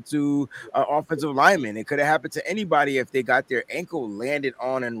 could have happened to an offensive lineman, it could have happened to anybody if they got their ankle landed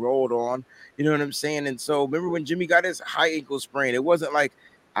on and rolled on. You know what I'm saying? And so remember when Jimmy got his high ankle sprain, it wasn't like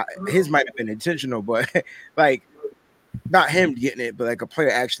his might have been intentional, but like not him getting it, but like a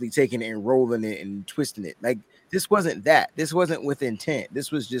player actually taking it and rolling it and twisting it. Like this wasn't that. This wasn't with intent.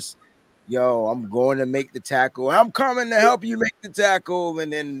 This was just, yo, I'm going to make the tackle. I'm coming to help you make the tackle.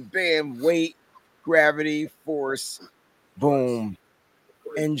 And then bam, weight, gravity, force, boom,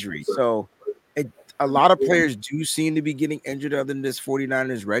 injury. So a lot of players do seem to be getting injured other than this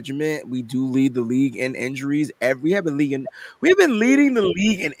 49ers regiment. We do lead the league in injuries. We have been leading the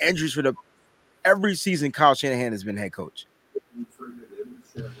league in injuries for every season Kyle Shanahan has been head coach.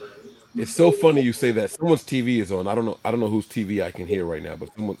 It's so funny you say that. Someone's TV is on. I don't know whose TV I can hear right now, but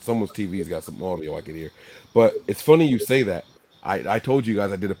someone's TV has got some audio I can hear. But it's funny you say that. I told you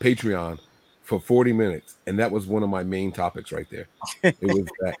guys I did a Patreon for 40 minutes, and that was one of my main topics right there. It was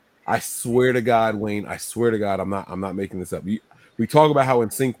that. I swear to God, Wayne, I swear to God, I'm not making this up. We talk about how in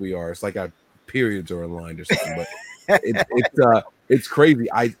sync we are. It's like our periods are aligned or something, but it's crazy.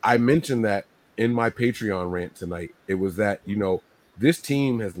 I mentioned that in my Patreon rant tonight. It was that, this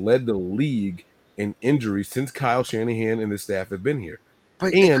team has led the league in injuries since Kyle Shanahan and his staff have been here.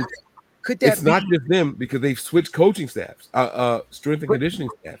 But and could that it's not just them, because they've switched coaching staffs, strength and conditioning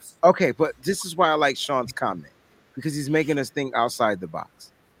staffs. Okay, but this is why I like Sean's comment, because he's making us think outside the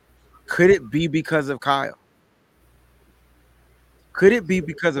box. Could it be because of Kyle? Could it be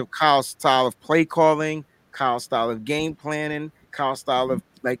because of Kyle's style of play calling, Kyle's style of game planning, Kyle's style of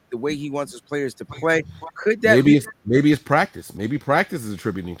like the way he wants his players to play? Could that maybe it's practice? Maybe practice is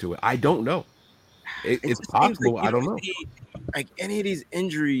attributing to it. I don't know. It's possible. Like, I don't know. Like any of these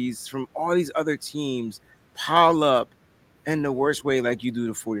injuries from all these other teams pile up in the worst way, like you do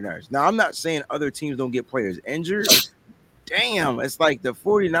the 49ers. Now, I'm not saying other teams don't get players injured. Damn, it's like the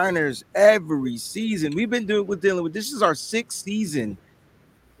 49ers every season. We've been dealing with this is our 6th season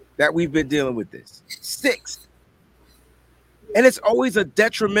that we've been dealing with this. 6th. And it's always a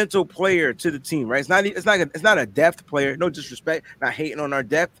detrimental player to the team, right? It's not a depth player. No disrespect, not hating on our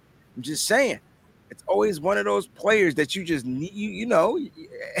depth. I'm just saying it's always one of those players that you just need, you're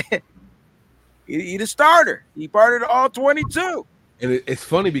the starter. He part of the all 22. And it's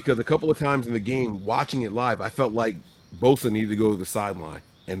funny because a couple of times in the game, watching it live, I felt like Bosa needed to go to the sideline,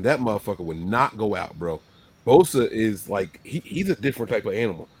 and that motherfucker would not go out, bro. Bosa is like, he's a different type of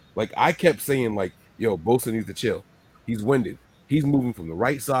animal. Like, I kept saying, like, yo, Bosa needs to chill. He's winded. He's moving from the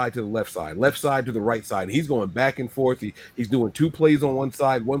right side to the left side to the right side. He's going back and forth. He's doing 2 plays on one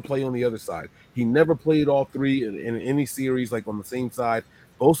side, 1 play on the other side. He never played all 3 in any series, like on the same side.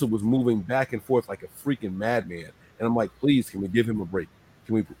 Bosa was moving back and forth like a freaking madman. And I'm like, please, can we give him a break?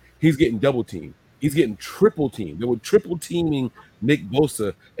 He's getting double teamed. He's getting triple teamed. They were triple teaming Nick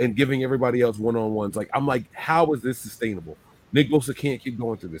Bosa and giving everybody else one-on-ones. Like, I'm like, how is this sustainable? Nick Bosa can't keep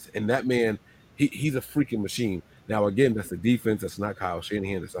going through this. And that man, he's a freaking machine. Now, again, that's the defense. That's not Kyle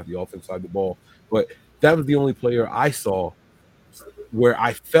Shanahan. That's not the offense side of the ball. But that was the only player I saw where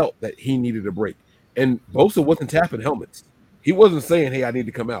I felt that he needed a break. And Bosa wasn't tapping helmets. He wasn't saying, hey, I need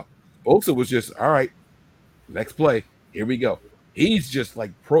to come out. Bosa was just, all right, next play. Here we go. He's just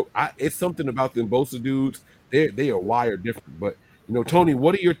like it's something about them Bosa dudes. They are wired different. But, Tony,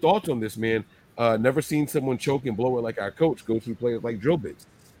 what are your thoughts on this, man? Never seen someone choke and blow it like our coach go through players like drill bits.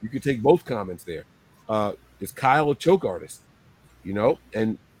 You could take both comments there. Is Kyle a choke artist?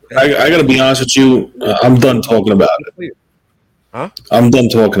 And I got to be honest with you. I'm done talking about it. Huh? I'm done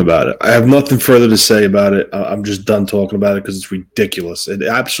talking about it. I have nothing further to say about it. I'm just done talking about it because it's ridiculous. It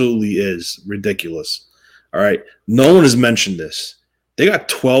absolutely is ridiculous. All right. No one has mentioned this. They got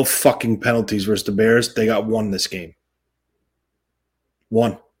 12 fucking penalties versus the Bears. They got 1 this game.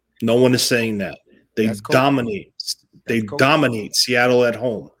 1. No one is saying that. They dominate. They dominate Seattle at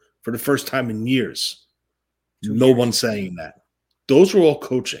home for the first time in years. No one's saying that. Those were all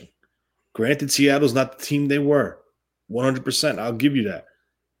coaching. Granted, Seattle's not the team they were. 100%. I'll give you that.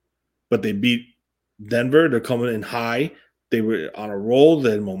 But they beat Denver. They're coming in high. They were on a roll.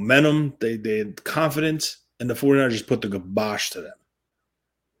 They had momentum. They had confidence. And the 49ers just put the kibosh to them.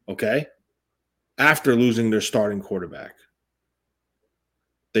 Okay? After losing their starting quarterback.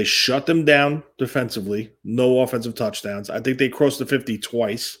 They shut them down defensively. No offensive touchdowns. I think they crossed the 50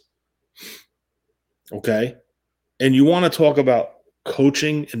 twice. Okay? And you want to talk about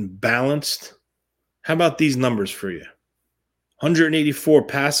coaching and balanced? How about these numbers for you? 184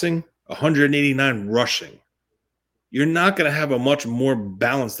 passing, 189 rushing. You're not going to have a much more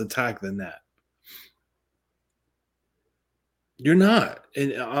balanced attack than that. You're not.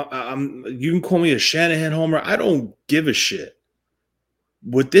 And you can call me a Shanahan homer. I don't give a shit.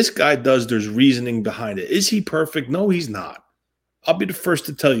 What this guy does, there's reasoning behind it. Is he perfect? No, he's not. I'll be the first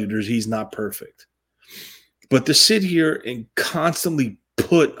to tell you he's not perfect. But to sit here and constantly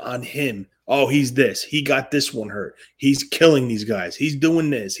put on him, oh, he's this. He got this one hurt. He's killing these guys. He's doing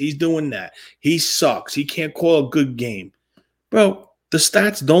this. He's doing that. He sucks. He can't call a good game. Bro, the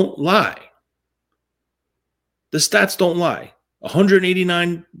stats don't lie. The stats don't lie.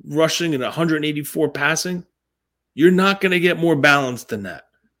 189 rushing and 184 passing. You're not going to get more balanced than that.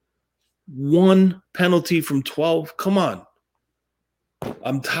 1 penalty from 12. Come on.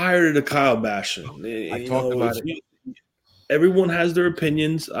 I'm tired of the Kyle bashing. I talked about it. Everyone has their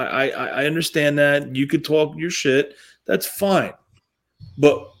opinions. I understand that. You could talk your shit. That's fine.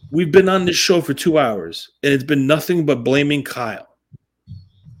 But we've been on this show for 2 hours, and it's been nothing but blaming Kyle.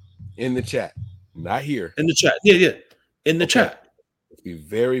 In the chat. Not here. In the chat. Yeah. In the chat. Let's be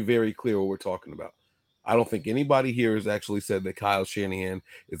very, very clear what we're talking about. I don't think anybody here has actually said that Kyle Shanahan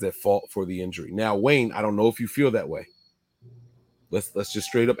is at fault for the injury. Now, Wayne, I don't know if you feel that way. Let's just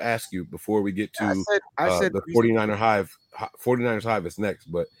straight up ask you before we get to I said the 49ers Hive is next.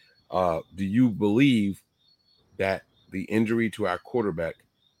 But do you believe that the injury to our quarterback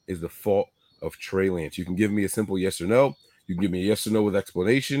is the fault of Trey Lance? You can give me a simple yes or no. You can give me a yes or no with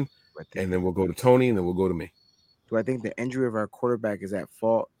explanation, and then we'll go to Tony, and then we'll go to me. Do I think the injury of our quarterback is at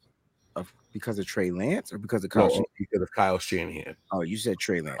fault because of Trey Lance or because of Kyle Shanahan? Because of Kyle Shanahan. Oh, you said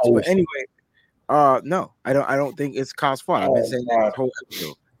Trey Lance. But anyway, no, I don't think it's Kyle's fault. I've been saying that this whole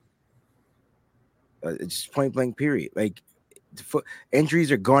episode. It's just point blank period. Like injuries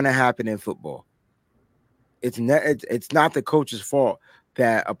are going to happen in football. It's not the coach's fault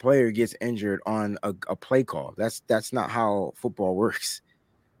that a player gets injured on a play call. That's not how football works.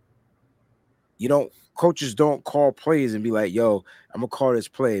 Coaches don't call plays and be like, yo, I'm gonna call this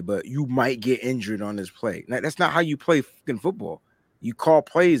play, but you might get injured on this play. Now, that's not how you play fucking football. You call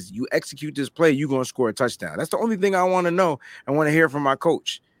plays, you execute this play, you're gonna score a touchdown. That's the only thing I want to know. I want to hear from my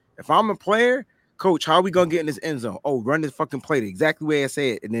coach. If I'm a player, coach, how are we gonna get in this end zone? Oh, run this fucking play the exactly way I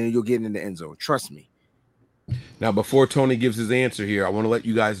say it, and then you'll get in the end zone. Trust me. Now, before Tony gives his answer here, I want to let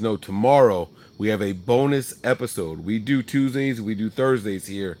you guys know tomorrow we have a bonus episode. We do Tuesdays, we do Thursdays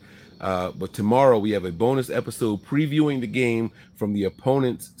here. But tomorrow we have a bonus episode previewing the game from the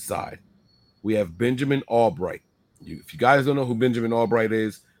opponent's side. We have Benjamin Albright. If you guys don't know who Benjamin Albright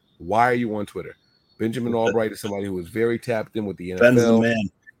is, why are you on Twitter? Benjamin Albright is somebody who is very tapped in with the NFL,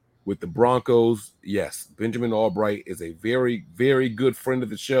 with the Broncos. Yes, Benjamin Albright is a very, very good friend of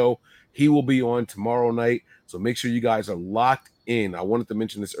the show. He will be on tomorrow night, so make sure you guys are locked in. I wanted to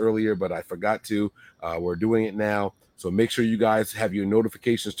mention this earlier, but I forgot to. We're doing it now. So make sure you guys have your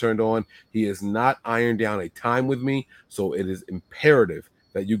notifications turned on. He has not ironed down a time with me, so it is imperative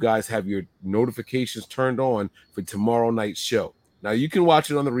that you guys have your notifications turned on for tomorrow night's show. Now, you can watch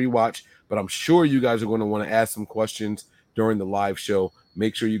it on the rewatch, but I'm sure you guys are going to want to ask some questions during the live show.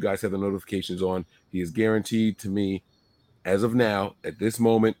 Make sure you guys have the notifications on. He is guaranteed to me, as of now, at this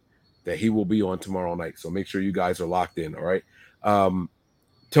moment, that he will be on tomorrow night. So make sure you guys are locked in, all right?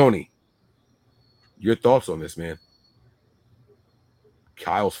 Tony, your thoughts on this, man?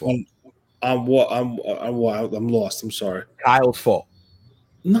 Kyle's fault. I'm lost. I'm sorry. Kyle's fault.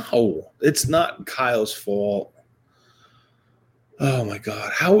 No, it's not Kyle's fault. Oh my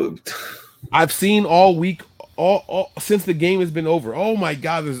God. How I've seen all week, all since the game has been over. Oh my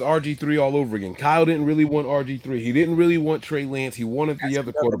God, there's RG3 all over again. Kyle didn't really want RG3. He didn't really want Trey Lance. He wanted the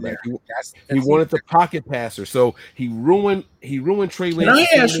other quarterback. He wanted the pocket passer. So he ruined Trey Lance. Can I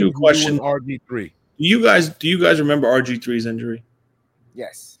ask you a question? RG3. Do you guys remember RG3's injury?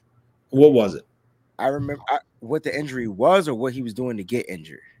 Yes. What was it? I remember what the injury was or what he was doing to get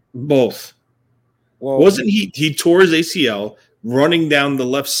injured. Both. Well, wasn't he tore his ACL running down the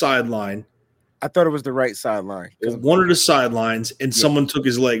left sideline? I thought it was the right sideline. One of the sidelines, and someone took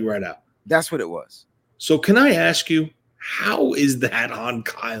his leg right out. That's what it was. So can I ask you, how is that on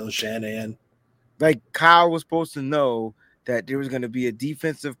Kyle Shanahan? Like, Kyle was supposed to know that there was going to be a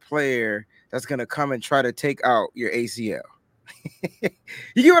defensive player that's going to come and try to take out your ACL.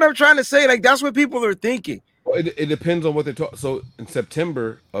 You get what I'm trying to say? Like, that's what people are thinking. Well, it depends on what they're talking. So in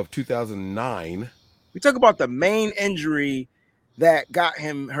September of 2009, we talk about the main injury that got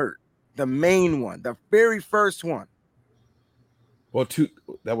him hurt. The main one, the very first one. Well,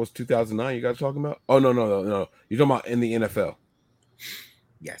 that was 2009. You guys talking about? Oh no. You're talking about in the NFL.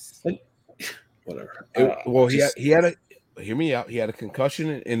 Yes. Whatever. He had a. Hear me out. He had a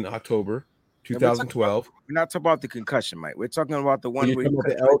concussion in October 2012. We're not talking about the concussion, Mike. We're talking about the one where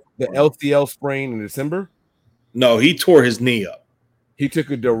the LCL sprain in December. No, he tore his knee up. He took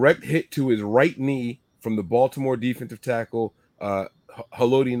a direct hit to his right knee from the Baltimore defensive tackle,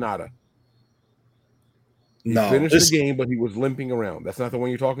 Haloti Ngata. He finished the game, but he was limping around. That's not the one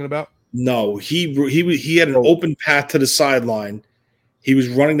you're talking about? No, he had an open path to the sideline. He was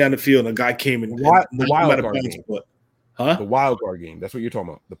running down the field, and a guy came in. The wild card game. Huh? The wild card game. That's what you're talking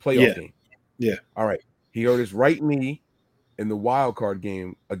about. The playoff game. Yeah. All right. He hurt his right knee in the wild card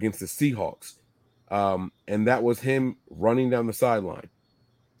game against the Seahawks. And that was him running down the sideline.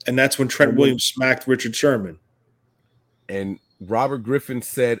 And that's when Trent Williams smacked Richard Sherman. And Robert Griffin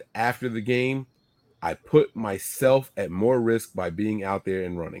said after the game, I put myself at more risk by being out there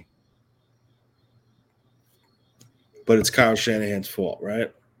and running. But it's Kyle Shanahan's fault,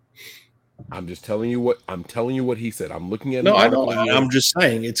 right? I'm just telling you what he said. I'm looking at No, I know. I'm just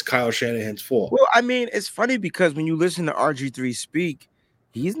saying it's Kyle Shanahan's fault. Well, I mean, it's funny because when you listen to RG3 speak,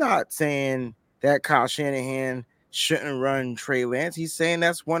 he's not saying that Kyle Shanahan shouldn't run Trey Lance. He's saying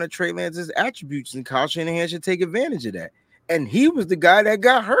that's one of Trey Lance's attributes, and Kyle Shanahan should take advantage of that. And he was the guy that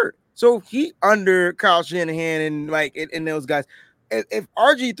got hurt. So he under Kyle Shanahan and those guys. If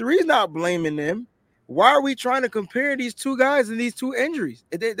RG3 is not blaming them, why are we trying to compare these two guys and these two injuries?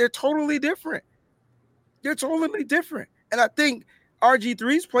 They're totally different. They're totally different. And I think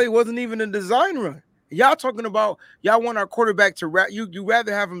RG3's play wasn't even a design run. Y'all talking about y'all want our quarterback to you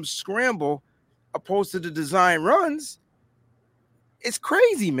rather have him scramble opposed to the design runs. It's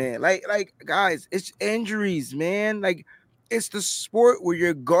crazy, man. Like guys, it's injuries, man. Like it's the sport where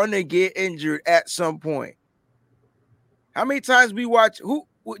you're gonna get injured at some point. How many times we watch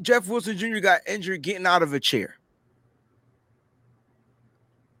Jeff Wilson Jr. got injured getting out of a chair?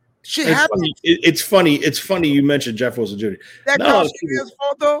 Shit happens. It's funny. It's funny you mentioned Jeff Wilson Jr. That Kyle Shanahan's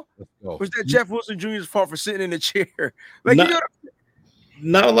fault though? Was that Jeff Wilson Jr.'s fault for sitting in a chair? Like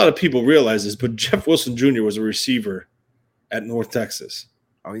not a lot of people realize this, but Jeff Wilson Jr. was a receiver at North Texas.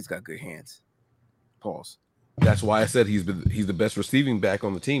 Oh, he's got good hands. Pause. That's why I said he's the best receiving back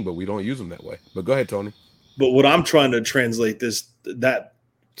on the team, but we don't use him that way. But go ahead, Tony. But what I'm trying to translate that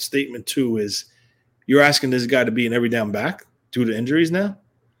statement to is you're asking this guy to be an every down back due to injuries now?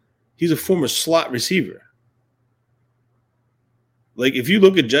 He's a former slot receiver. Like, if you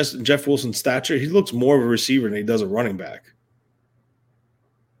look at Jeff Wilson's stature, he looks more of a receiver than he does a running back.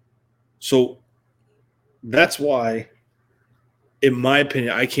 So that's why, in my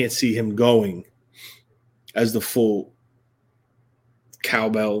opinion, I can't see him going as the full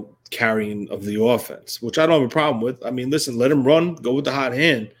cowbell carrying of the offense, which I don't have a problem with. I mean, listen, let him run, go with the hot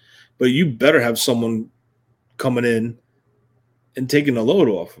hand, but you better have someone coming in and taking the load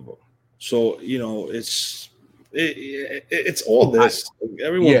off of him. So, you know, it's all this.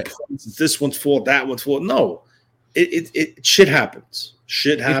 Everyone points, this one's fault, that one's fault. No, it shit happens.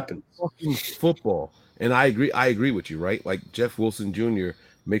 Shit happens. It's fucking football, and I agree with you, right? Like Jeff Wilson Jr.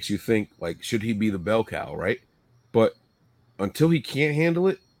 makes you think, like, should he be the bell cow, right? But until he can't handle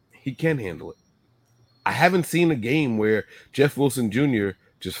it, he can handle it. I haven't seen a game where Jeff Wilson Jr.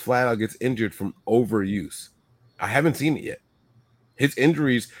 just flat out gets injured from overuse. I haven't seen it yet. His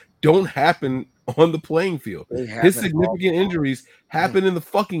injuries don't happen on the playing field. His significant injuries happen in the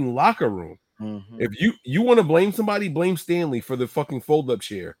fucking locker room. Mm-hmm. If you want to blame somebody, blame Stanley for the fucking fold-up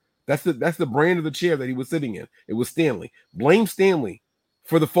chair. That's the brand of the chair that he was sitting in. It was Stanley. Blame Stanley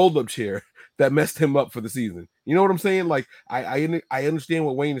for the fold-up chair that messed him up for the season. You know what I'm saying? Like, I understand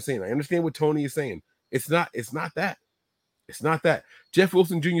what Wayne is saying. I understand what Tony is saying. It's not that. It's not that. Jeff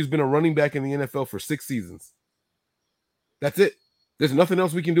Wilson Jr. has been a running back in the NFL for 6 seasons. That's it. There's nothing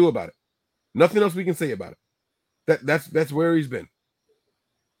else we can do about it. Nothing else we can say about it. That's where he's been.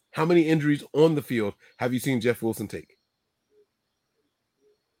 How many injuries on the field have you seen Jeff Wilson take?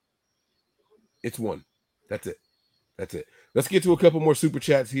 It's one. That's it. That's it. Let's get to a couple more super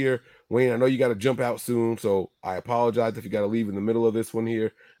chats here. Wayne, I know you got to jump out soon, so I apologize if you got to leave in the middle of this one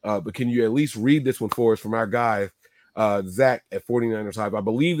here. But can you at least read this one for us from our guy, Zach at 49ers Hive? I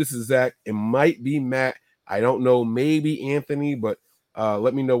believe this is Zach. It might be Matt. I don't know. Maybe Anthony, but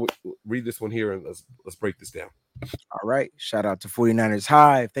let me know. Read this one here, and let's break this down. All right. Shout out to 49ers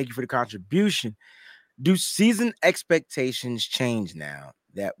Hive. Thank you for the contribution. Do season expectations change now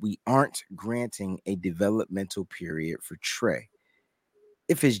that we aren't granting a developmental period for Trey?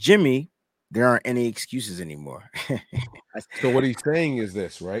 If it's Jimmy, there aren't any excuses anymore. So what he's saying is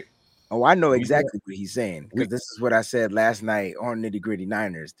this, right? Oh, I know exactly what he's saying, because this is what I said last night on Nitty Gritty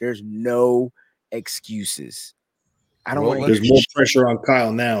Niners. There's no excuses. I don't want to. There's more pressure on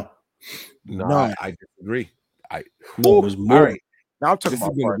Kyle now. No, I disagree. There's more. All right. Now I'm talking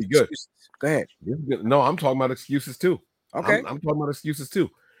about going to be good. Excuses. Go ahead. No, I'm talking about excuses too. Okay. I'm talking about excuses too.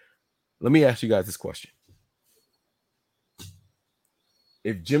 Let me ask you guys this question.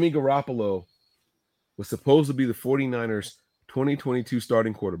 If Jimmy Garoppolo was supposed to be the 49ers 2022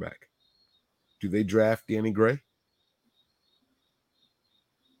 starting quarterback, do they draft Danny Gray?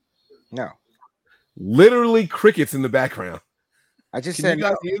 No. Literally crickets in the background. I just Can said you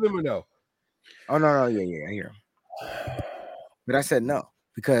guys no. hear them or no? Oh, no. Yeah, I hear him. But I said no,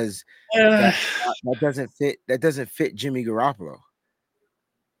 because that doesn't fit. That doesn't fit Jimmy Garoppolo.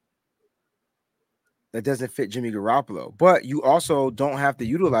 That doesn't fit Jimmy Garoppolo. But you also don't have to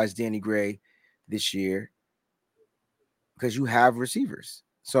utilize Danny Gray this year, because you have receivers.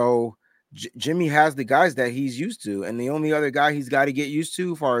 So Jimmy has the guys that he's used to, and the only other guy he's got to get used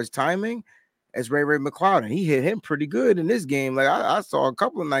to as far as timing is Ray McCloud, and he hit him pretty good in this game. Like I saw a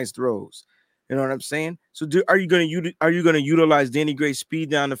couple of nice throws. You know what I'm saying? So are you going to utilize Danny Gray's speed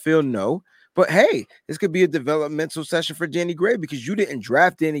down the field? No. But hey, this could be a developmental session for Danny Gray because you didn't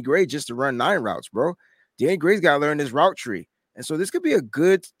draft Danny Gray just to run 9 routes, bro. Danny Gray's got to learn this route tree. And so this could be a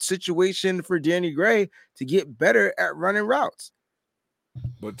good situation for Danny Gray to get better at running routes.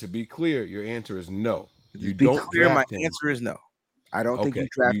 But to be clear, your answer is no. You be don't clear, my draft him. answer is no. I don't think you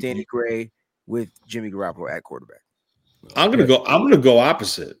draft Danny Gray with Jimmy Garoppolo at quarterback. I'm gonna go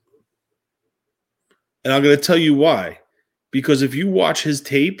opposite. And I'm gonna tell you why. Because if you watch his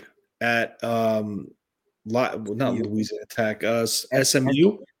tape at not Louisiana Tech,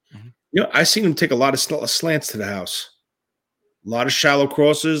 SMU, I seen him take a lot of slants to the house. A lot of shallow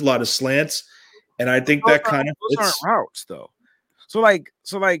crosses, a lot of slants. And I think that kind of those aren't routes though. So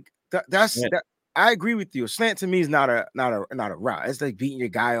that's that. I agree with you. A slant to me is not a route. It's like beating your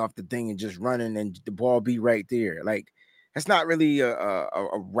guy off the thing and just running and the ball be right there. Like that's not really a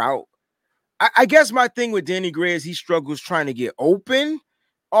route. I guess my thing with Danny Gray is he struggles trying to get open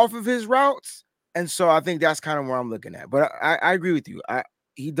off of his routes. And so I think that's kind of where I'm looking at. But I agree with you.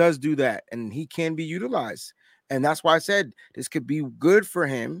 He does do that and he can be utilized. And that's why I said this could be good for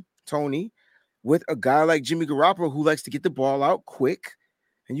him, Tony, with a guy like Jimmy Garoppolo who likes to get the ball out quick.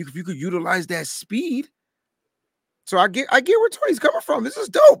 And you could utilize that speed. So I get where Tony's coming from. This is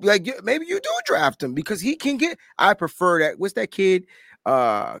dope. Like maybe you do draft him because he can get. I prefer that. What's that kid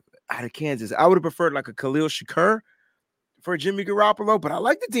out of Kansas? I would have preferred like a Khalil Shakur for Jimmy Garoppolo, but I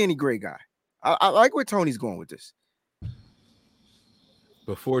like the Danny Gray guy. I like where Tony's going with this.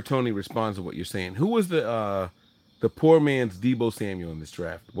 Before Tony responds to what you're saying, who was the poor man's Deebo Samuel in this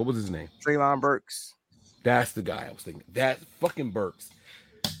draft? What was his name? Treylon Burks. That's the guy I was thinking. That's fucking Burks.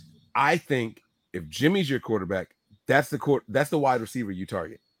 I think if Jimmy's your quarterback, that's the wide receiver you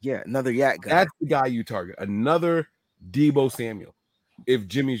target. Yeah, another yak guy. That's the guy you target. Another Deebo Samuel. If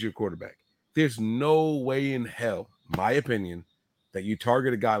Jimmy's your quarterback, there's no way in hell, my opinion, that you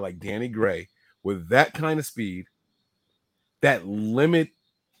target a guy like Danny Gray with that kind of speed, that limited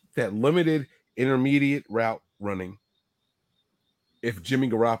intermediate route running. If Jimmy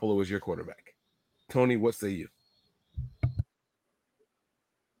Garoppolo is your quarterback, Tony, what say you?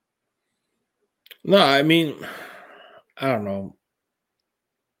 No, I mean, I don't know.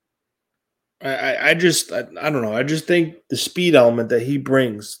 I don't know. I just think the speed element that he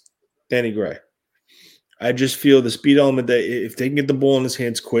brings, Danny Gray. I just feel the speed element that if they can get the ball in his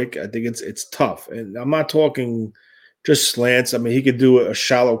hands quick, I think it's tough. And I'm not talking just slants. I mean, he could do a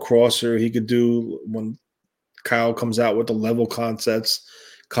shallow crosser. He could do when Kyle comes out with the level concepts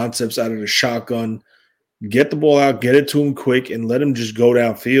out of the shotgun. Get the ball out, get it to him quick, and let him just go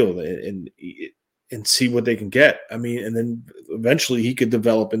downfield and see what they can get. I mean, and then eventually he could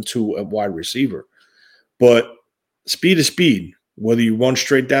develop into a wide receiver. But speed is speed. Whether you run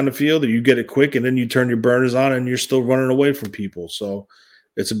straight down the field or you get it quick and then you turn your burners on and you're still running away from people. So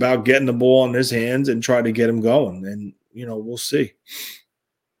it's about getting the ball in his hands and try to get him going. And, we'll see.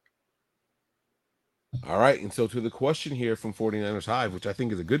 All right. And so to the question here from 49ers Hive, which I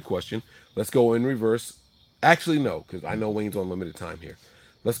think is a good question, let's go in reverse. Actually, no, because I know Wayne's on limited time here.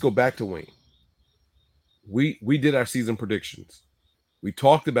 Let's go back to Wayne. We did our season predictions. We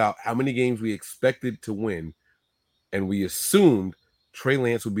talked about how many games we expected to win, and we assumed Trey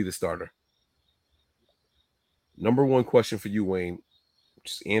Lance would be the starter. Number one question for you, Wayne.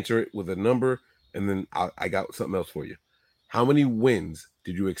 Just answer it with a number, and then I got something else for you. How many wins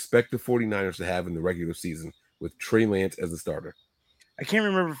did you expect the 49ers to have in the regular season with Trey Lance as the starter? I can't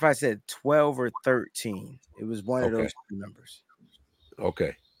remember if I said 12 or 13. It was one of those two numbers.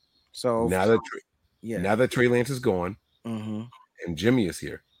 Okay. So now that Trey Lance is gone and Jimmy is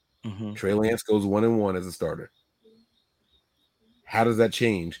here, Trey Lance goes 1-1 as a starter. How does that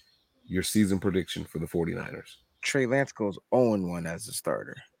change your season prediction for the 49ers? Trey Lance goes 0-1 as a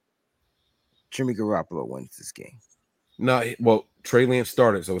starter. Jimmy Garoppolo wins this game. No, well, Trey Lance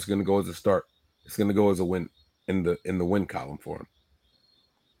started, so it's going to go as a start. It's going to go as a win in the win column for him.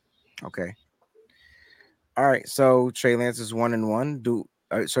 Okay. All right. So Trey Lance is 1-1.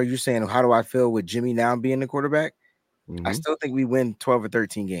 So you're saying, how do I feel with Jimmy now being the quarterback? I still think we win 12 or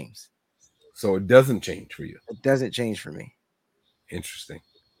 13 games. So it doesn't change for you. It doesn't change for me. Interesting.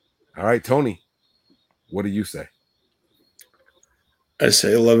 All right, Tony, what do you say? I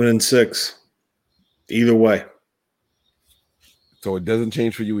say 11-6. Either way. So it doesn't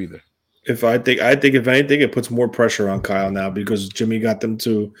change for you either. I think if anything, it puts more pressure on Kyle now because Jimmy got them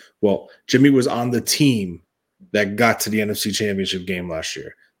to. Well, Jimmy was on the team that got to the NFC Championship game last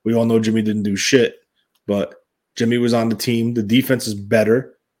year. We all know Jimmy didn't do shit, but Jimmy was on the team. The defense is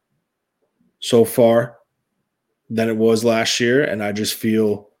better so far than it was last year, and I just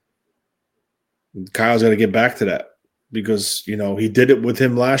feel Kyle's got to get back to that because, you know, he did it with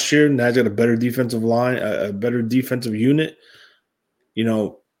him last year. Now he's got a better defensive line, a better defensive unit. You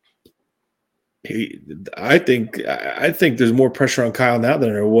know, I think there's more pressure on Kyle now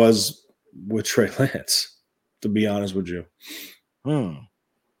than there was with Trey Lance, to be honest with you.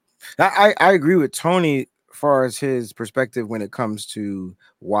 I agree with Tony as far as his perspective when it comes to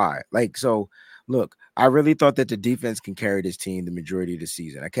why. Like, so look, I really thought that the defense can carry this team the majority of the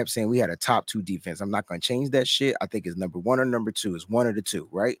season. I kept saying we had a top 2 defense. I'm not going to change that shit. I think it's number 1 or number 2. It's one of the two,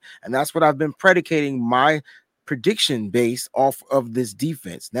 right? And that's what I've been predicating my prediction based off of this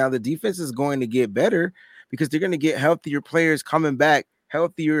defense. Now the defense is going to get better because they're going to get healthier players coming back,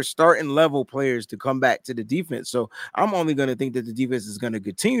 healthier starting level players to come back to the defense. So I'm only going to think that the defense is going to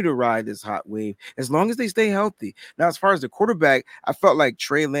continue to ride this hot wave as long as they stay healthy. Now, as far as the quarterback, I felt like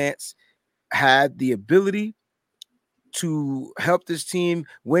Trey Lance had the ability to help this team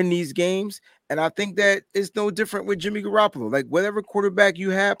win these games. And I think that it's no different with Jimmy Garoppolo. Like, whatever quarterback you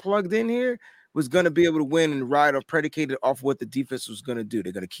had plugged in here was going to be able to win and ride or predicated off what the defense was going to do.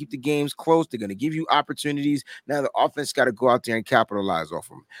 They're going to keep the games close. They're going to give you opportunities. Now the offense got to go out there and capitalize off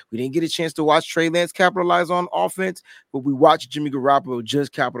them. We didn't get a chance to watch Trey Lance capitalize on offense, but we watched Jimmy Garoppolo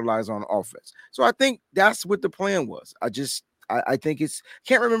just capitalize on offense. So I think that's what the plan was. I think it's,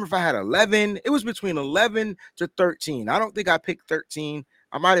 can't remember if I had 11. It was between 11 to 13. I don't think I picked 13.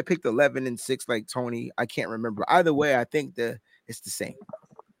 I might have picked 11 and 6 like Tony. I can't remember. Either way, I think it's the same.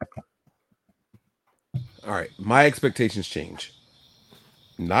 All right. My expectations change.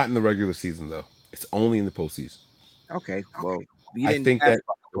 Not in the regular season, though. It's only in the postseason. Okay. Well, I think that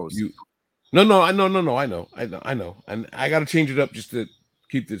you. No, I know. And I got to change it up just to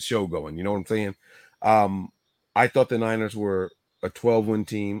keep the show going. You know what I'm saying? I thought the Niners were a 12-win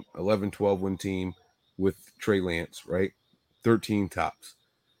team, 11-12-win team with Trey Lance, right? 13 tops.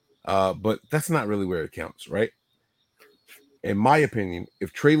 But that's not really where it counts, right? In my opinion,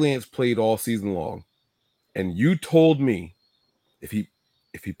 if Trey Lance played all season long, and you told me if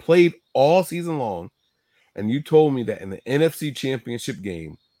he played all season long, and you told me that in the NFC Championship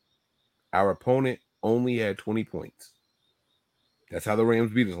game, our opponent only had 20 points. That's how the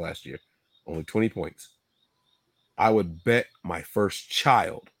Rams beat us last year. Only 20 points. I would bet my first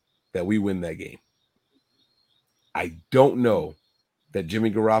child that we win that game. I don't know that Jimmy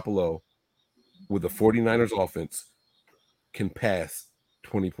Garoppolo with the 49ers offense can pass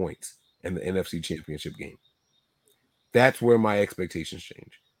 20 points in the NFC Championship game. That's where my expectations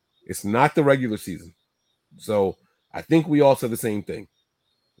change. It's not the regular season. So I think we all said the same thing.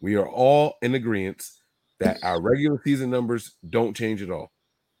 We are all in agreement that our regular season numbers don't change at all.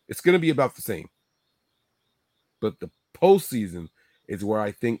 It's going to be about the same. But the postseason is where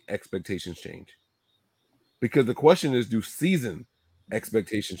I think expectations change. Because the question is, do season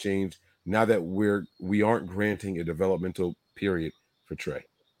expectations change now that we aren't granting a developmental period for Trey?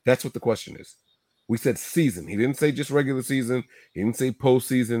 That's what the question is. We said season. He didn't say just regular season. He didn't say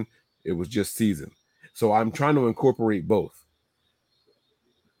postseason. It was just season. So I'm trying to incorporate both.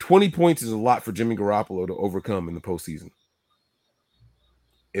 20 points is a lot for Jimmy Garoppolo to overcome in the postseason.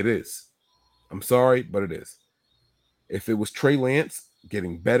 It is. I'm sorry, but it is. If it was Trey Lance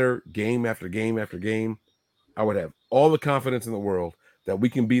getting better game after game after game, I would have all the confidence in the world that we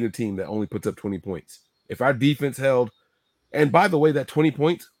can beat a team that only puts up 20 points. If our defense held, and by the way, that 20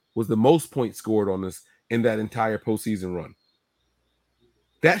 points was the most points scored on us in that entire postseason run.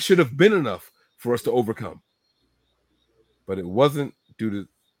 That should have been enough for us to overcome. But it wasn't due to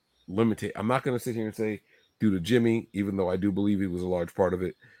limited. I'm not going to sit here and say due to Jimmy, even though I do believe he was a large part of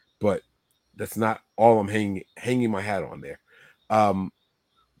it. But that's not all I'm hanging my hat on there.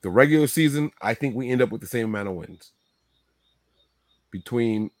 The regular season, I think we end up with the same amount of wins.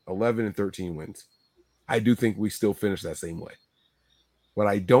 Between 11 and 13 wins. I do think we still finish that same way. What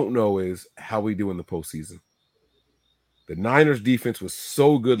I don't know is how we do in the postseason. The Niners defense was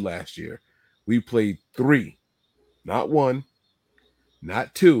so good last year. We played 3, not 1,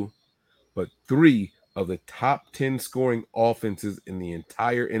 not 2, but 3 of the top 10 scoring offenses in the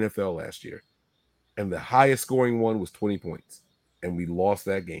entire NFL last year. And the highest scoring one was 20 points. And we lost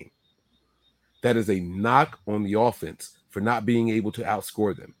that game. That is a knock on the offense for not being able to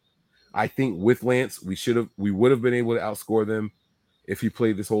outscore them. I think with Lance, we would have been able to outscore them if he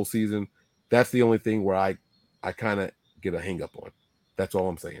played this whole season. That's the only thing where I kind of get a hang up on. That's all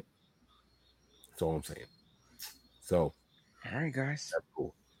I'm saying. So, all right, guys. That's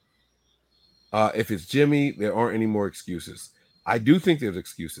cool. If it's Jimmy, there aren't any more excuses. I do think there's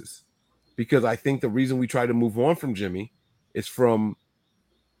excuses because I think the reason we try to move on from Jimmy is from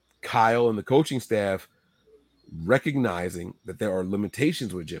Kyle and the coaching staff recognizing that there are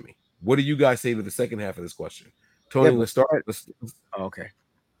limitations with Jimmy. What do you guys say to the second half of this question? Tony, let's start. Okay.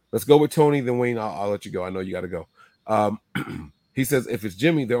 Let's go with Tony, then Wayne, I'll let you go. I know you got to go. He says, if it's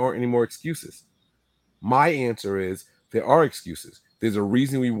Jimmy, there aren't any more excuses. My answer is there are excuses. There's a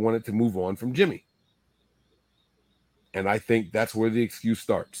reason we wanted to move on from Jimmy. And I think that's where the excuse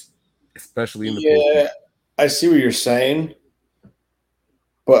starts, especially in the postseason. I see what you're saying,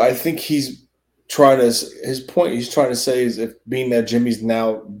 but I think he's trying to – his point he's trying to say is if being that Jimmy's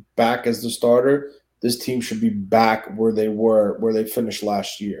now back as the starter, this team should be back where they were, where they finished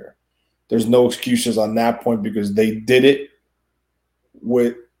last year. There's no excuses on that point because they did it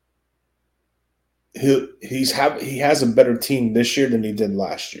with – he has a better team this year than he did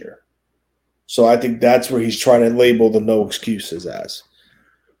last year. So I think that's where he's trying to label the no excuses as.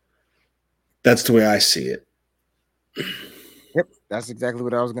 That's the way I see it. Yep, that's exactly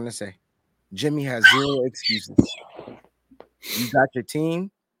what I was going to say. Jimmy has zero excuses. You got your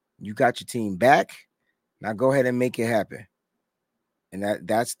team. You got your team back. Now go ahead and make it happen. And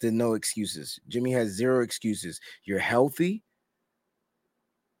that's the no excuses. Jimmy has zero excuses. You're healthy.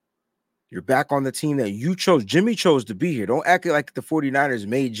 You're back on the team that you chose. Jimmy chose to be here. Don't act like the 49ers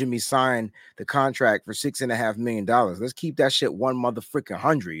made Jimmy sign the contract for $6.5 million. Let's keep that shit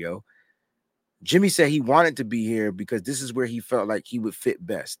 100, yo. Jimmy said he wanted to be here because this is where he felt like he would fit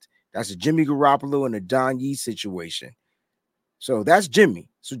best. That's a Jimmy Garoppolo and a Don Yee situation. So that's Jimmy.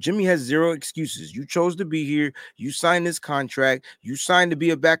 So Jimmy has zero excuses. You chose to be here. You signed this contract. You signed to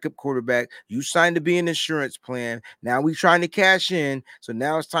be a backup quarterback. You signed to be an insurance plan. Now we're trying to cash in. So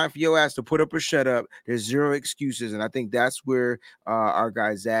now it's time for your ass to put up or shut up. There's zero excuses. And I think that's where our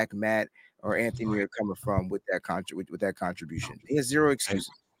guys, Zach, Matt, or Anthony are coming from with that contribution. He has zero excuses.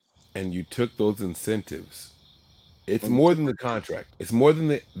 And you took those incentives. It's more than the contract. It's more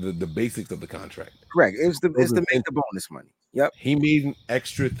than the basics of the contract. Correct. It's to make the bonus money. Yep. He made an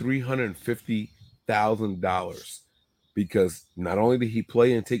extra $350,000 because not only did he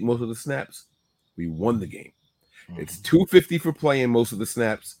play and take most of the snaps, we won the game. Mm-hmm. It's $250 for playing most of the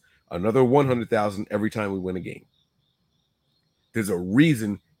snaps, another $100,000 every time we win a game. There's a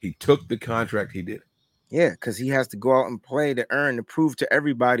reason he took the contract he did. Yeah, because he has to go out and play to earn, to prove to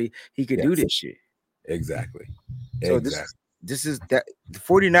everybody he could do this shit. Exactly. So this is that the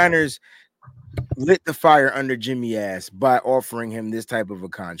 49ers lit the fire under Jimmy ass by offering him this type of a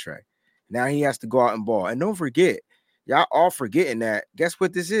contract. Now he has to go out and ball. And don't forget, y'all all forgetting that. Guess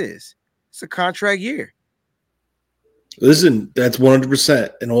what this is? It's a contract year. Listen, that's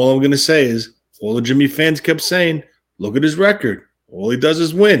 100%. And all I'm going to say is all the Jimmy fans kept saying, look at his record. All he does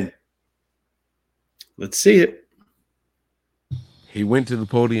is win. Let's see it. He went to the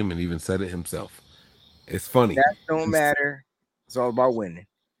podium and even said it himself. It's funny. That don't matter. It's all about winning.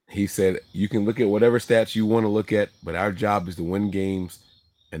 He said, you can look at whatever stats you want to look at, but our job is to win games,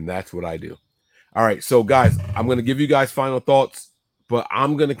 and that's what I do. All right, so, guys, I'm going to give you guys final thoughts, but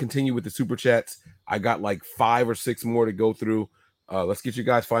I'm going to continue with the Super Chats. I got like 5 or 6 more to go through. Let's get you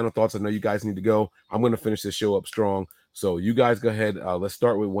guys final thoughts. I know you guys need to go. I'm going to finish this show up strong. So you guys go ahead. Let's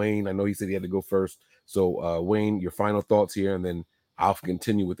start with Wayne. I know he said he had to go first. So, Wayne, your final thoughts here, and then I'll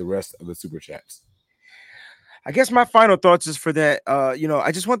continue with the rest of the Super Chats. I guess my final thoughts is for that.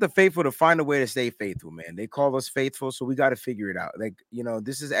 I just want the faithful to find a way to stay faithful, man. They call us faithful, so we got to figure it out. Like,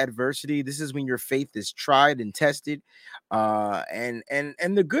 this is adversity. This is when your faith is tried and tested. And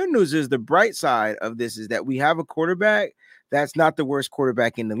the good news is, the bright side of this is that we have a quarterback that's not the worst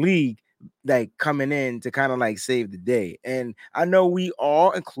quarterback in the league, like coming in to kind of like save the day. And I know we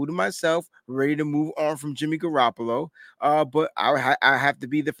all, including myself, ready to move on from Jimmy Garoppolo. But I have to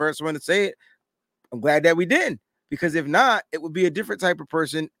be the first one to say it. I'm glad that we didn't, because if not, it would be a different type of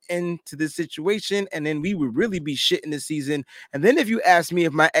person into this situation, and then we would really be shitting this season. And then if you ask me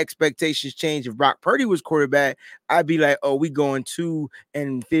if my expectations change if Brock Purdy was quarterback, I'd be like, oh, we going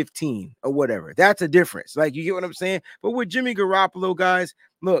 2-15 or whatever. That's a difference. Like, you get what I'm saying? But with Jimmy Garoppolo, guys,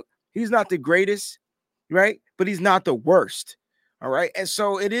 look, he's not the greatest, right? But he's not the worst. All right. And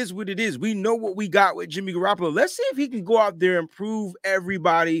so it is what it is. We know what we got with Jimmy Garoppolo. Let's see if he can go out there and prove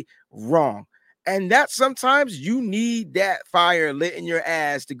everybody wrong. And that sometimes you need that fire lit in your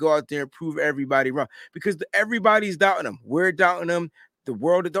ass to go out there and prove everybody wrong, because everybody's doubting him. We're doubting him. The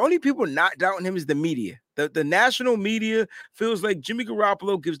world, the only people not doubting him is the media. The national media feels like Jimmy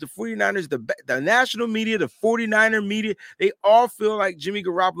Garoppolo gives the 49ers the national media, the 49er media. They all feel like Jimmy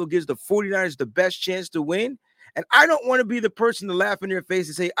Garoppolo gives the 49ers the best chance to win. And I don't want to be the person to laugh in their face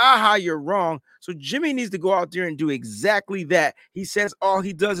and say, aha, you're wrong. So Jimmy needs to go out there and do exactly that. He says all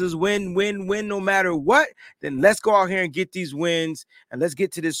he does is win, win, win, no matter what. Then let's go out here and get these wins, and let's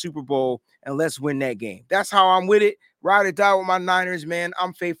get to this Super Bowl, and let's win that game. That's how I'm with it. Ride or die with my Niners, man.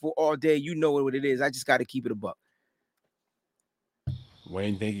 I'm faithful all day. You know what it is. I just got to keep it a buck.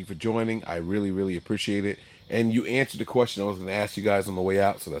 Wayne, thank you for joining. I really, really appreciate it. And you answered the question I was going to ask you guys on the way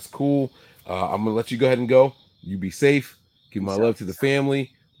out, so that's cool. I'm going to let you go ahead and go. You be safe. Give my love to the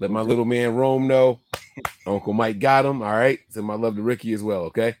family. Let my little man Rome know Uncle Mike got him. All right. Send my love to Ricky as well.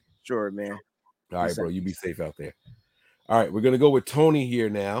 Okay. Sure, man. All right, bro. You be safe out there. All right. We're going to go with Tony here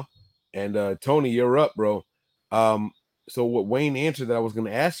now. And Tony, you're up, bro. So what Wayne answered that I was going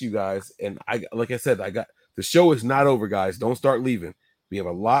to ask you guys, and like I said, the show is not over, guys. Don't start leaving. We have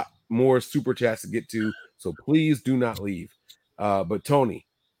a lot more super chats to get to, so please do not leave. But Tony,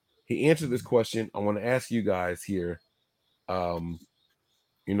 he answered this question. I want to ask you guys here. Jimmy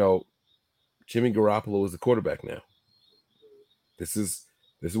Garoppolo is the quarterback now. This is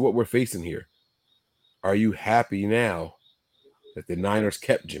what we're facing here. Are you happy now that the Niners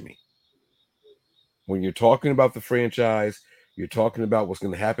kept Jimmy? When you're talking about the franchise, you're talking about what's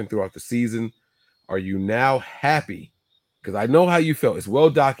going to happen throughout the season. Are you now happy? Because I know how you felt. It's well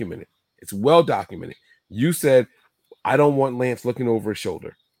documented. You said, I don't want Lance looking over his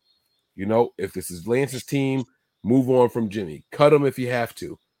shoulder. If this is Lance's team, move on from Jimmy. Cut him if you have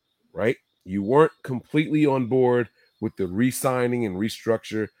to, right? You weren't completely on board with the re-signing and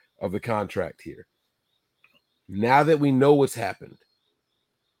restructure of the contract here. Now that we know what's happened,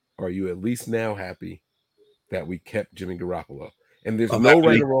 are you at least now happy that we kept Jimmy Garoppolo? And there's no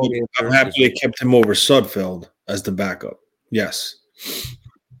right or wrong answer. I'm happy they kept him over Sudfeld as the backup. Yes.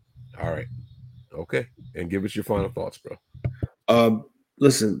 All right. Okay. And give us your final thoughts, bro.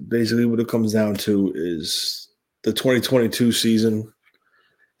 Listen, basically what it comes down to is the 2022 season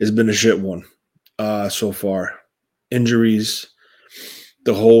has been a shit one so far. Injuries,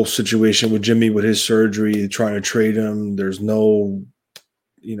 the whole situation with Jimmy with his surgery, trying to trade him. There's no,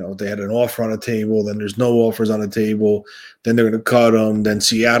 they had an offer on the table. Then there's no offers on the table. Then they're going to cut him. Then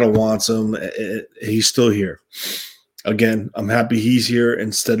Seattle wants him. He's still here. Again, I'm happy he's here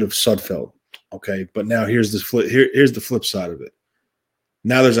instead of Sudfeld. Okay, but now here's the flip. Here's the flip side of it.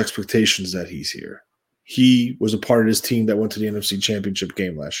 Now there's expectations that he's here. He was a part of this team that went to the NFC Championship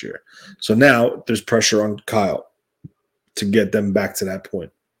game last year. So now there's pressure on Kyle to get them back to that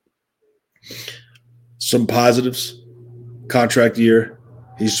point. Some positives. Contract year.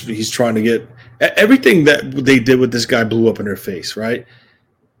 He's trying to get everything that they did with this guy blew up in their face, right?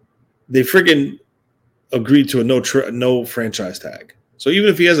 They freaking agreed to a no franchise tag. So even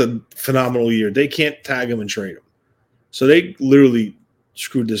if he has a phenomenal year, they can't tag him and trade him. So they literally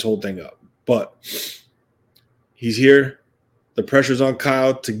screwed this whole thing up. But he's here. The pressure's on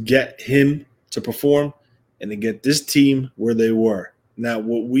Kyle to get him to perform and to get this team where they were. Now,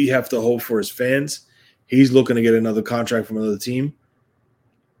 what we have to hope for as fans, he's looking to get another contract from another team.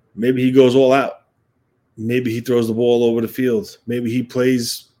 Maybe he goes all out. Maybe he throws the ball over the field. Maybe he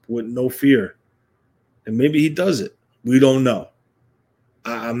plays with no fear. And maybe he does it. We don't know.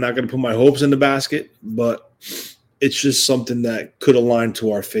 I'm not going to put my hopes in the basket, but it's just something that could align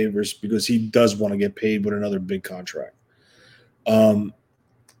to our favors because he does want to get paid with another big contract. The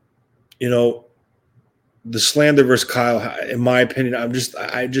slander versus Kyle, in my opinion, I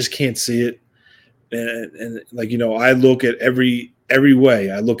just can't see it. And I look at every way.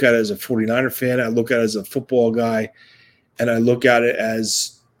 I look at it as a 49er fan. I look at it as a football guy, and I look at it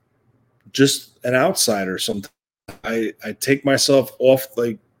as just an outsider. Sometimes I take myself off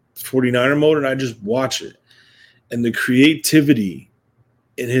like 49er mode and I just watch it. And the creativity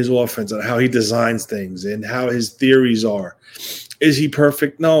in his offense and how he designs things and how his theories are. Is he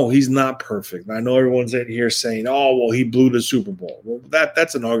perfect? No, he's not perfect. I know everyone's in here saying, oh, well, he blew the Super Bowl. Well,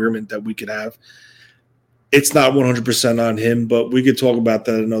 that's an argument that we could have. It's not 100% on him, but we could talk about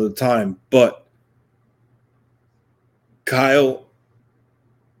that another time. But Kyle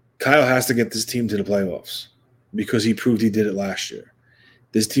has to get this team to the playoffs because he proved he did it last year.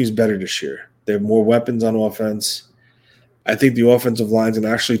 This team's better this year. They have more weapons on offense. I think the offensive line can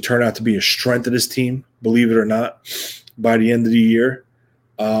actually turn out to be a strength of this team, believe it or not, by the end of the year.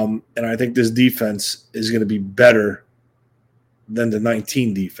 And I think this defense is going to be better than the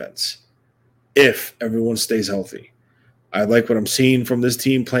 19 defense if everyone stays healthy. I like what I'm seeing from this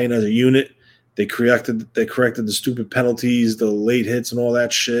team playing as a unit. They corrected the stupid penalties, the late hits, and all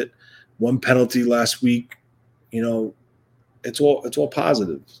that shit. One penalty last week, it's all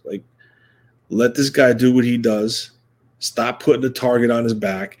positive. Like, let this guy do what he does. Stop putting the target on his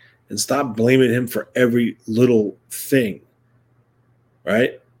back and stop blaming him for every little thing.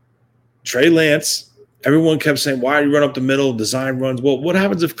 Right? Trey Lance, everyone kept saying, why do you run up the middle, design runs? Well, what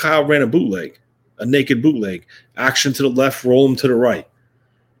happens if Kyle ran a bootleg, a naked bootleg, action to the left, roll him to the right,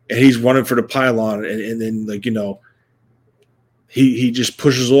 and he's running for the pylon, and then, like, you know, he just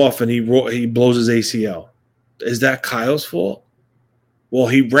pushes off and he blows his ACL. Is that Kyle's fault? Well,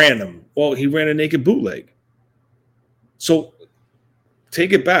 he ran him. Well, he ran a naked bootleg. So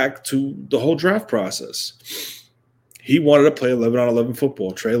take it back to the whole draft process. He wanted to play 11-on-11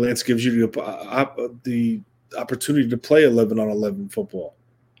 football. Trey Lance gives you the opportunity to play 11-on-11 football.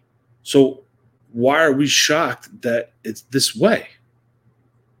 So why are we shocked that it's this way?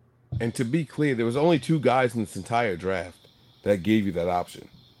 And to be clear, there was only 2 guys in this entire draft that gave you that option.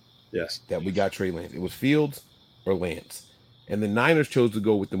 Yes. That we got Trey Lance. It was Fields or Lance. And the Niners chose to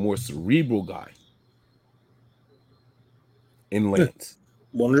go with the more cerebral guy in Lance.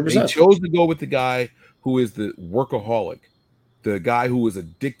 100%. They chose to go with the guy who is the workaholic, the guy who is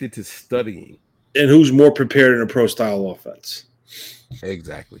addicted to studying. And who's more prepared in a pro-style offense.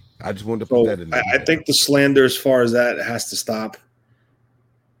 Exactly. I just wanted to put that in there. I think the slander as far as that has to stop.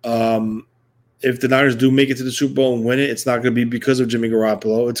 If the Niners do make it to the Super Bowl and win it, it's not going to be because of Jimmy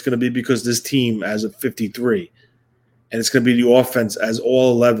Garoppolo. It's going to be because this team as a 53. And it's going to be the offense as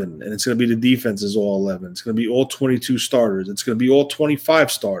all 11. And it's going to be the defense as all 11. It's going to be all 22 starters. It's going to be all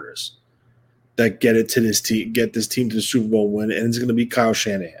 25 starters that get it to this team, get this team to the Super Bowl win. And it's going to be Kyle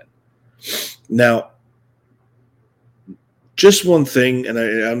Shanahan. Now, just one thing, and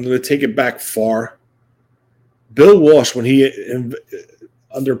I'm going to take it back far. Bill Walsh, when he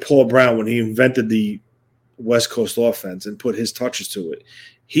under Paul Brown, when he invented the West Coast offense and put his touches to it,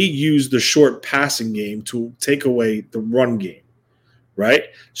 he used the short passing game to take away the run game, right?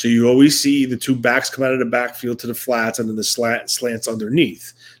 So you always see the 2 backs come out of the backfield to the flats and then the slants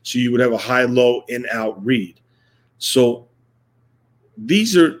underneath. So you would have a high-low in-out read. So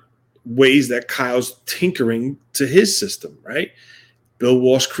these are ways that Kyle's tinkering to his system, right? Bill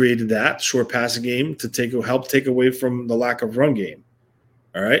Walsh created that short passing game to help take away from the lack of run game.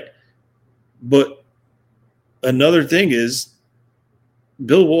 All right. But another thing is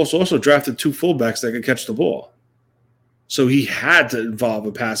Bill Walsh also drafted 2 fullbacks that could catch the ball. So he had to involve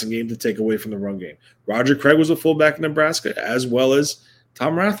a passing game to take away from the run game. Roger Craig was a fullback in Nebraska, as well as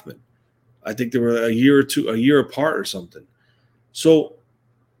Tom Rathman. I think they were a year apart or something. So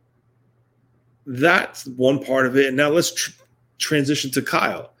that's one part of it. And now let's transition to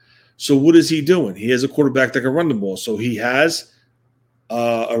Kyle. So what is he doing? He has a quarterback that can run the ball. So he has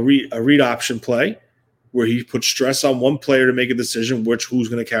a read option play where he puts stress on one player to make a decision who's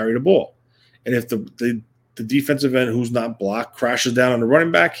going to carry the ball. And if the defensive end who's not blocked crashes down on the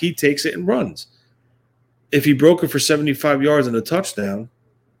running back, he takes it and runs. If he broke it for 75 yards and a touchdown,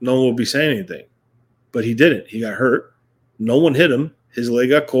 no one will be saying anything. But he didn't. He got hurt. No one hit him. His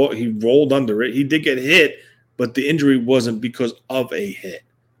leg got caught. He rolled under it. He did get hit, but the injury wasn't because of a hit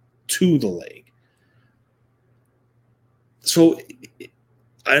to the leg. So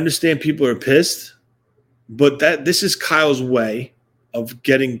I understand people are pissed, but this is Kyle's way of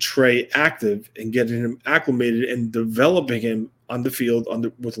getting Trey active and getting him acclimated and developing him on the field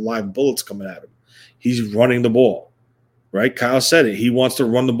with live bullets coming at him. He's running the ball, right? Kyle said it. He wants to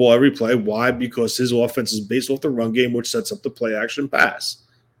run the ball every play. Why? Because his offense is based off the run game, which sets up the play action pass.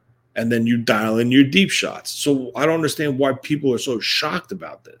 And then you dial in your deep shots. So I don't understand why people are so shocked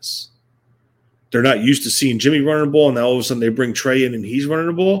about this. They're not used to seeing Jimmy running the ball, and now all of a sudden they bring Trey in and he's running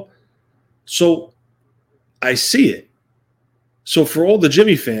the ball. So I see it. So for all the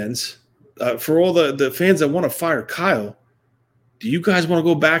Jimmy fans, for all the fans that want to fire Kyle, do you guys want to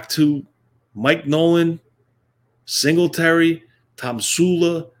go back to Mike Nolan, Singletary, Tom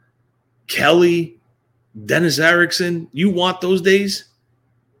Sula, Kelly, Dennis Erickson? You want those days?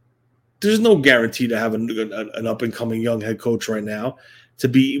 There's no guarantee to have an up-and-coming young head coach right now to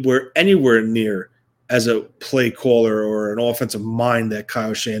be anywhere near as a play caller or an offensive mind that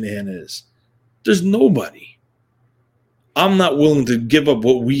Kyle Shanahan is. There's nobody. I'm not willing to give up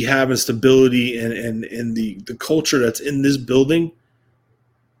what we have in stability and the culture that's in this building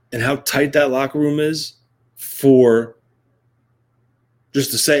and how tight that locker room is for just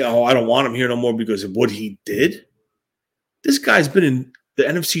to say, oh, I don't want him here no more because of what he did. This guy's been in the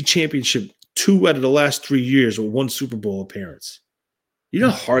NFC Championship 2 out of the last 3 years with 1 Super Bowl appearance. You know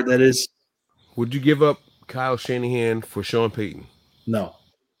how hard that is? Would you give up Kyle Shanahan for Sean Payton? No.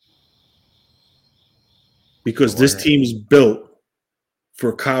 Because this team's built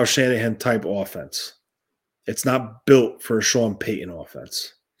for Kyle Shanahan type offense. It's not built for a Sean Payton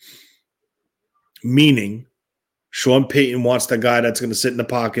offense. Meaning, Sean Payton wants the guy that's going to sit in the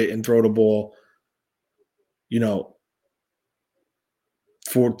pocket and throw the ball,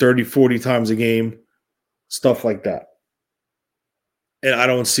 for 30, 40 times a game, stuff like that. And I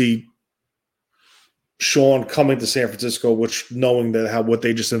don't see Sean coming to San Francisco, knowing that what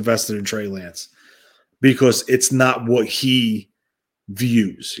they just invested in Trey Lance, because it's not what he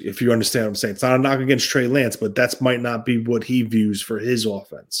views, if you understand what I'm saying. It's not a knock against Trey Lance, but that might not be what he views for his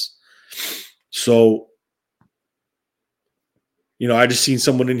offense. So, I just seen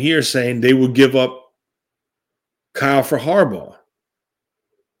someone in here saying they would give up Kyle for Harbaugh.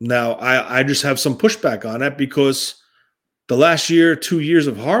 Now, I just have some pushback on that because the last 2 years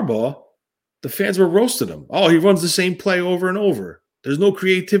of Harbaugh, the fans were roasting him. Oh, he runs the same play over and over. There's no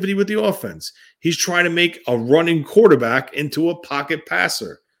creativity with the offense. He's trying to make a running quarterback into a pocket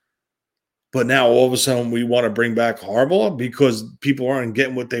passer. But now all of a sudden we want to bring back Harbaugh because people aren't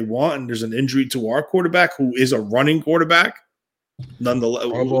getting what they want, and there's an injury to our quarterback who is a running quarterback, nonetheless,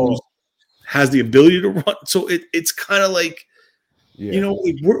 who has the ability to run. So it's kind of like,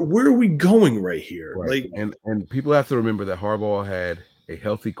 where are we going right here? Right. Like, and people have to remember that Harbaugh had a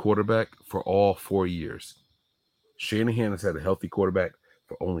healthy quarterback for all 4 years. Shanahan has had a healthy quarterback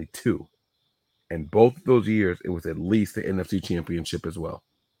for only 2. And both of those years, it was at least the NFC Championship as well.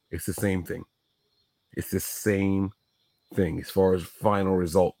 It's the same thing. It's the same thing as far as final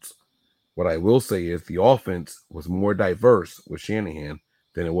results. What I will say is the offense was more diverse with Shanahan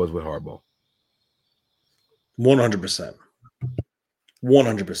than it was with Harbaugh. 100%.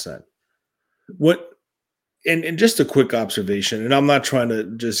 100%. And just a quick observation, and I'm not trying to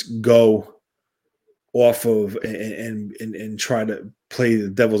just go off of and try to play the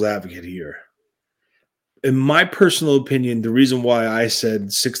devil's advocate here. In my personal opinion, the reason why I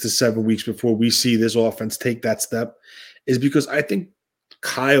said 6 to 7 weeks before we see this offense take that step is because I think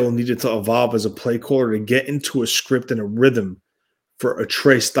Kyle needed to evolve as a play caller to get into a script and a rhythm for a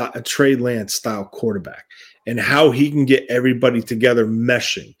Trey Lance style quarterback and how he can get everybody together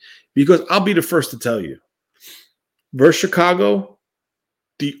meshing. Because I'll be the first to tell you, versus Chicago,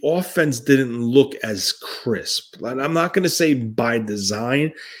 the offense didn't look as crisp. And I'm not going to say by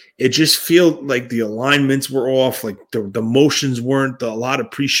design. It just felt like the alignments were off, like the motions weren't, a lot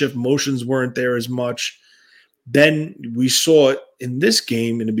of pre-shift motions weren't there as much. Then we saw it in this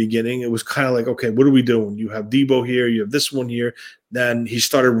game in the beginning. It was kind of like, okay, what are we doing? You have Debo here, you have this one here. Then he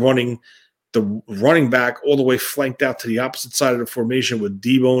started running the running back all the way flanked out to the opposite side of the formation with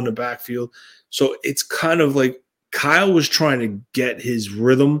Debo in the backfield. So it's kind of like Kyle was trying to get his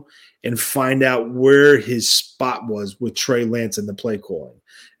rhythm and find out where his spot was with Trey Lance in the play calling.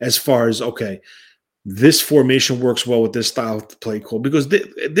 As far as, okay, this formation works well with this style of play call, because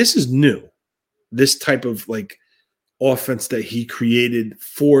this is new. This type of like offense that he created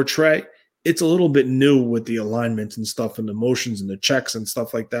for Trey, it's a little bit new with the alignments and stuff and the motions and the checks and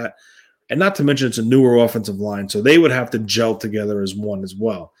stuff like that. And not to mention it's a newer offensive line, so they would have to gel together as one as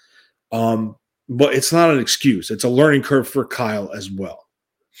well. But it's not an excuse. It's a learning curve for Kyle as well.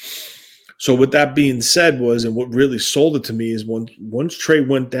 So with that being said and what really sold it to me is once Trey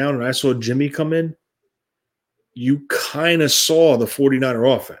went down and I saw Jimmy come in, you kind of saw the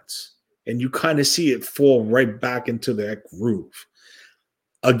 49er offense. And you kind of see it fall right back into that groove.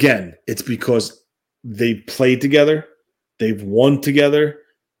 Again, it's because they've played together. They've won together.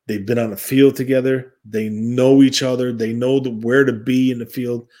 They've been on the field together. They know each other. They know where to be in the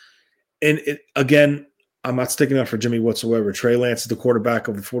field. And again, I'm not sticking up for Jimmy whatsoever. Trey Lance is the quarterback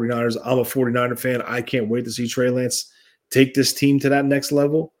of the 49ers. I'm a 49er fan. I can't wait to see Trey Lance take this team to that next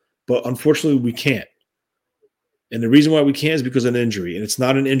level. But unfortunately, we can't. And the reason why we can't is because of an injury. And it's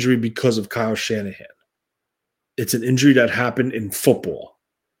not an injury because of Kyle Shanahan. It's an injury that happened in football.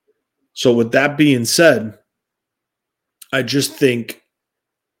 So with that being said, I just think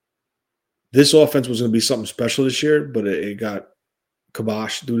this offense was going to be something special this year, but it got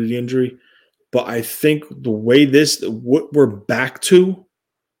kibosh due to the injury. But I think the way what we're back to,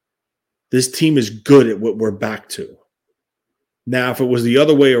 this team is good at what we're back to. Now, if it was the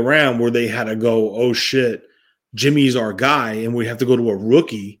other way around where they had to go, oh shit, Jimmy's our guy and we have to go to a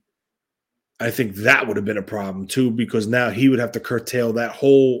rookie, I think that would have been a problem too, because now he would have to curtail that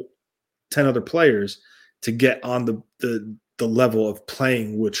whole 10 other players to get on the level of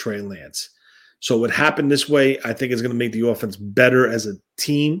playing with Trey Lance. So what happened this way, I think is going to make the offense better as a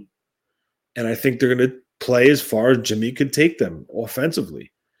team. And I think they're going to play as far as Jimmy could take them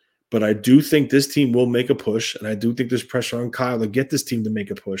offensively. But I do think this team will make a push, and I do think there's pressure on Kyle to get this team to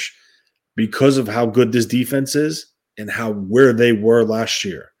make a push because of how good this defense is and where they were last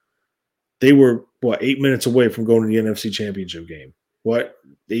year. They were, 8 minutes away from going to the NFC Championship game.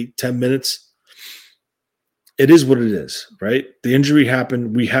 8, 10 minutes? it is what it is, right? The injury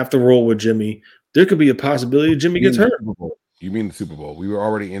happened. We have to roll with Jimmy. There could be a possibility Jimmy gets hurt. You mean the Super Bowl? We were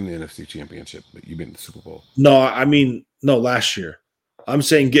already in the NFC Championship, but you mean the Super Bowl? No, I mean, no, last year. I'm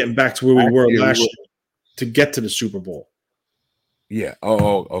saying getting back to where we were last year to get to the Super Bowl. Yeah.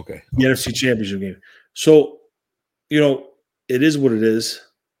 Oh, okay. The NFC Championship game. So, it is what it is.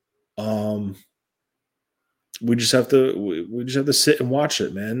 We just have to sit and watch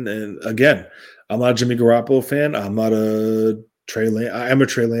it, man. And again, I'm not a Jimmy Garoppolo fan. I'm not a Trey Lance. I am a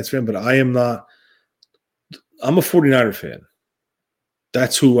Trey Lance fan, but I am not. I'm a 49er fan.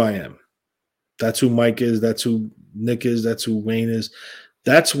 That's who I am. That's who Mike is. That's who Nick is. That's who Wayne is.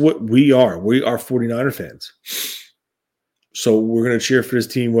 That's what we are. We are 49er fans. So we're going to cheer for this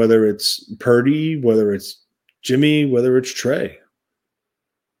team, whether it's Purdy, whether it's Jimmy, whether it's Trey.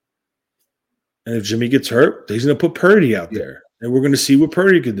 And if Jimmy gets hurt, he's going to put Purdy out there. And we're going to see what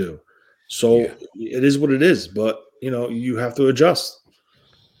Purdy could do. So it is what it is. But, you have to adjust.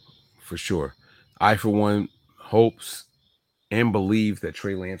 For sure. I, for one, hopes and believes that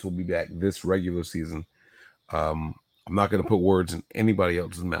Trey Lance will be back this regular season. I'm not going to put words in anybody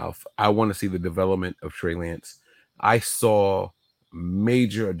else's mouth. I want to see the development of Trey Lance. I saw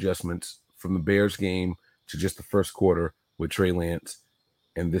major adjustments from the Bears game to just the first quarter with Trey Lance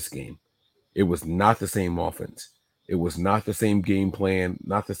and this game. It was not the same offense. It was not the same game plan,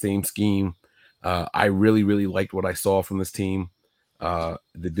 not the same scheme. I really, really liked what I saw from this team.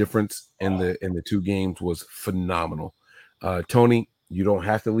 The difference in the two games was phenomenal. Tony, you don't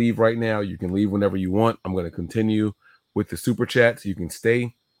have to leave right now. You can leave whenever you want. I'm going to continue with the super chats. You can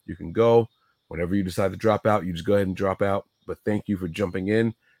stay. You can go. Whenever you decide to drop out, you just go ahead and drop out. But thank you for jumping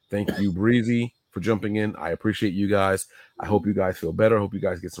in. Thank you, Breezy, for jumping in. I appreciate you guys. I hope you guys feel better. I hope you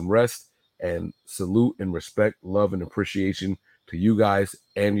guys get some rest. And salute and respect, love, and appreciation to you guys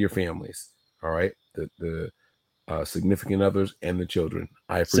and your families. All right? The significant others and the children.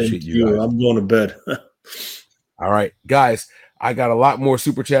 I appreciate you guys. I'm going to bed. All right, guys, I got a lot more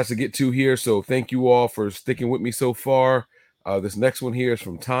super chats to get to here. So thank you all for sticking with me so far. This next one here is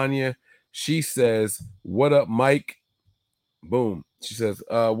from Tanya. She says, "What up, Mike?" Boom. She says,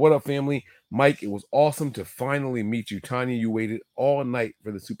 "What up, family? Mike, it was awesome to finally meet you. Tanya, you waited all night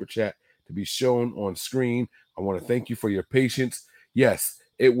for the super chat to be shown on screen. I want to thank you for your patience. Yes,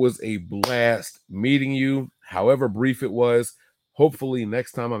 it was a blast meeting you, however brief it was. Hopefully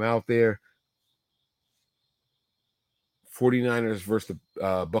next time I'm out there, 49ers versus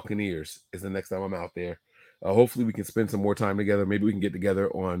the Buccaneers is the next time I'm out there. Hopefully we can spend some more time together. Maybe we can get together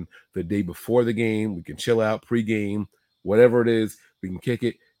on the day before the game. We can chill out pre-game, whatever it is. We can kick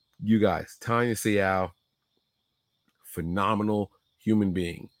it. You guys, Tanya Seau, phenomenal human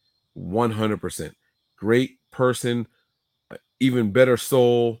being, 100%. Great person, even better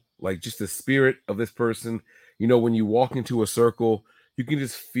soul, like just the spirit of this person. When you walk into a circle, you can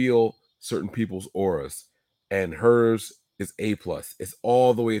just feel certain people's auras, and hers is A+. It's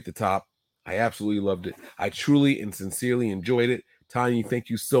all the way at the top. I absolutely loved it. I truly and sincerely enjoyed it. Tanya, thank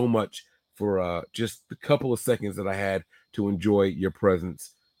you so much for just the couple of seconds that I had to enjoy your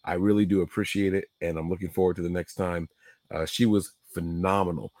presence. I really do appreciate it, and I'm looking forward to the next time. She was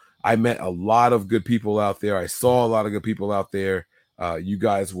phenomenal. I met a lot of good people out there. I saw a lot of good people out there. You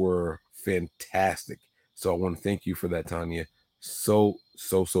guys were fantastic. So I want to thank you for that, Tanya, so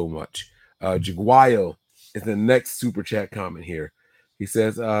much. Jaguayo is the next super chat comment here. He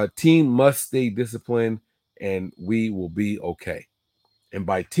says, team must stay disciplined and we will be okay. And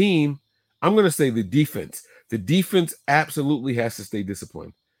by team, I'm going to say the defense. The defense absolutely has to stay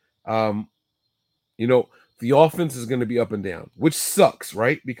disciplined. The offense is going to be up and down, which sucks,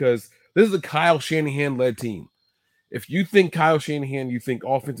 right? Because this is a Kyle Shanahan-led team. If you think Kyle Shanahan, you think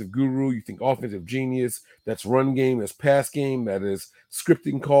offensive guru, you think offensive genius, that's run game, that's pass game, that is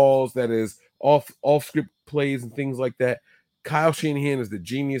scripting calls, that is off-script plays and things like that. Kyle Shanahan is the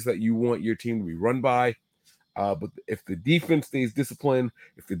genius that you want your team to be run by. But if the defense stays disciplined,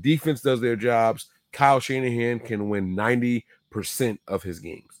 if the defense does their jobs, Kyle Shanahan can win 90% of his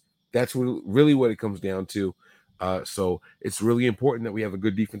games. That's really what it comes down to. So it's really important that we have a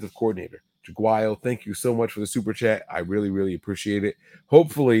good defensive coordinator. Jaguayo, thank you so much for the super chat. I really, really appreciate it.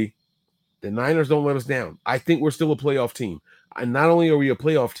 Hopefully, the Niners don't let us down. I think we're still a playoff team. And not only are we a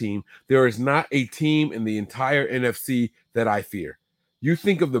playoff team, there is not a team in the entire NFC that I fear. You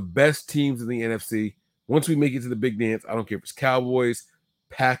think of the best teams in the NFC. Once we make it to the big dance, I don't care if it's Cowboys,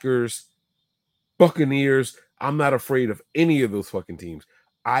 Packers, Buccaneers. I'm not afraid of any of those fucking teams.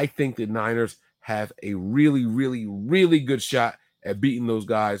 I think the Niners have a really, really, really good shot at beating those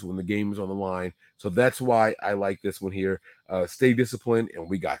guys when the game is on the line. So that's why I like this one here. Stay disciplined, and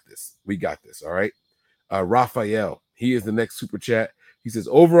we got this. We got this, all right? Raphael. He is the next super chat. He says,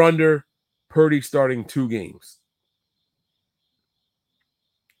 over under Purdy starting 2 games.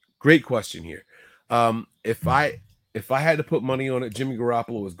 Great question here. If I had to put money on it, Jimmy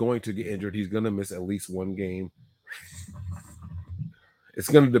Garoppolo is going to get injured. He's going to miss at least 1 game. It's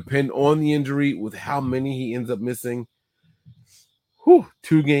going to depend on the injury with how many he ends up missing.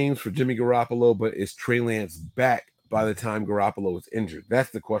 2 games for Jimmy Garoppolo, but is Trey Lance back by the time Garoppolo is injured?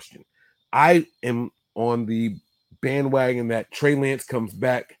 That's the question. I am on the bandwagon that Trey Lance comes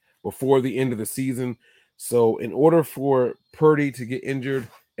back before the end of the season. So in order for Purdy to get injured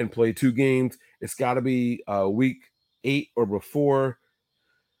and play 2 games, it's got to be week 8 or before.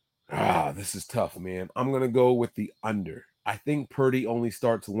 This is tough, man. I'm going to go with the under. I think Purdy only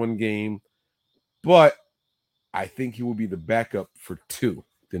starts 1 game, but I think he will be the backup for 2,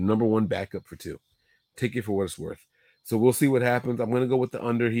 the number 1 backup for 2. Take it for what it's worth. So we'll see what happens. I'm going to go with the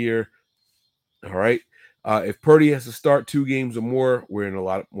under here. All right. If Purdy has to start 2 games or more, we're in a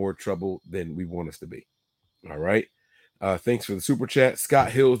lot more trouble than we want us to be. All right. Thanks for the super chat.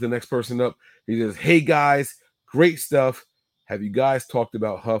 Scott Hill is the next person up. He says, hey, guys, great stuff. Have you guys talked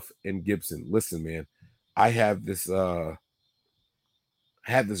about Huff and Gibson? Listen, man, I have this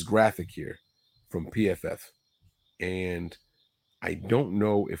graphic here from PFF, and I don't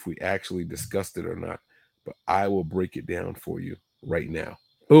know if we actually discussed it or not, but I will break it down for you right now.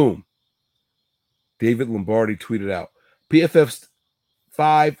 Boom. David Lombardi tweeted out, PFF's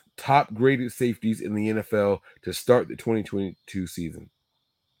 5 top graded safeties in the NFL to start the 2022 season.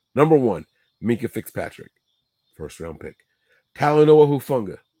 Number 1, Minkah Fitzpatrick, first-round pick. Talanoa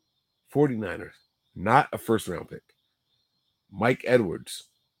Hufanga, 49ers, not a first-round pick. Mike Edwards,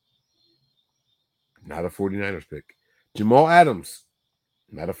 not a 49ers pick. Jamal Adams,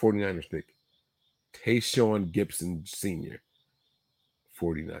 not a 49ers pick. Tayshaun Gibson Sr.,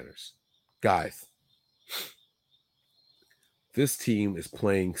 49ers. Guys, this team is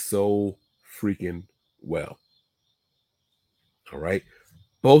playing so freaking well. All right.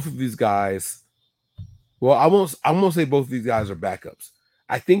 Both of these guys, well, I won't say both of these guys are backups.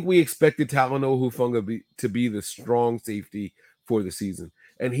 I think we expected Talanoa Hufanga to be the strong safety for the season,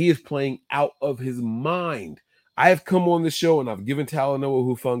 and he is playing out of his mind. I have come on the show and I've given Talanoa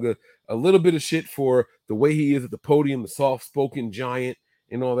Hufanga a little bit of shit for the way he is at the podium, the soft-spoken giant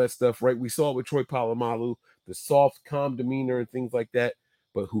and all that stuff, right? We saw it with Troy Polamalu, the soft, calm demeanor and things like that.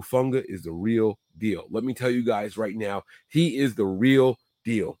 But Hufanga is the real deal. Let me tell you guys right now, he is the real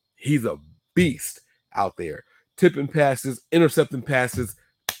deal. He's a beast out there. Tipping passes, intercepting passes,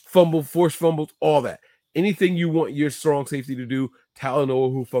 forced fumbles, all that. Anything you want your strong safety to do,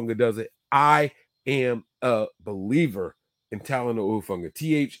 Talanoa Hufanga does it. I am a believer in Talanoa Hufanga.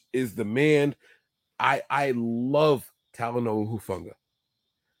 TH is the man. I love Talanoa Hufanga.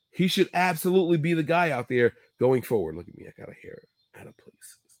 He should absolutely be the guy out there going forward. Look at me. I got a hair out of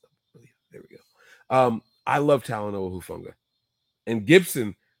place. There we go. I love Talanoa Hufanga. And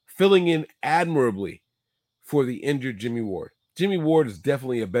Gibson filling in admirably for the injured Jimmy Ward. Jimmy Ward is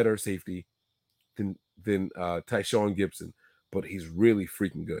definitely a better safety than Tayshaun Gibson, but he's really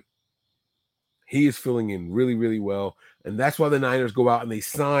freaking good. He is filling in really, really well. And that's why the Niners go out and they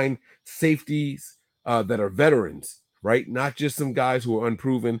sign safeties that are veterans, right? Not just some guys who are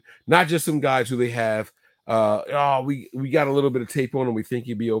unproven, not just some guys who they have, we got a little bit of tape on him, we think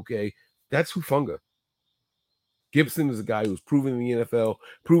he'd be okay. That's Hufanga. Gibson is a guy who's proven in the NFL,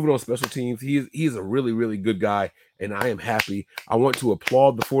 proven on special teams. He is a really, really good guy, and I am happy. I want to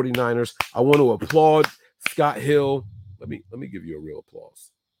applaud the 49ers. I want to applaud Scott Hill. Let me give you a real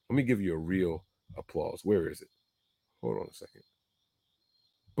applause. Let me give you a real applause. Where is it? Hold on a second.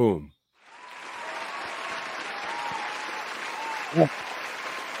 Boom. Yeah.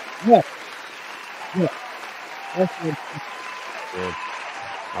 Yeah.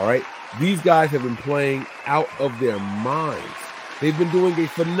 All right. These guys have been playing out of their minds. They've been doing a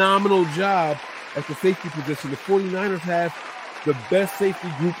phenomenal job at the safety position. The 49ers have the best safety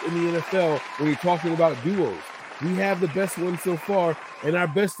group in the NFL when you're talking about duos. We have the best one so far, and our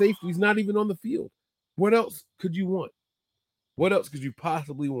best safety is not even on the field. What else could you want? What else could you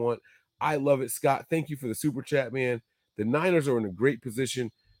possibly want? I love it, Scott. Thank you for the super chat, man. The Niners are in a great position,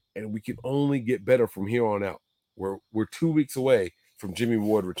 and we can only get better from here on out. We're 2 weeks away from Jimmy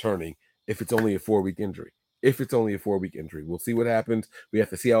Ward returning if it's only a 4-week injury. We'll see what happens. We have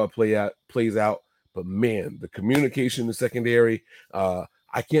to see how it plays out. But, man, the communication in the secondary, I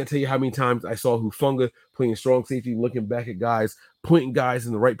can't tell you how many times I saw Hufanga playing strong safety, looking back at guys, pointing guys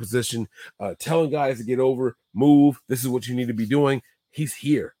in the right position, telling guys to get over, move. This is what you need to be doing. He's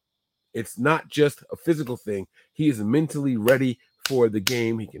here. It's not just a physical thing. He is mentally ready for the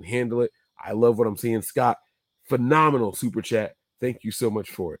game. He can handle it. I love what I'm seeing. Scott, phenomenal super chat. Thank you so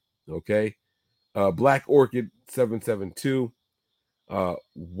much for it. Okay. Black Orchid 772.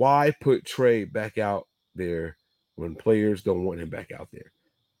 Why put Trey back out there when players don't want him back out there?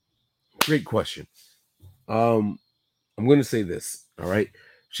 Great question. I'm going to say this. All right.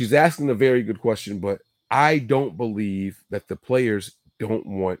 She's asking a very good question, but I don't believe that the players don't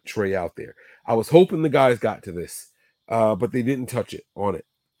want Trey out there. I was hoping the guys got to this, but they didn't touch it on it.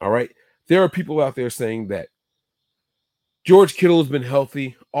 All right. There are people out there saying that George Kittle has been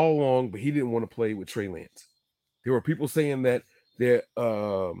healthy all along, but he didn't want to play with Trey Lance. There were people saying that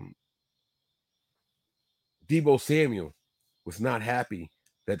Deebo Samuel was not happy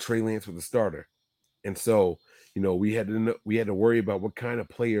that Trey Lance was the starter. And so, we had to worry about what kind of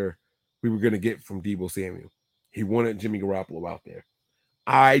player we were going to get from Deebo Samuel. He wanted Jimmy Garoppolo out there.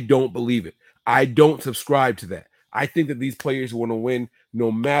 I don't believe it. I don't subscribe to that. I think that these players want to win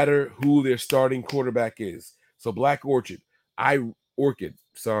no matter who their starting quarterback is. So Black Orchid, I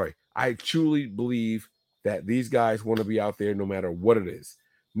truly believe that these guys want to be out there no matter what it is.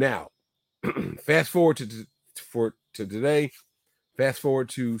 Now, fast forward to today. Fast forward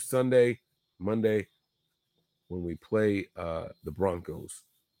to Monday, when we play the Broncos.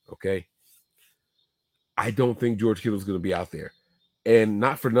 Okay, I don't think George Kittle is going to be out there, and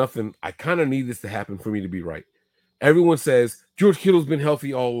not for nothing. I kind of need this to happen for me to be right. Everyone says George Kittle's been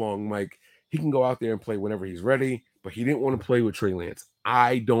healthy all along, Mike. He can go out there and play whenever he's ready, but he didn't want to play with Trey Lance.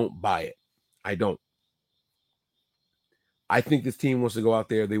 I don't buy it. I don't. I think this team wants to go out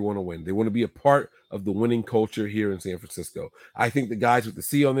there. They want to win. They want to be a part of the winning culture here in San Francisco. I think the guys with the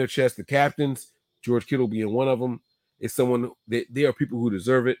C on their chest, the captains, George Kittle being one of them, is someone that they are people who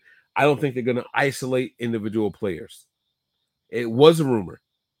deserve it. I don't think they're going to isolate individual players. It was a rumor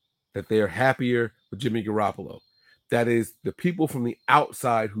that they are happier with Jimmy Garoppolo. That is the people from the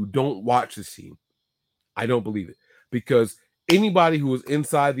outside who don't watch this team. I don't believe it, because anybody who was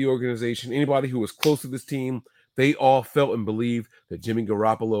inside the organization, anybody who was close to this team, they all felt and believed that Jimmy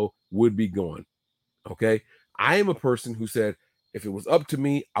Garoppolo would be gone. Okay? I am a person who said, if it was up to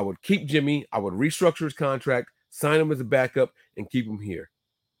me, I would keep Jimmy, I would restructure his contract, sign him as a backup, and keep him here.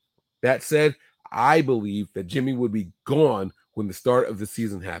 That said, I believe that Jimmy would be gone when the start of the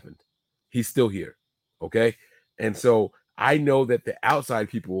season happened. He's still here. Okay? And so I know that the outside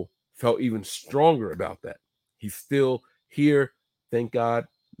people felt even stronger about that. He's still here. Thank God.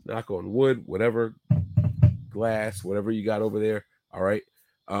 Knock on wood, whatever, glass, whatever you got over there. All right.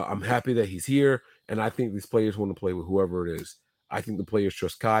 I'm happy that he's here. And I think these players want to play with whoever it is. I think the players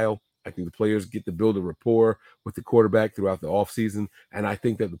trust Kyle. I think the players get to build a rapport with the quarterback throughout the offseason. And I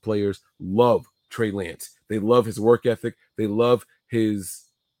think that the players love Trey Lance. They love his work ethic. They love his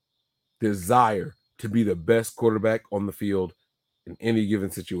desire to be the best quarterback on the field in any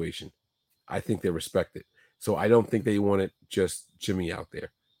given situation. I think they respect it. So I don't think they wanted just Jimmy out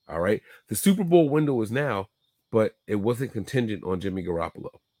there. All right. The Super Bowl window is now, but it wasn't contingent on Jimmy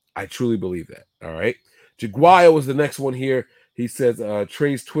Garoppolo. I truly believe that. All right. Jaguar was the next one here. He says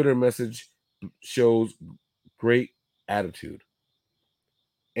Trey's Twitter message shows great attitude.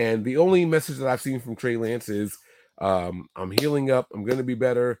 And the only message that I've seen from Trey Lance is I'm healing up. I'm going to be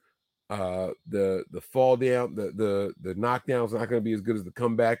better. The fall down, the knockdown's not going to be as good as the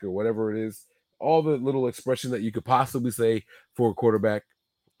comeback or whatever it is. All the little expression that you could possibly say for a quarterback.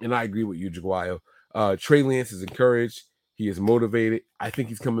 And I agree with you, Jaguar. Trey Lance is encouraged. He is motivated. I think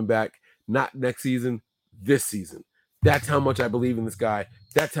he's coming back, not next season, this season. That's how much I believe in this guy.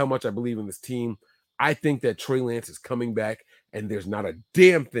 That's how much I believe in this team. I think that Trey Lance is coming back, and there's not a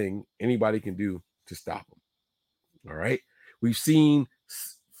damn thing anybody can do to stop him. All right? We've seen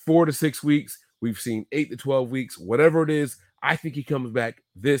 4 to 6 weeks. We've seen 8 to 12 weeks. Whatever it is, I think he comes back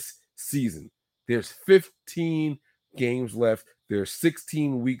this season. There's 15 games left. There's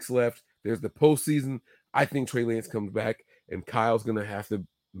 16 weeks left. There's the postseason. I think Trey Lance comes back, and Kyle's going to have to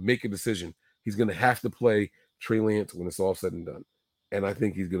make a decision. He's going to have to play Trey Lance when it's all said and done. And I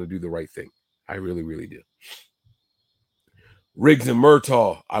think he's going to do the right thing. I really, really do. Riggs and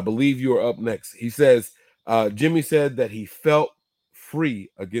Murtaugh, I believe you are up next. He says, Jimmy said that he felt free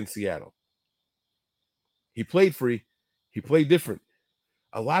against Seattle. He played free. He played different.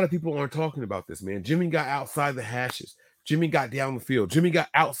 A lot of people aren't talking about this, man. Jimmy got outside the hashes. Jimmy got down the field. Jimmy got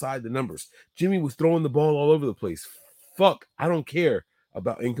outside the numbers. Jimmy was throwing the ball all over the place. Fuck, I don't care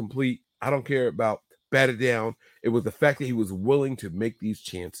about incomplete. I don't care about batted down. It was the fact that he was willing to make these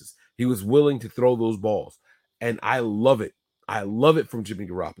chances. He was willing to throw those balls. And I love it. I love it from Jimmy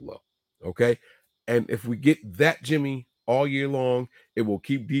Garoppolo. Okay? And if we get that Jimmy all year long, it will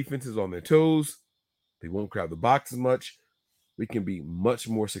keep defenses on their toes. They won't crowd the box as much. We can be much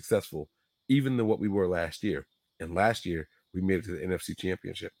more successful even than what we were last year. And last year, we made it to the NFC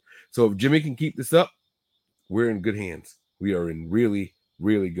Championship. So if Jimmy can keep this up, we're in good hands. We are in really,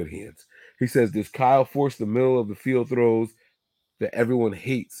 really good hands. He says, does Kyle force the middle of the field throws that everyone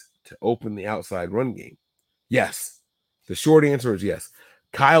hates to open the outside run game? Yes. The short answer is yes.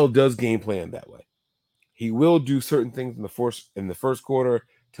 Kyle does game plan that way. He will do certain things in the first quarter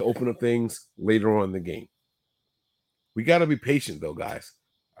to open up things later on in the game. We got to be patient, though, guys.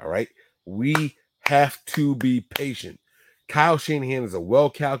 All right? We have to be patient. Kyle Shanahan is a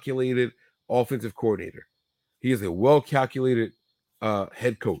well-calculated offensive coordinator. He is a well-calculated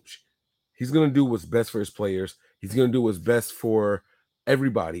head coach. He's going to do what's best for his players. He's going to do what's best for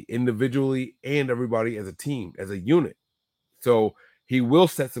everybody, individually and everybody as a team, as a unit. So he will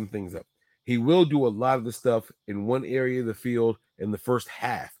set some things up. He will do a lot of the stuff in one area of the field in the first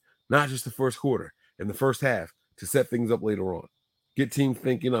half, not just the first quarter, in the first half to set things up later on. Get teams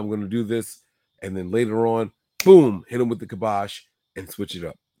thinking, I'm going to do this, and then later on, boom, hit them with the kibosh and switch it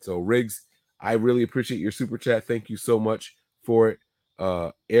up. So, Riggs, I really appreciate your super chat. Thank you so much for it.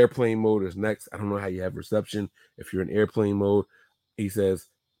 Airplane mode is next. I don't know how you have reception if you're in airplane mode. He says,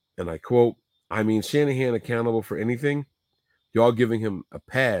 and I quote, I mean, Shanahan accountable for anything? Y'all giving him a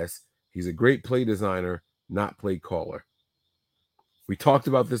pass. He's a great play designer, not play caller. We talked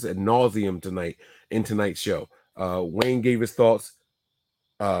about this ad nauseum tonight in tonight's show. Wayne gave his thoughts.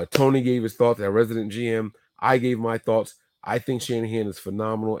 Tony gave his thoughts, our resident GM. I gave my thoughts. I think Shanahan is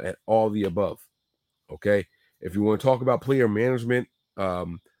phenomenal at all the above. Okay? If you want to talk about player management,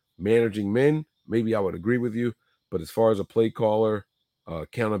 managing men, maybe I would agree with you. But as far as a play caller,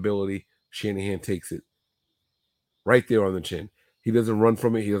 accountability, Shanahan takes it right there on the chin. He doesn't run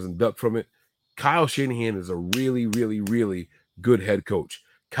from it. He doesn't duck from it. Kyle Shanahan is a really, really, really good head coach.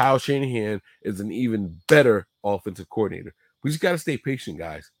 Kyle Shanahan is an even better offensive coordinator. We just got to stay patient,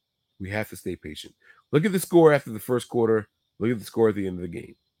 guys. We have to stay patient. Look at the score after the first quarter. Look at the score at the end of the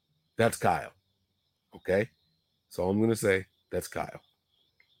game. That's Kyle. Okay? That's all I'm going to say. That's Kyle.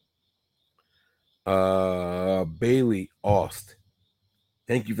 Bailey Aust.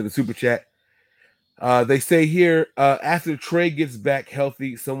 Thank you for the super chat. They say here, after Trey gets back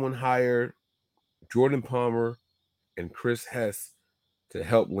healthy, someone hire Jordan Palmer and Chris Hess to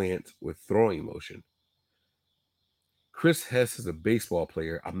help Lance with throwing motion. Chris Hess is a baseball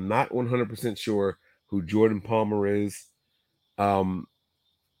player. I'm not 100% sure who Jordan Palmer is. I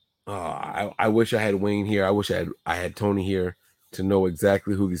wish I had Wayne here. I wish I had Tony here to know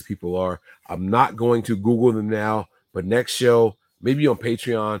exactly who these people are. I'm not going to Google them now, but next show, maybe on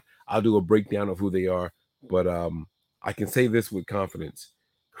Patreon, I'll do a breakdown of who they are. But I can say this with confidence.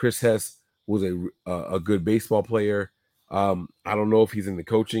 Chris Hess was a good baseball player. I don't know if he's in the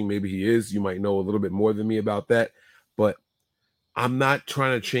coaching. Maybe he is. You might know a little bit more than me about that. But I'm not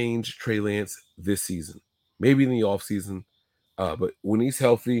trying to change Trey Lance this season. Maybe in the offseason. But when he's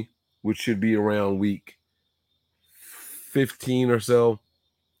healthy, which should be around week 15 or so,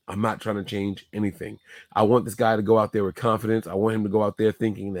 I'm not trying to change anything. I want this guy to go out there with confidence. I want him to go out there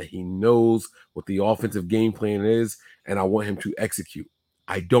thinking that he knows what the offensive game plan is, and I want him to execute.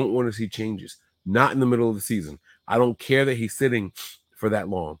 I don't want to see changes. Not in the middle of the season. I don't care that he's sitting for that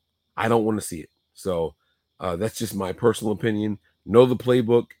long. I don't want to see it. So that's just my personal opinion. Know the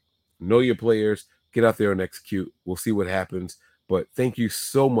playbook. Know your players. Get out there and execute. We'll see what happens. But thank you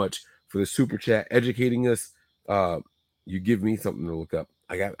so much for the super chat, educating us. You give me something to look up.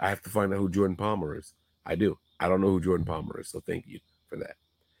 I have to find out who Jordan Palmer is. I do. I don't know who Jordan Palmer is, so thank you for that.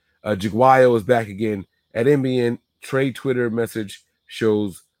 Jaguayo is back again at NBN. Trey Twitter message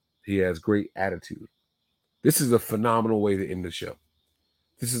shows he has great attitude. This is a phenomenal way to end the show.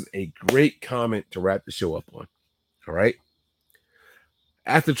 This is a great comment to wrap the show up on. All right.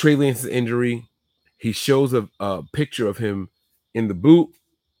 After Trey Lance's injury, he shows a picture of him in the boot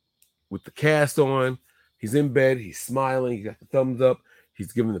with the cast on. He's in bed. He's smiling. He got the thumbs up.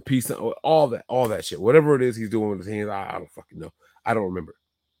 He's giving the peace, all that shit. Whatever it is he's doing with his hands, I don't fucking know. I don't remember.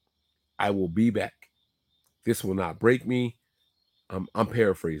 I will be back. This will not break me. I'm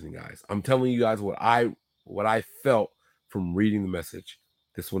paraphrasing, guys. I'm telling you guys what I felt from reading the message.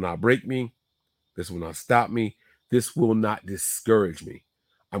 This will not break me. This will not stop me. This will not discourage me.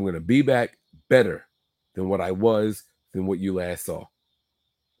 I'm going to be back better than what I was, than what you last saw.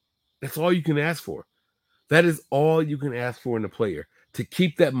 That's all you can ask for. That is all you can ask for in a player, to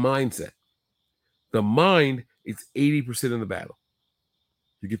keep that mindset. The mind is 80% of the battle.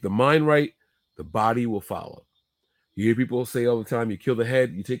 You get the mind right, the body will follow. You hear people say all the time, you kill the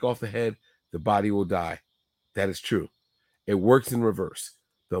head, you take off the head, the body will die. That is true. It works in reverse.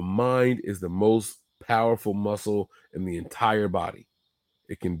 The mind is the most powerful muscle in the entire body.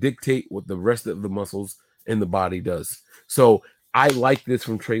 It can dictate what the rest of the muscles in the body does. So I like this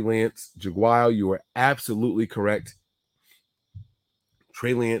from Trey Lance. Jaguar, you are absolutely correct.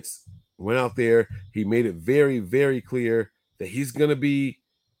 Trey Lance went out there. He made it very, very clear that he's going to be,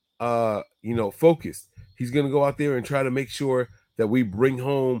 focused. He's going to go out there and try to make sure that we bring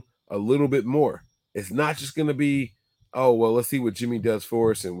home a little bit more. It's not just going to be, oh, well, let's see what Jimmy does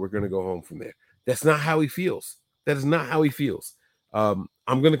for us and we're going to go home from there. That's not how he feels. That is not how he feels. I'm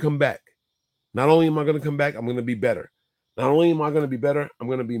going to come back. Not only am I going to come back, I'm going to be better. Not only am I going to be better, I'm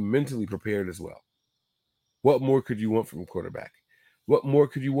going to be mentally prepared as well. What more could you want from a quarterback? What more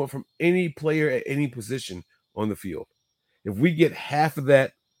could you want from any player at any position on the field? If we get half of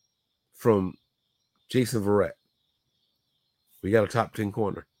that from Jason Verrett, we got a top 10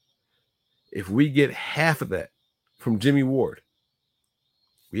 corner. If we get half of that from Jimmy Ward,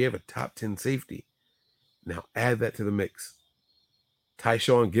 we have a top 10 safety. Now add that to the mix.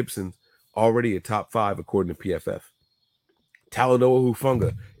 Tyshawn Gibson, already a top 5 according to PFF. Talanoa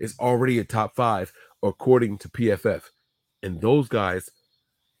Hufanga is already a top 5 according to PFF. And those guys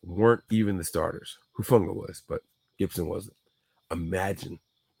weren't even the starters. Hufanga was, but Gibson wasn't. Imagine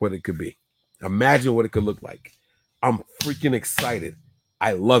what it could be. Imagine what it could look like. I'm freaking excited.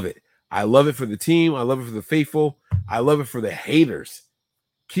 I love it. I love it for the team. I love it for the faithful. I love it for the haters.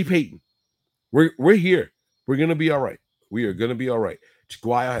 Keep hating. We're here. We're going to be all right. We are going to be all right.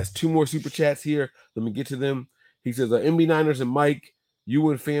 Jaguar has 2 more super chats here. Let me get to them. He says, MB Niners and Mike, you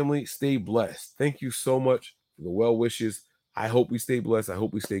and family, stay blessed. Thank you so much for the well wishes. I hope we stay blessed. I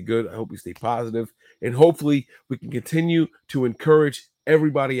hope we stay good. I hope we stay positive. And hopefully we can continue to encourage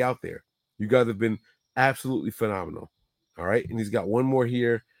everybody out there. You guys have been absolutely phenomenal. All right. And he's got one more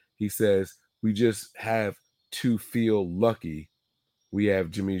here. He says, we just have to feel lucky we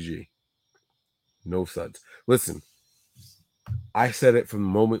have Jimmy G. No suds. Listen, I said it from the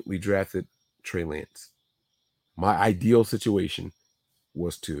moment we drafted Trey Lance. My ideal situation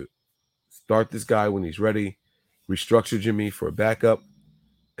was to start this guy when he's ready, restructure Jimmy for a backup,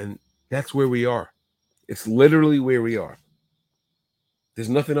 and that's where we are. It's literally where we are. There's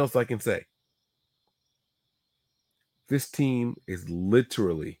nothing else I can say. This team is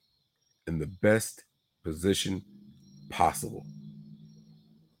literally in the best position possible.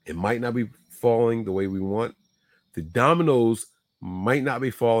 It might not be falling the way we want. The dominoes might not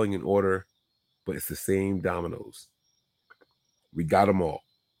be falling in order, but it's the same dominoes. We got them all.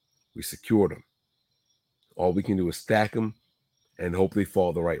 We secured them. All we can do is stack them and hope they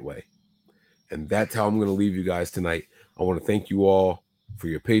fall the right way. And that's how I'm going to leave you guys tonight. I want to thank you all for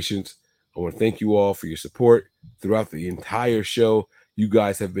your patience. I want to thank you all for your support throughout the entire show. You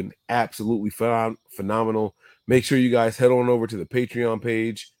guys have been absolutely phenomenal. Make sure you guys head on over to the Patreon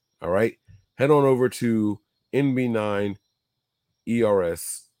page. All right. Head on over to NB9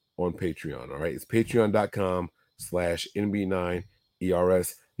 ERS on Patreon. All right. It's patreon.com/NB9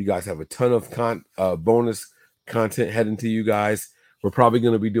 ERS. You guys have a ton of bonus content heading to you guys. We're probably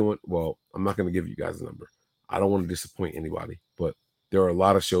going to be doing, well, I'm not going to give you guys a number. I don't want to disappoint anybody, but there are a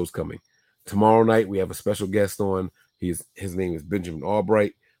lot of shows coming. Tomorrow night, we have a special guest on. His name is Benjamin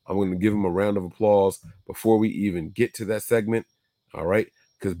Albright. I'm going to give him a round of applause before we even get to that segment. All right.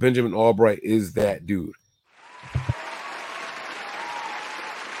 Because Benjamin Albright is that dude.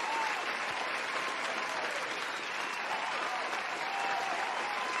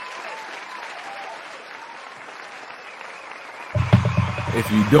 If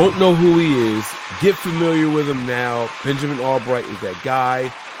you don't know who he is, get familiar with him now. Benjamin Albright is that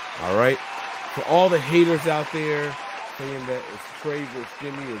guy. All right. For all the haters out there saying that it's Trey versus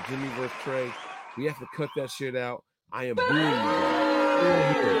Jimmy or Jimmy versus Trey, we have to cut that shit out. I am booing you guys.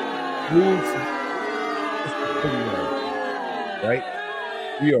 Right?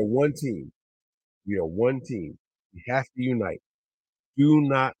 We are one team. We are one team. We have to unite. Do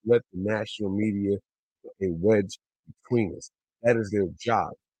not let the national media put a wedge between us. That is their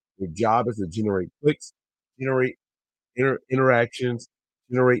job. Their job is to generate clicks, generate interactions,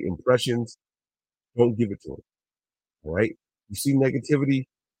 generate impressions. Don't give it to them. All right? You see negativity,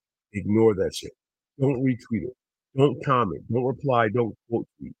 ignore that shit. Don't retweet it. Don't comment. Don't reply. Don't quote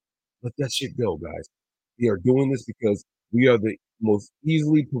tweet. Let that shit go, guys. We are doing this because we are the most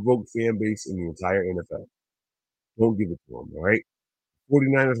easily provoked fan base in the entire NFL. Don't give it to them, all right?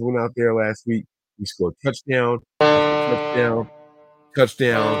 49ers went out there last week. We scored touchdown, touchdown.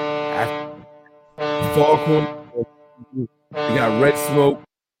 After Foghorn, we got red smoke,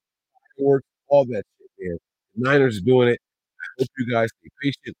 fireworks, all that shit, man. The Niners are doing it. I hope you guys stay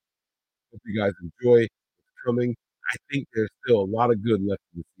patient. Hope you guys enjoy what's coming. I think there's still a lot of good left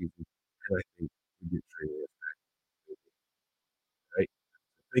in the season, and I think we get Trey Lance back. Right?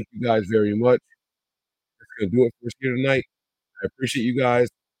 thank you guys very much. That's gonna do it for us here tonight. I appreciate you guys.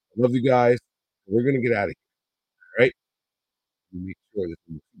 I love you guys. We're gonna get out of here. All right. Make sure that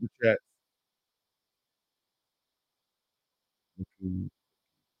in the super chat. Thank you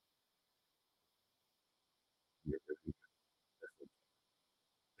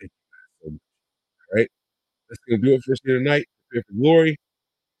guys so much. All right. That's gonna do it for us here tonight. Prepare for glory.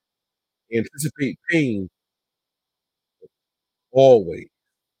 Anticipate pain. Always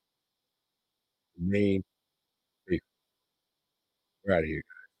remain faithful. We're out of here.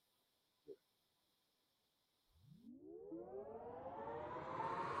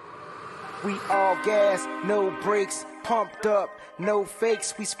 We all gas, no brakes, pumped up, no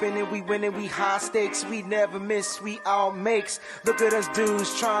fakes. We spinning, we winning, we high stakes. We never miss, we all makes. Look at us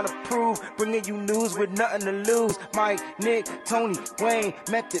dudes trying to prove, bringing you news with nothing to lose. Mike, Nick, Tony, Wayne,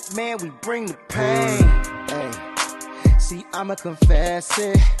 Method Man, we bring the pain. Hey, see, I'ma confess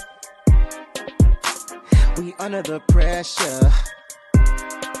it. We under the pressure.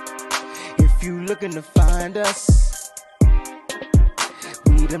 If you looking to find us,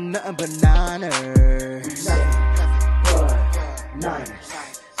 we them nothing but Niners. We nothing but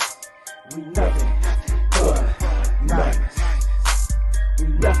Niners. We nothing